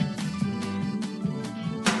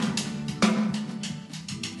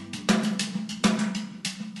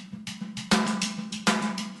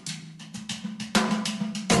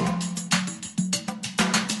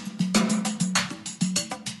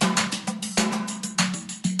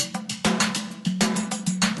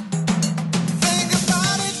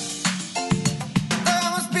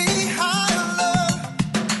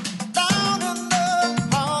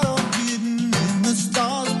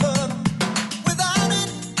 Without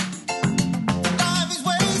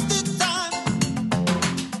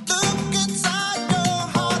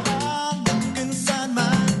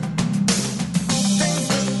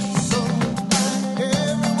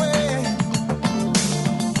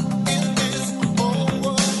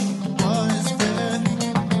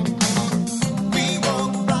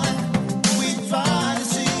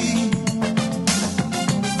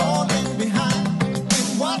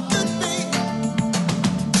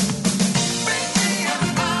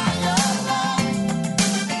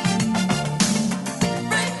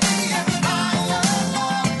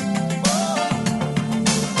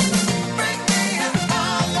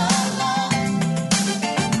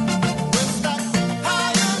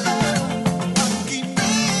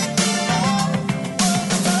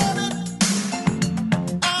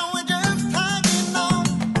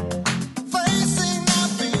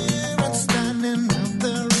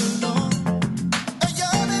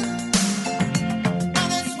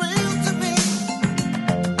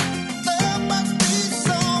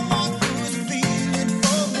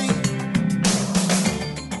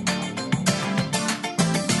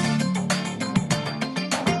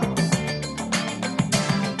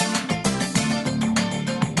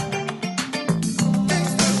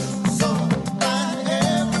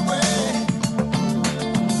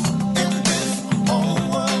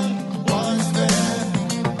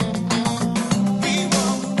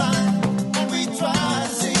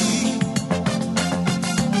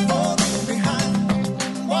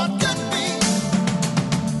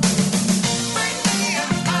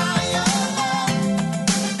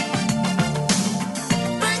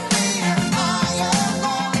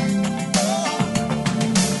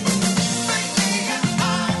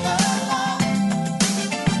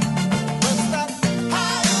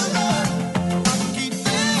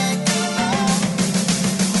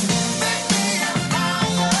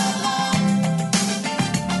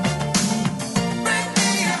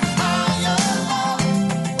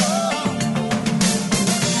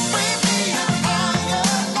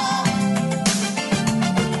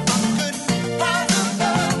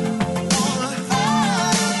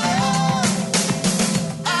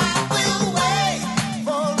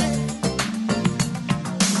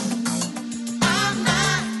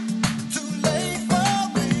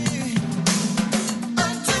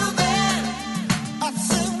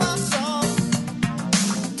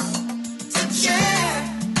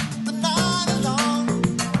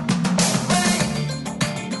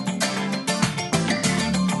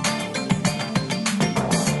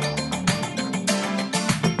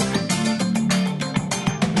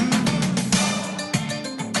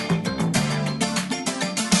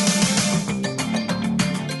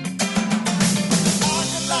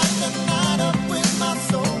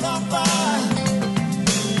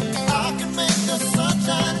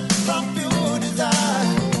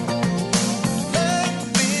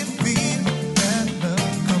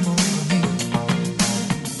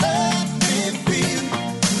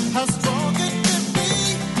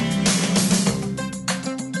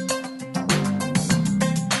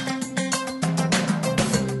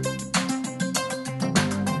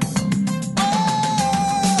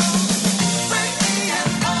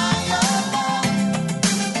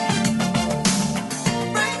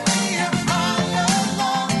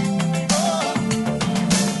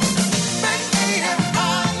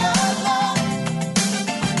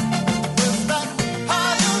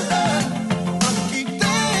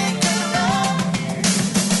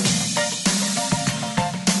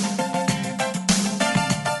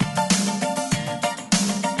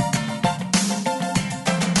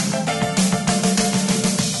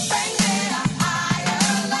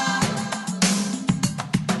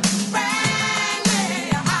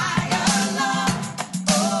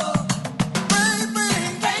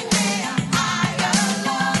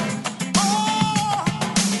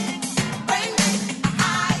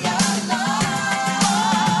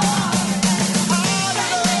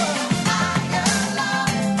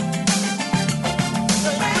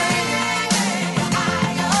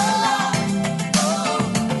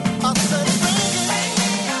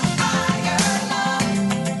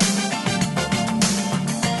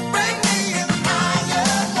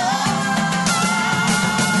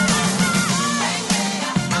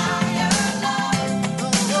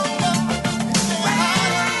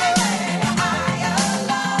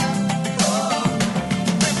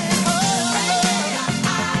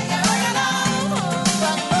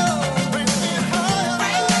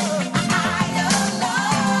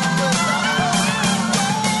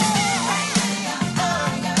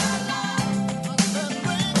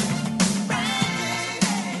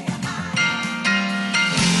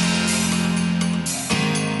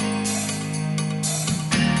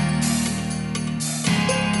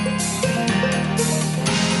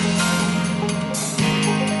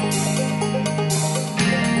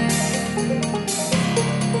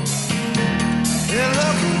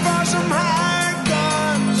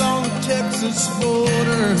Texas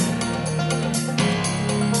border.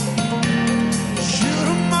 Shoot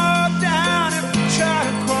 'em all down if you try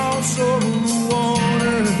to cross over the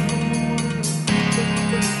water.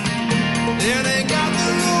 Yeah, they got the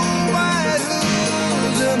old white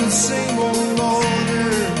hoods and the same old order.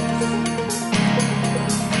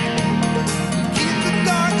 Keep the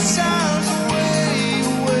dark sounds away,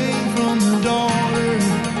 away from the daughter.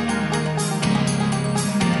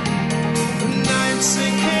 The nights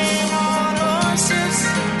they came on horses.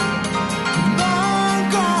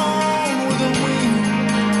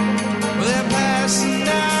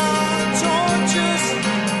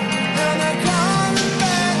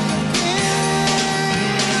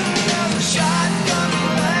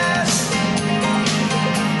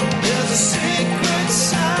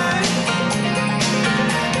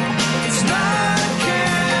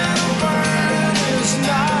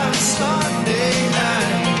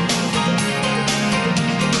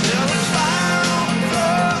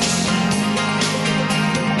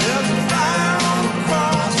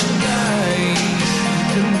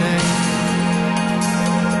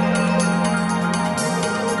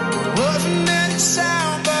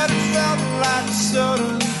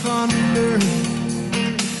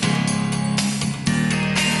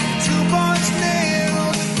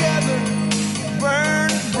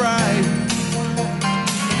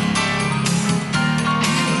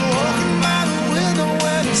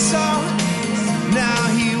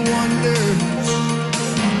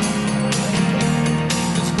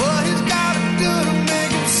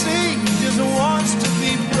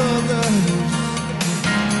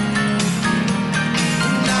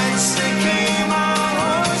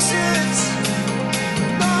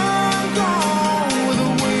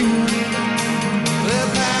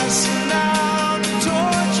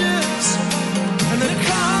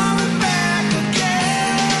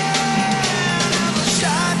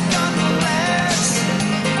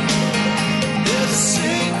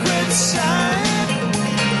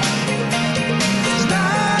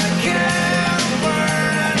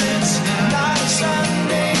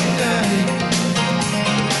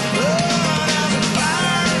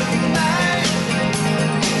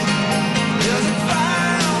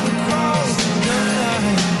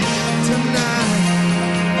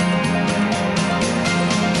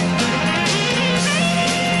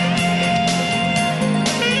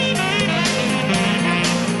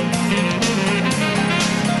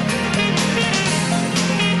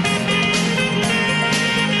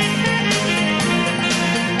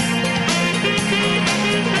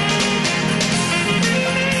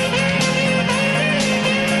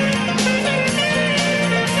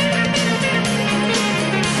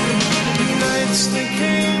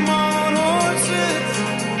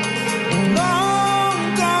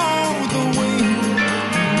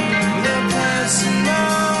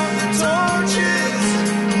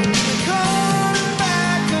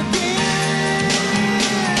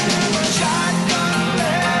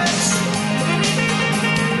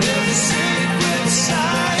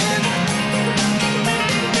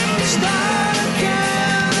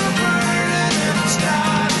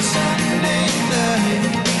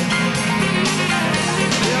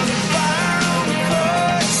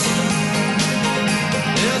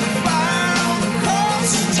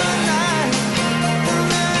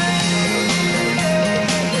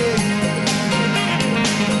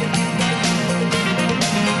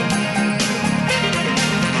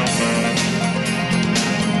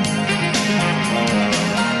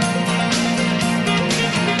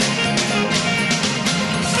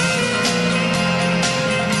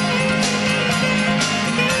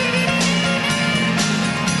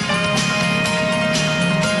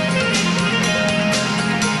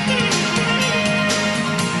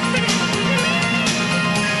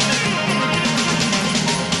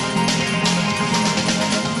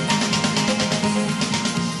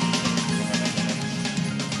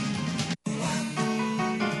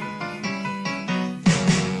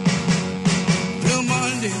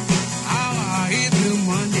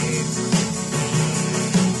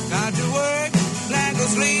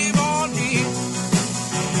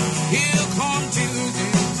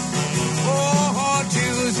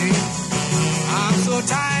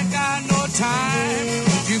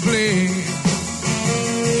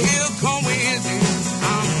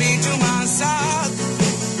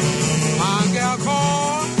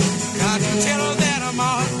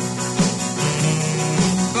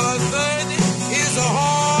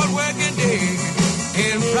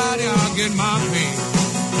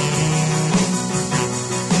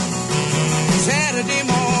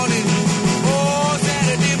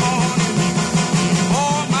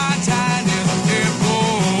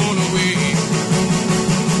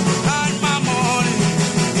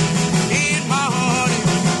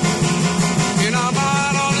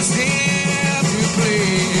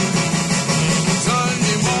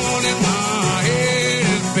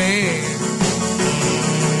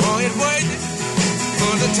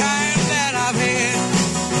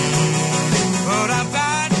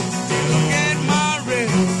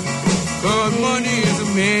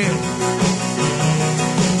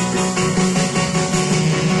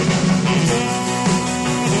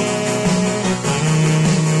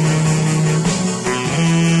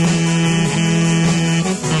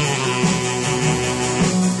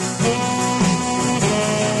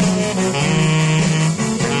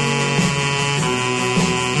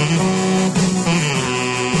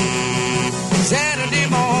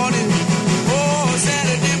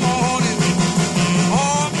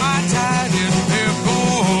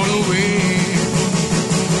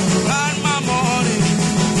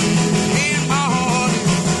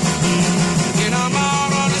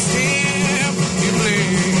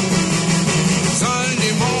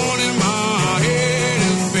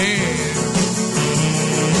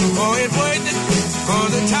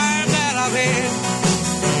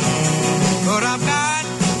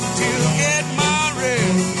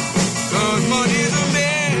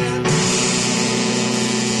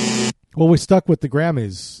 Well, we stuck with the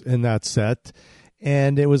Grammys in that set,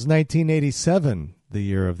 and it was 1987, the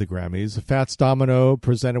year of the Grammys. Fats Domino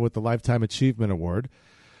presented with the Lifetime Achievement Award.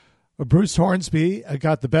 Bruce Hornsby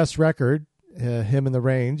got the best record, him and the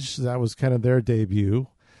Range. That was kind of their debut.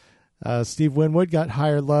 Steve Winwood got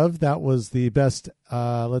Higher Love. That was the best,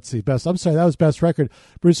 that was best record.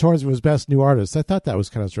 Bruce Hornsby was best new artist. I thought that was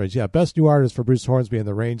kind of strange. Yeah, best new artist for Bruce Hornsby and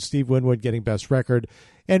the Range. Steve Winwood getting best record.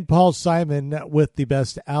 And Paul Simon with the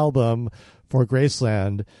best album for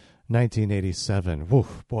Graceland, 1987. Whew,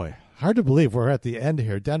 boy, hard to believe we're at the end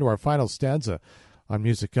here, down to our final stanza on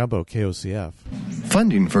Music Gumbo, KOCF.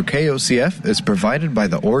 Funding for KOCF is provided by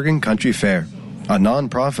the Oregon Country Fair, a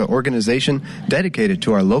non-profit organization dedicated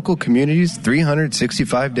to our local communities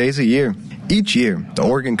 365 days a year. Each year, the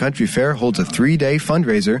Oregon Country Fair holds a 3-day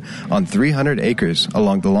fundraiser on 300 acres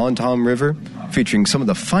along the Long Tom River, featuring some of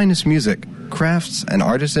the finest music, crafts, and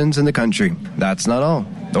artisans in the country. That's not all.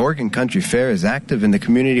 The Oregon Country Fair is active in the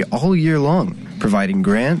community all year long, providing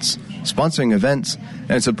grants, sponsoring events,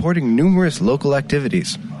 and supporting numerous local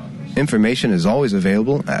activities. Information is always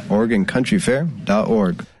available at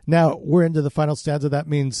OregonCountryFair.org. Now, we're into the final stanza. That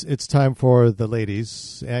means it's time for the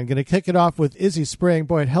ladies. And going to kick it off with Izzy Spring.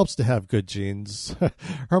 Boy, it helps to have good genes.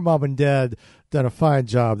 Her mom and dad done a fine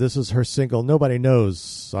job. This is her single, Nobody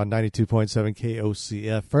Knows, on 92.7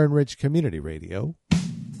 KOCF, Fern Ridge Community Radio.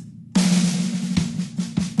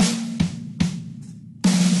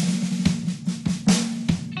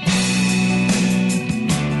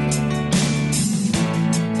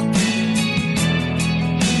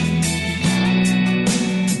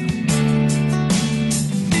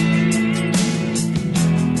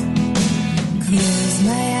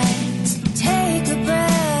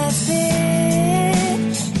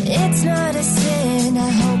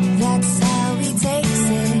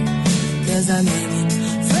 I'm hanging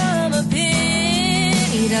from a pin.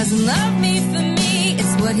 He doesn't love me for me,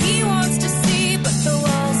 it's what he wants to see. But the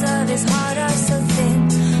walls of his heart are so thin.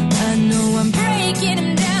 I know I'm breaking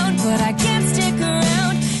him down, but I can't stick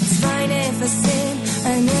around. It's fine if I sin,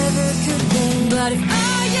 I never could win. But if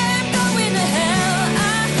I am going to hell,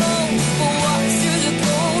 I hope for walks through the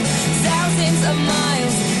cold, thousands of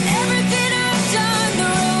miles. Everything I've done,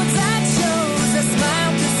 the roads I chose, I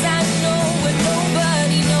smile 'cause I know what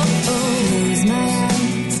nobody knows. Close my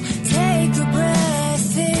eyes, take a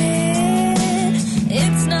breath in.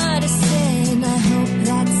 It's not a sin, I hope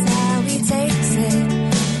that's how he takes it.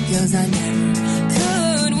 'Cause I never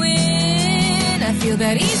could win. I feel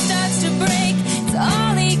that he starts to break, it's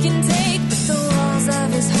all he can take. But the walls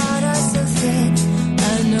of his heart are so thick.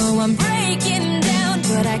 I know I'm breaking him down,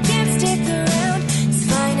 but I can't stick around. It's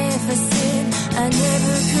fine if I sin, I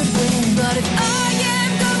never could win. But if I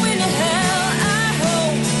am going to hell, I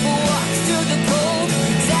hope for walks through the cold,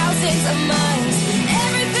 thousands of miles.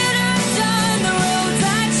 Everything I've done, the roads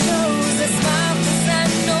I chose, I smile 'cause I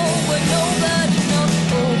know what nobody knows.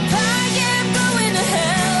 If I am going to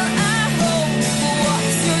hell, I hope for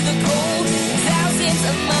walks through the cold, thousands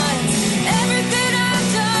of miles. Everything I've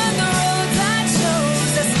done, the roads I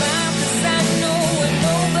chose, I smile 'cause I know what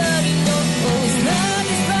nobody knows. Love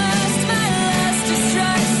is rust, my lust is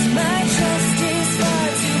trust, my trust is far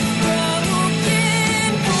too broken.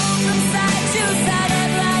 Pulled from side to side,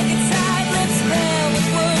 I'd like a tide, lips pale with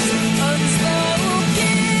words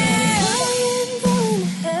unspoken. If I am going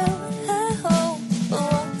to hell, I hope I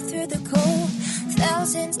walk through the cold,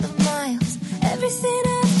 thousands of miles. Everything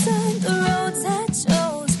I've done, the roads I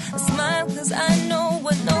chose, I smile 'cause I know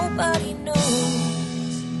what nobody knows.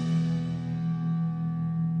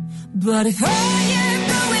 But if I am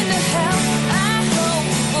going to hell, I hope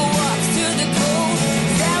for walks through the cold,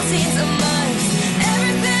 thousands of miles.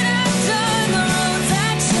 Everything I've done, the roads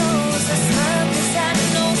I chose, I smile 'cause I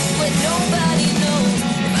know what nobody knows.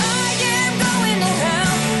 If I am going to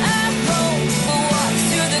hell, I hope for walks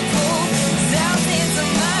through the cold, thousands of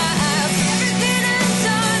miles. Everything I've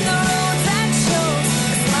done, the roads I chose,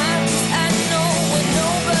 I smile 'cause I know what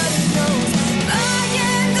nobody knows. If I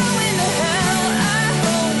am going to hell, I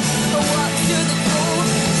hope for walks through the cold,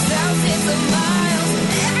 thousands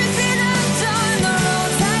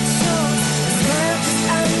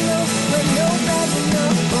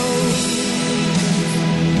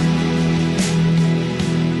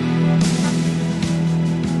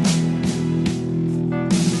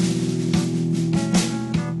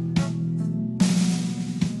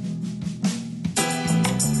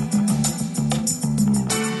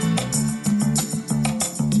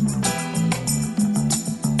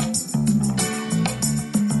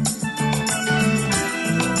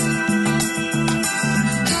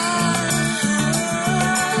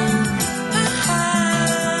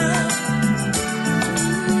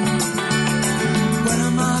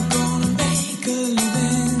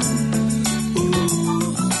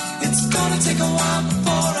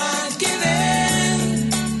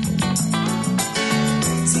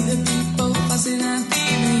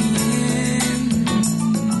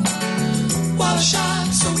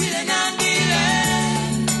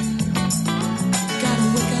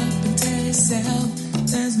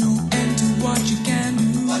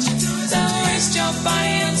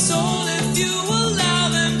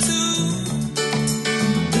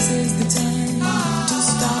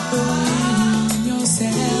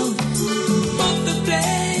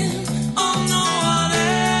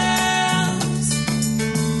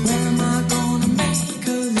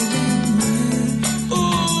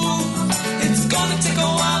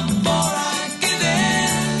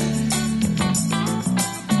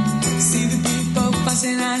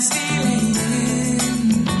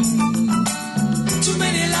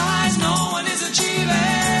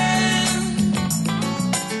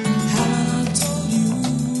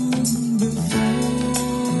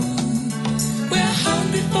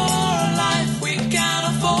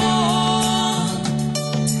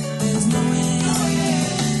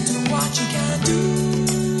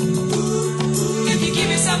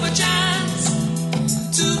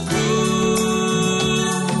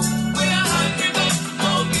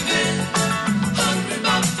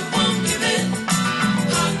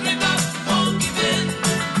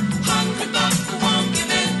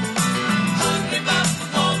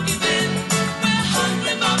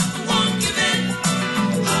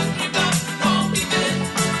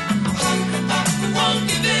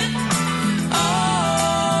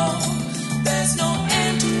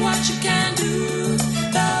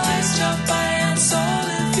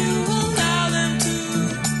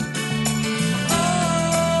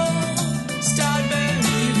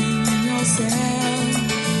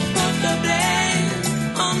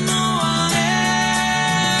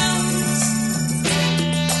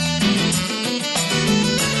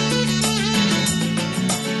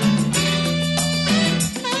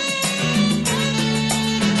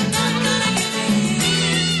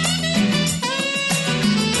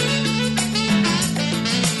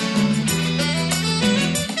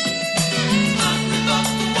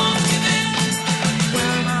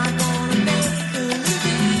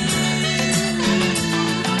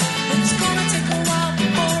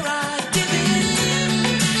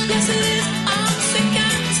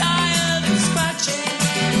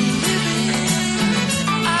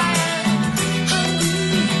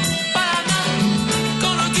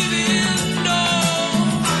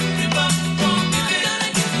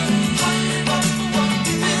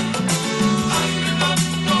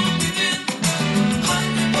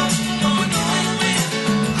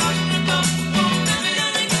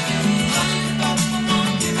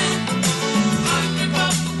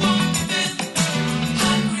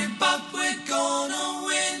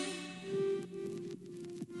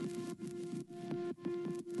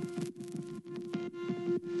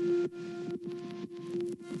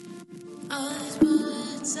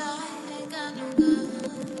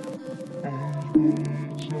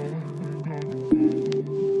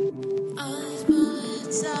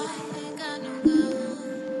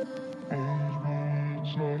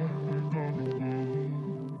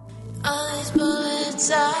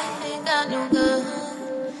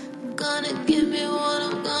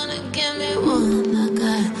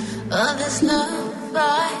All this love, I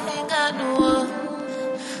ain't got no one.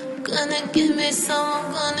 Gonna give me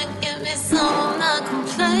some, gonna give me some. I'm not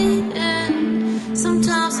complaining.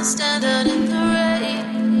 Sometimes I stand out in the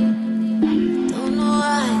rain. Don't know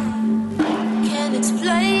why, can't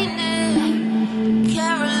explain it.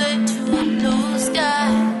 Can't relate to a blue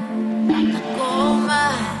sky. Like all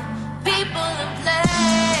my people and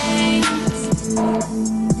places.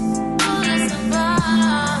 All this about.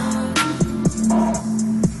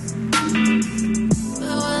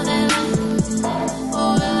 Where will they live? Where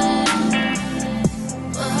will they live?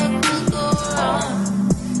 What could go wrong?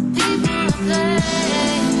 People and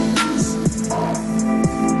places.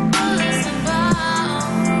 All this about.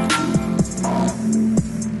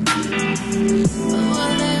 Where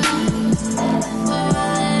will they live? Where will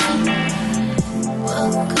they live?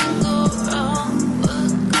 What could go wrong? What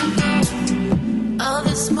could go? All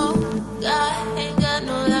this smoke, I ain't got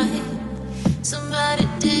no light. Somebody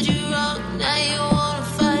did you wrong, now you wanna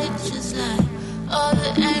fight. Just like all the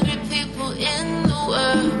angry people in the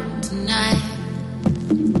world tonight.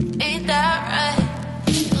 Ain't that right?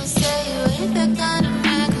 Don't say you ain't that kind of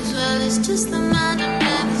man, 'cause well, it's just the mind of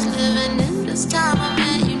man who's living in this time of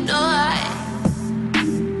man. You know I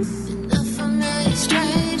been the familiar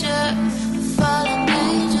stranger, the fallen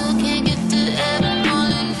angel, can't get to heaven,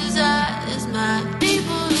 only his eyes, my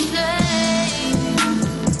people to play.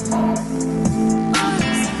 All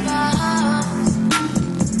this about.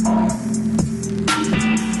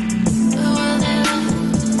 Where will they live?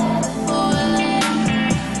 Where will they live?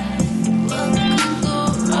 What could go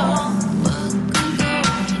wrong? What could go?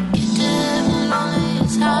 Can't get to heaven, only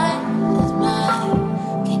his high is mine.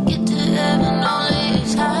 Can't get to heaven, only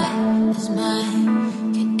his high is mine.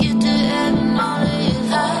 Can't get to heaven, only his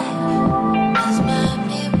high is my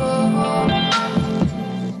people.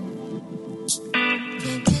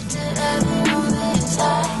 Can't get to heaven, only his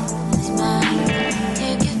high is mine.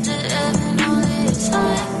 Can't get to heaven, only his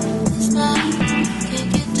high is mine. Can't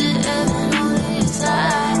get to heaven, only his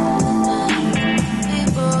high is mine.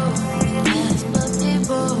 People, that's my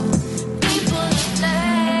people. People in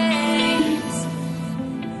place.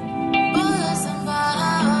 Bullets and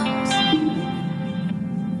bombs.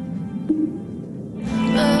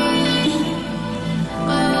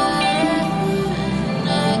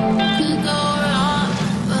 Where could go wrong?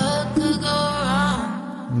 What could go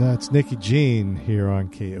wrong? That's Nikki Jean here on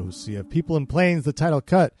KOCF. People in Plains, the title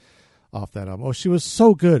cut off that album. Oh, she was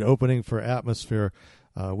so good opening for Atmosphere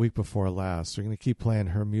week before last. We're going to keep playing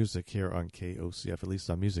her music here on KOCF, at least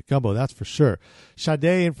on Music Gumbo, that's for sure. Sade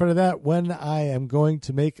in front of that, When I Am Going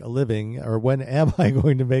to Make a Living, or When Am I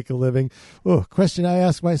Going to Make a Living? Oh, question I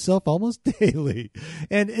ask myself almost daily.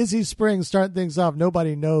 And Izzy Spring starting things off,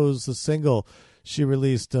 Nobody Knows, the single she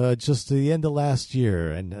released just to the end of last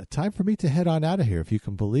year. And time for me to head on out of here, if you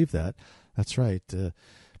can believe that. That's right.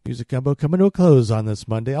 Music Gumbo coming to a close on this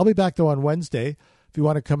Monday. I'll be back, though, on Wednesday. If you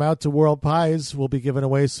want to come out to World Pies, we'll be giving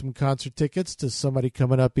away some concert tickets to somebody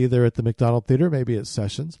coming up either at the McDonald Theater, maybe at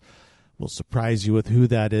Sessions. We'll surprise you with who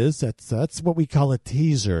that is. That's what we call a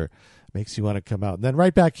teaser. Makes you want to come out. And then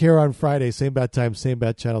right back here on Friday, same bad time, same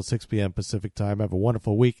bad channel, 6 p.m. Pacific time. Have a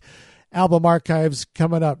wonderful week. Album archives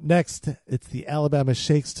coming up next. It's the Alabama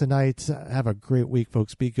Shakes tonight. Have a great week,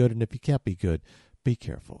 folks. Be good. And if you can't be good, be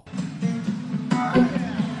careful.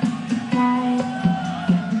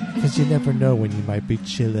 Because you never know when you might be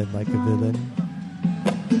chilling like a villain.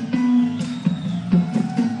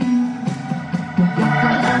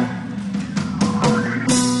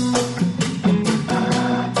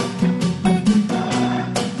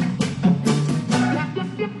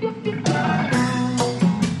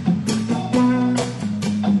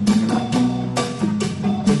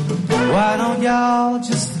 Why don't y'all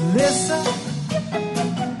just listen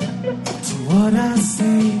to what I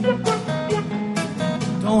say?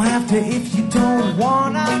 Don't have to if you don't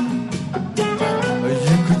wanna, or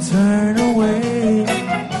you could turn away.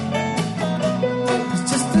 It's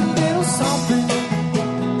just a little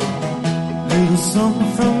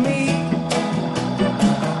something from me.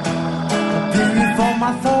 A penny for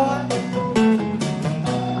my thought,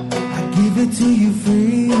 I give it to you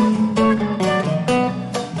free.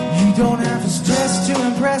 You don't have to stress to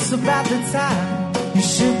impress about the time you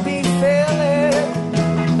should be feeling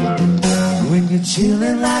when you're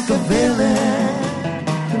chilling like a villain.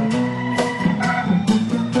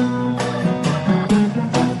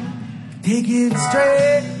 Take it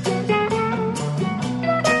straight,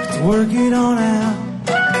 work it on out.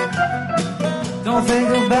 Don't think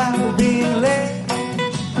about being late.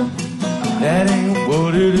 That ain't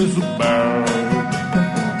what it is about.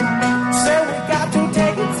 So we got to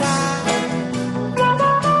take a time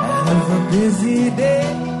out of a busy day.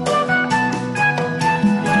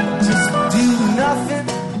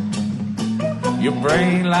 your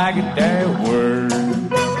brain like a damn word.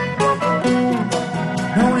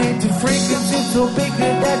 No need to frequency so big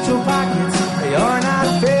that your pockets they are not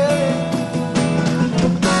filling.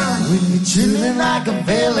 When you're chilling like a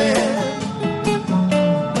villain.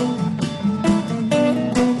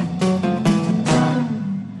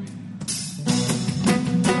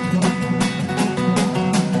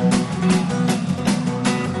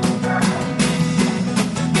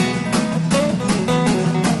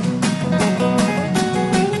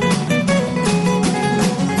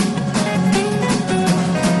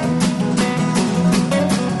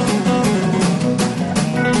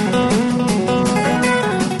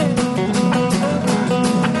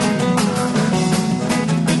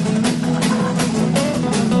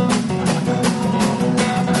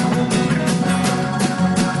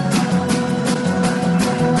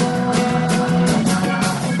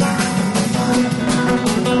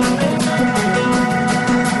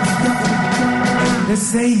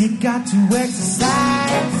 Say you got to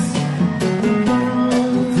exercise.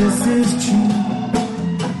 This is true.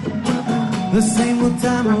 The same old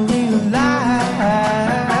time I realize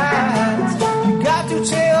you got to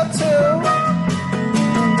chill too.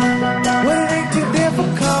 Well, it ain't too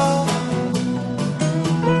difficult,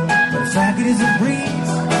 but the fact it is a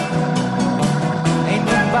breeze. Ain't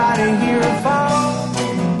nobody here to fall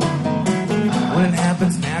when it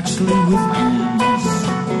happens naturally with ease.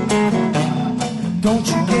 Don't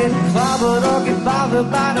you get clobbered or get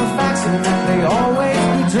bothered by no facts and that they always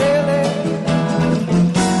be drilling.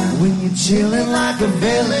 When you're chilling like a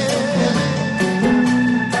villain.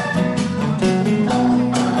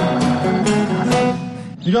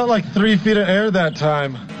 You got like 3 feet of air that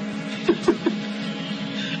time.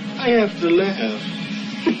 I have to laugh.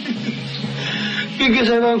 Because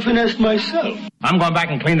I've unfinished myself. I'm going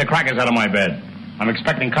back and clean the crackers out of my bed. I'm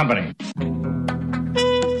expecting company.